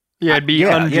 Yeah, it'd be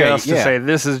unjust to say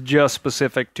this is just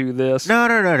specific to this. No.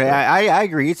 I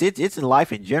agree. It's in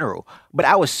life in general. But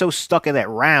I was so stuck in that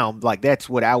realm, like that's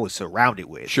what I was surrounded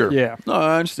with. Sure. Yeah. No,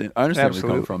 I understand. I understand where you're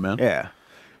coming from, man. Yeah.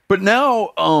 But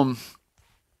now,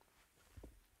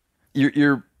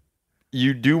 you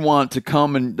do want to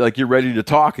come and like you're ready to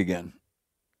talk again,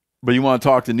 but you want to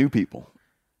talk to new people.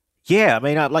 Yeah, I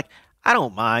mean, I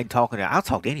don't mind talking to. I'll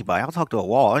talk to anybody. I'll talk to a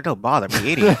wall. It don't bother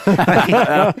me. Any.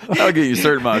 That'll get you a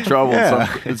certain amount of trouble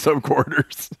in some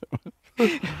quarters.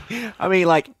 I mean,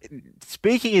 like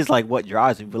speaking is like what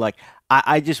drives me, but like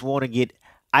I just want to get.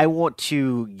 I want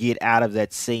to get out of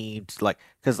that scene, like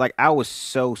because like I was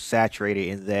so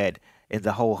saturated in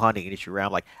the whole hunting industry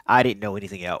realm. Like I didn't know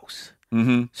anything else.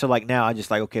 Mm-hmm. So like now I just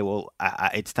like okay, well,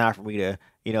 it's time for me to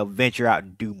venture out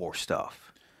and do more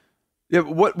stuff. Yeah,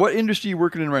 but what industry are you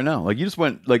working in right now? Like you just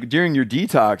went like during your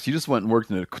detox, you just went and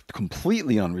worked in a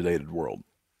completely unrelated world.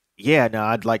 Yeah, no,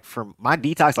 I'd like from my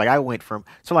detox, like I went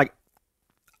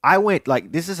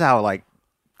this is how like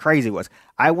crazy it was.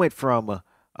 I went from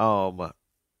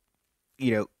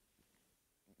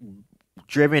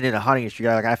driven in a hunting industry.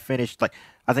 Like I finished like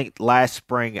I think last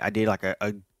spring I did like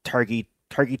a turkey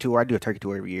tour. I do a turkey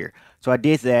tour every year. So I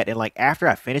did that and like after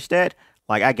I finished that,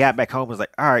 like I got back home and was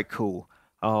like, all right, cool.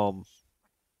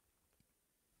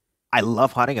 I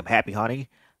love hunting. I'm happy hunting,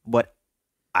 but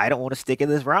I don't want to stick in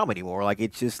this realm anymore. Like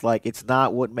it's just like it's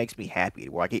not what makes me happy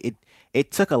anymore. Like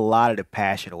it took a lot of the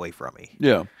passion away from me.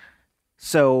 Yeah.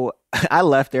 So I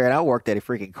left there and I worked at a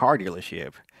freaking car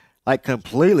dealership, like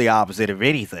completely opposite of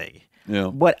anything. Yeah.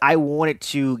 But I wanted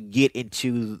to get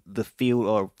into the field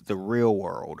of the real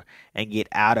world and get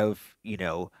out of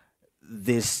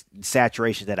this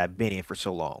saturation that I've been in for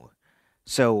so long.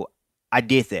 So I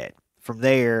did that. From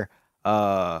there,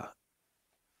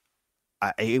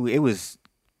 it was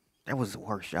that was the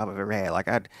worst job I've ever had. Like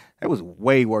that was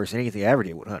way worse than anything I ever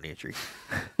did with hunting industry.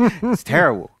 It's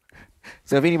terrible.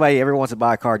 So if anybody ever wants to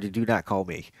buy a car, do not call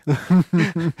me.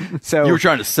 So you were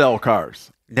trying to sell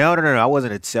cars. No. I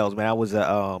wasn't a salesman. I was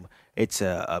it's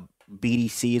a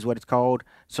BDC is what it's called.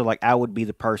 So like I would be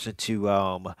the person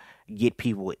to get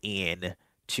people in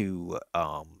to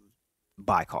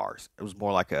buy cars. It was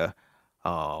more like a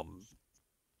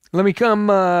Let me come.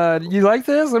 You like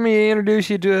this? Let me introduce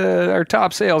you to our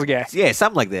top sales guy. Yeah,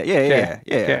 something like that. Yeah.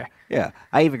 Okay. Yeah.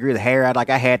 I even grew the hair out. Like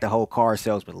I had the whole car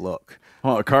salesman look.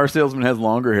 Oh, a car salesman has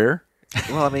longer hair?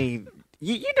 Well, I mean,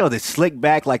 you know the slick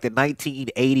back, like the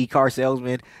 1980 car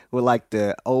salesman with like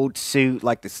the old suit,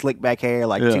 like the slick back hair,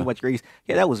 like too much grease.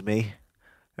 Yeah, that was me.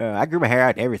 I grew my hair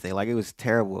out and everything. Like it was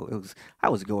terrible. I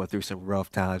was going through some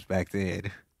rough times back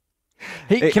then.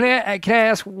 Hey, can I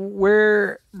ask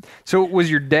where? So was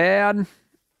your dad,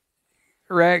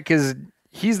 right? Because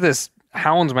he's this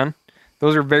houndsman.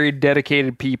 Those are very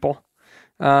dedicated people.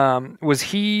 Was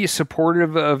he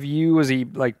supportive of you? Was he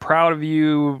like proud of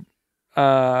you?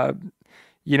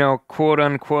 Quote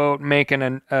unquote,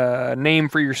 making a name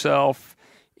for yourself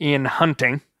in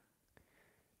hunting,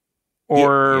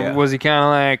 or was he kind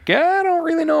of like, I don't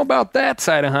really know about that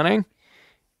side of hunting?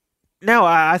 No,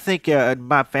 I think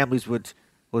my family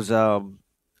was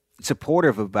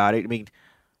supportive about it. I mean,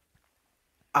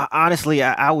 honestly,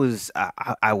 I was,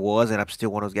 and I'm still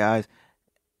one of those guys.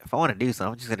 If I want to do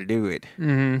something, I'm just going to do it.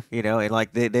 Mm-hmm. And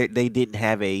like they didn't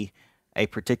have a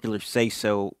particular say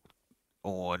so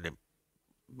on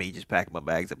me just packing my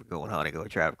bags up and going hunting, going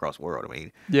travel across the world. I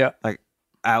mean, yeah, like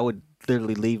I would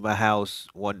literally leave my house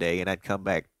one day and I'd come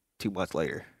back 2 months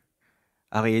later.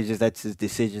 I mean, it's just that's the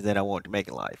decision that I want to make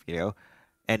in life,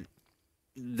 and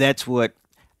that's what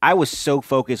I was so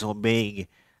focused on being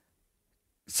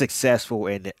successful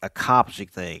and accomplishing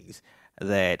things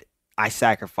that I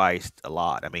sacrificed a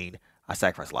lot. I mean, I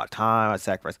sacrificed a lot of time.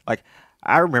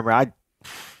 I remember I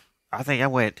think I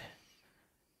went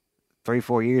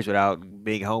 3-4 years without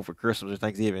being home for Christmas or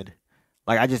Thanksgiving.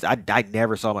 Like I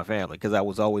never saw my family because I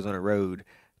was always on the road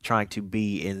trying to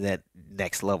be in that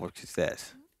next level of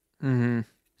success. Mm-hmm.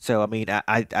 So I mean,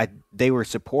 they were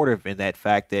supportive in that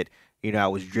fact that I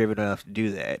was driven enough to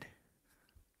do that.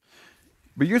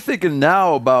 But you're thinking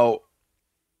now about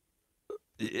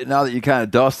now that you kind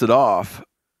of dusted off.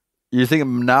 You're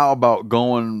thinking now about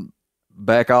going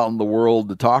back out in the world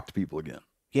to talk to people again.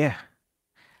 Yeah.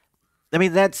 I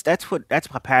mean, that's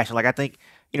my passion. Like I think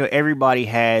everybody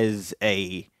has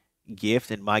a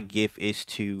gift, and my gift is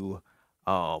to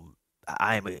I'm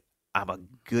a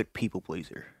good people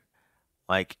pleaser.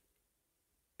 Like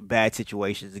bad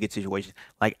situations, good situations.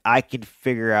 Like I can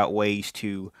figure out ways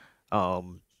to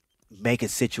make a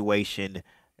situation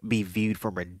be viewed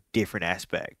from a different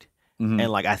aspect. Mm-hmm. And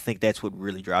like I think that's what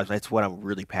really drives me. That's what I'm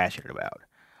really passionate about.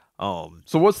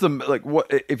 So what's the like?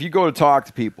 What if you go to talk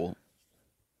to people,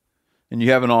 and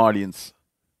you have an audience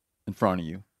in front of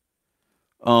you?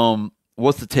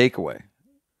 What's the takeaway?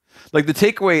 Like the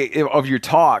takeaway of your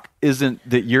talk isn't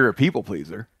that you're a people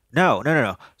pleaser.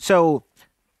 No. So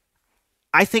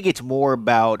I think it's more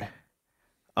about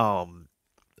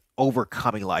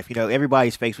overcoming life.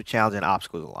 Everybody's faced with challenges and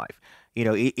obstacles in life.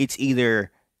 It's either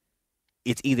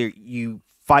you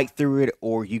fight through it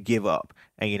or you give up.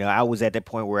 And I was at that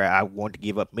point where I wanted to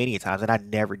give up many times, and I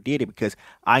never did it because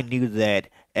I knew that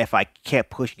if I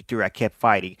kept pushing through, I kept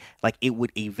fighting, like it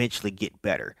would eventually get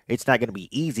better. It's not going to be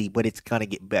easy, but it's going to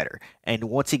get better. And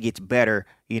once it gets better,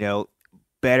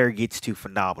 better gets to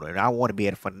phenomenal. And I want to be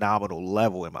at a phenomenal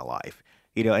level in my life.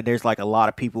 And there's like a lot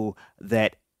of people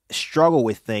that struggle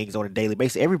with things on a daily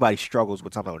basis. Everybody struggles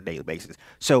with something on a daily basis.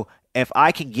 So if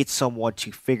I can get someone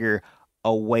to figure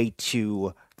a way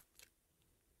to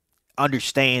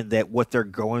understand that what they're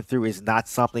going through is not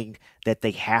something that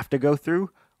they have to go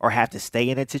through or have to stay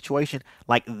in that situation,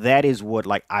 like that is what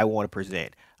like I want to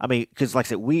present. I mean, because like I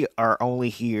said, we are only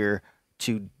here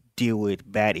to deal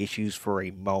with bad issues for a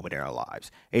moment in our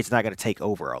lives. It's not going to take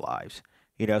over our lives.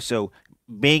 So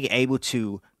being able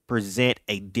to present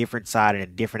a different side and a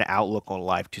different outlook on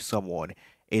life to someone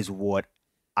is what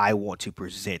I want to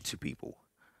present to people.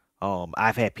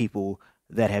 I've had people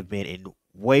that have been in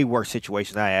way worse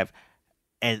situations than I have,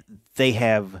 and they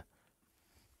have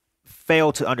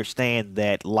failed to understand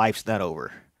that life's not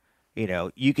over.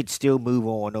 You could still move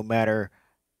on no matter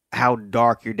how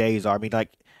dark your days are. I mean,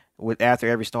 like after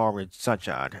every storm is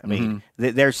sunshine. I mean,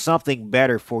 there's something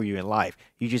better for you in life.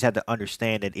 You just have to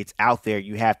understand that it's out there.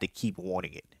 You have to keep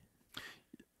wanting it.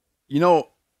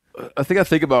 I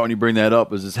think about when you bring that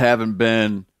up is just having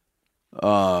been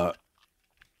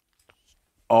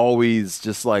always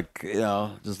just like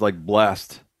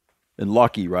blessed and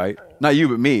lucky, right? Not you,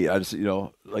 but me. I just,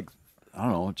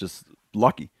 just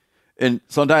lucky. And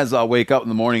sometimes I'll wake up in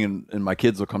the morning and my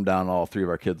kids will come down. All three of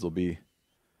our kids will be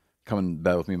coming to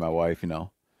bed with me and my wife, And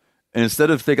instead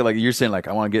of thinking like you're saying, like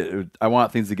I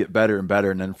want things to get better and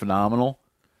better and then phenomenal,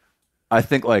 I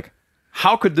think like,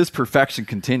 how could this perfection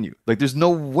continue? Like, there's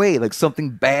no way. Like, something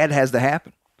bad has to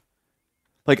happen.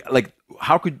 Like,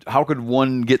 how could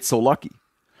one get so lucky?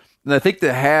 And I think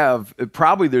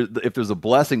if there's a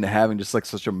blessing to having just like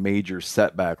such a major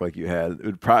setback like you had, it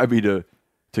would probably be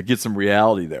to get some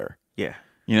reality there. Yeah.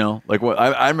 Like what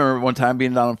I remember one time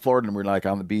being down in Florida and we're like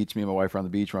on the beach. Me and my wife were on the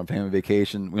beach. We're on family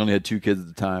vacation. We only had 2 kids at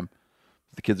the time.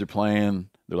 The kids are playing.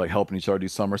 They're like helping each other do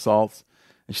somersaults.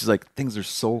 And she's like, things are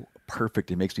so perfect.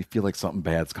 It makes me feel like something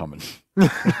bad's coming. Did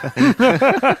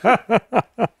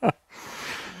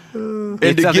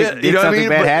something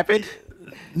bad happen?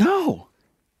 No.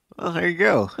 Well, there you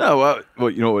go. No, well,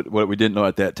 what we didn't know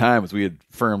at that time was we had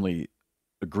firmly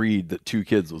agreed that 2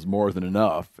 kids was more than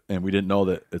enough, and we didn't know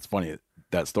that. It's funny,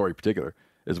 that story in particular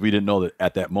is we didn't know that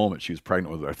at that moment she was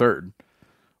pregnant with our 3rd,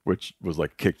 which was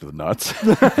like a kick to the nuts.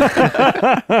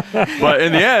 But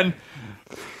in the end,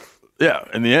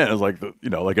 it was like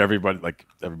like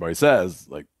everybody says,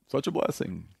 like such a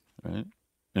blessing, right?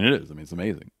 And it is. I mean, it's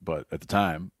amazing. But at the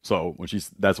time, so when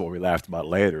that's what we laughed about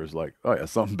later. Is like, oh yeah,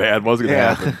 something bad was going to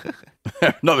happen.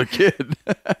 Another kid.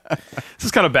 This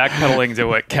is kind of backpedaling to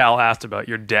what Cal asked about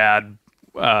your dad,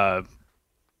 how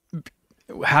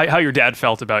your dad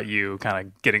felt about you kind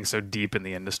of getting so deep in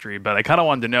the industry. But I kind of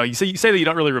wanted to know, you say that you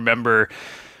don't really remember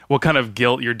what kind of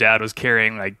guilt your dad was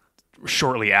carrying like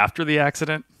shortly after the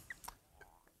accident.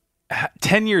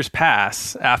 10 years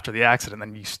pass after the accident,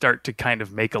 then you start to kind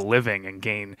of make a living and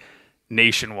gain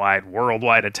nationwide,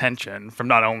 worldwide attention from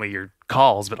not only your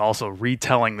calls, but also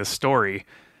retelling the story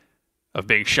of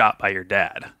being shot by your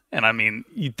dad. And I mean,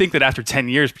 you'd think that after 10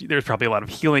 years, there's probably a lot of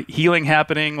healing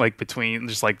happening, like between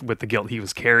just like with the guilt he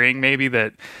was carrying, maybe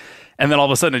that. And then all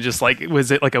of a sudden, it just like, was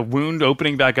it like a wound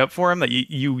opening back up for him that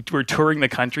you were touring the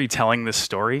country telling this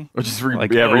story? Or just over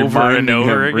and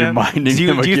over again? Do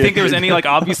you think there was any, like,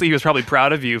 obviously he was probably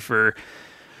proud of you for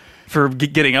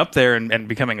getting up there and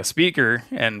becoming a speaker,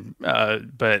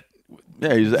 but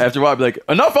yeah, after a while, I'd be like,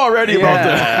 enough already about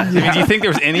that. I mean, do you think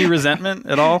there was any resentment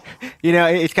at all?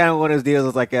 It's kind of one of those deals.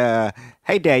 It's like,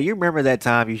 hey, Dad, you remember that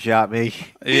time you shot me?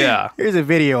 Yeah. Here's a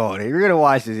video on it. You're gonna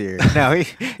watch this here. No,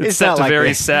 it's set not to like very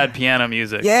that. sad piano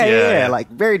music. Yeah, like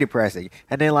very depressing.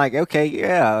 And then like, okay,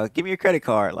 yeah, give me your credit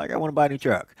card. Like, I want to buy a new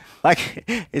truck. Like,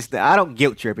 I don't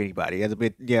guilt trip anybody. It's a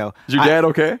bit, Is your dad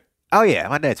okay? Oh yeah,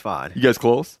 my dad's fine. You guys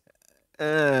close?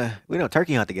 We don't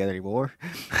turkey hunt together anymore.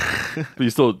 But you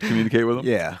still communicate with him?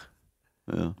 Yeah.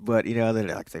 Yeah. But like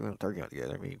I say, we don't turkey hunt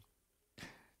together. I mean,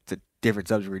 it's a different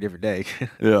subject for a different day.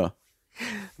 Yeah.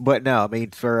 But no, I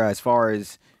mean, for as far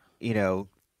as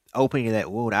opening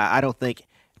that wound. I don't think.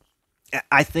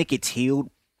 I think it's healed.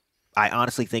 I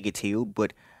honestly think it's healed,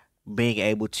 but being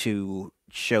able to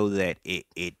show that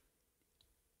it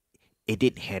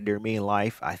didn't hinder me in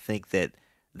life, I think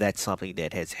that's something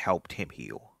that has helped him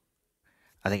heal.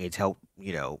 I think it's helped,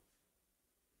 me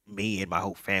and my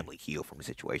whole family heal from the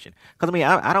situation. Because I mean,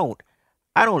 I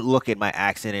don't look at my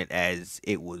accident as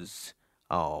it was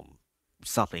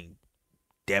something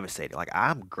devastating. Like,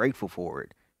 I'm grateful for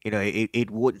it.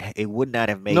 It would not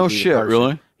have made No me the shit, person.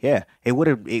 really? Yeah, it would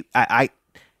have.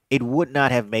 It would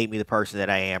not have made me the person that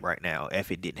I am right now if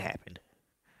it didn't happen.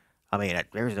 I mean,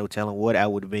 there's no telling what I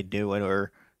would have been doing,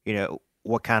 or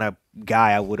what kind of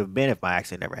guy I would have been if my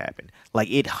accident never happened. Like,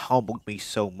 it humbled me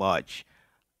so much,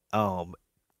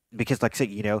 because, like I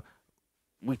said,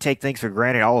 we take things for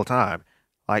granted all the time.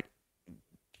 Like,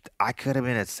 I could have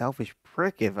been a selfish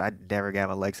prick if I never got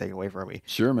my legs taken away from me.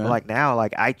 Sure, man. But like now,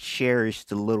 like I cherish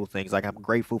the little things. Like, I'm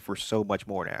grateful for so much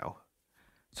more now.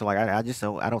 So like I just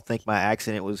don't. I don't think my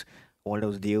accident was one of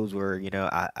those deals where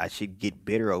I should get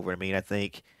bitter over it. I mean, I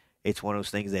think it's one of those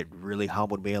things that really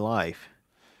humbled me in life.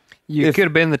 You could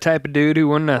have been the type of dude who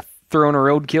wouldn't have thrown a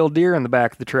roadkill deer in the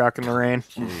back of the truck in the rain.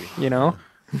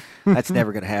 That's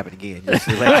never going to happen again. Just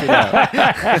to let you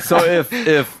know. So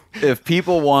if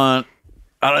people want,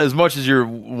 as much as you're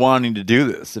wanting to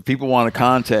do this, if people want to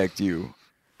contact you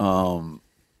to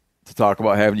talk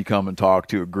about having you come and talk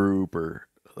to a group, or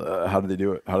how do they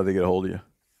do it? How do they get a hold of you?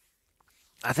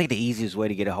 I think the easiest way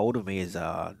to get a hold of me is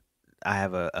I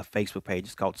have a Facebook page.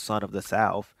 It's called Son of the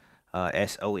South,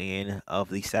 SON of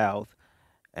the South,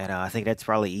 and I think that's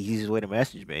probably the easiest way to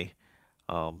message me.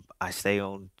 I stay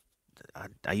on.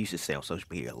 I used to stay on social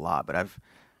media a lot, but I've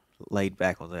laid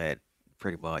back on that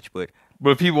pretty much. But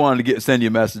if people wanted to send you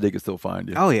a message, they could still find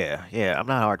you. Oh yeah. I'm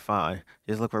not hard to find.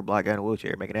 Just look for a black guy in a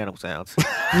wheelchair making animal sounds.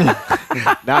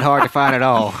 Not hard to find at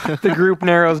all. The group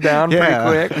narrows down pretty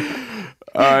quick.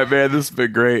 All right, man. This has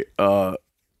been great.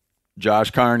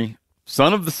 Josh Carney,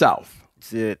 Son of the South.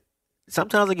 That's it.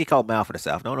 Sometimes I get called Mouth of the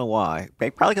South. Don't know why.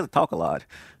 Probably because I talk a lot.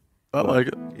 I like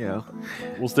it.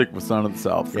 We'll stick with Son of the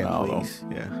South for now, please.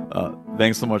 though. Yeah.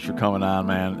 Thanks so much for coming on,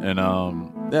 man. And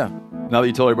now that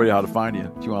you told everybody how to find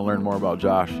you, if you want to learn more about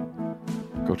Josh,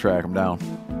 go track him down.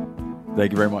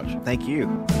 Thank you very much. Thank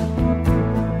you.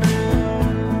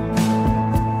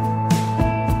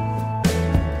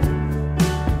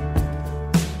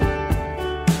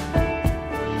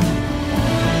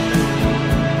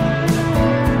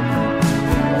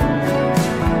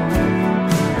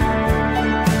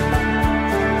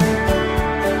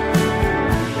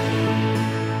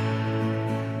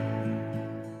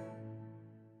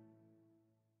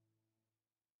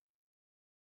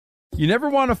 You never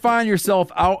want to find yourself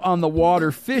out on the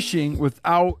water fishing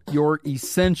without your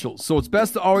essentials. So it's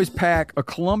best to always pack a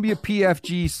Columbia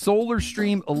PFG Solar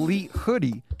Stream Elite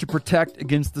hoodie to protect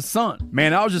against the sun.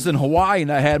 Man, I was just in Hawaii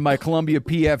and I had my Columbia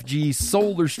PFG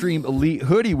Solar Stream Elite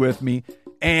hoodie with me.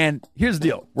 And here's the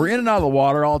deal. We're in and out of the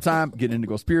water all the time, getting in to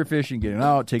go spearfishing, getting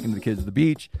out, taking the kids to the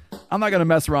beach. I'm not going to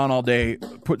mess around all day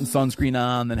putting sunscreen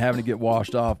on, then having to get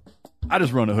washed off. I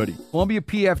just run a hoodie. Columbia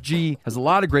PFG has a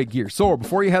lot of great gear. So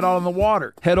before you head out on the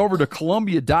water, head over to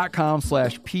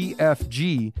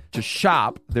Columbia.com/PFG to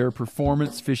shop their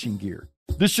performance fishing gear.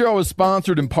 This show is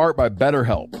sponsored in part by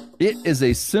BetterHelp. It is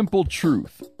a simple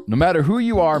truth. No matter who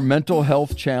you are, mental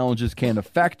health challenges can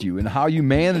affect you, and how you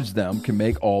manage them can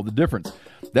make all the difference.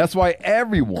 That's why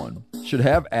everyone should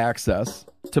have access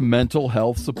to mental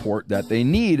health support that they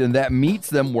need and that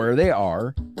meets them where they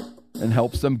are and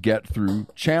helps them get through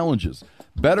challenges.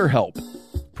 BetterHelp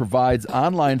provides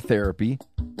online therapy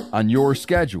on your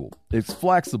schedule. It's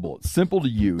flexible. It's simple to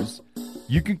use.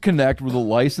 You can connect with a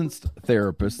licensed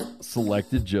therapist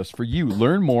selected just for you.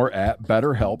 Learn more at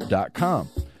BetterHelp.com.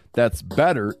 That's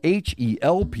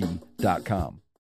BetterHelp.com.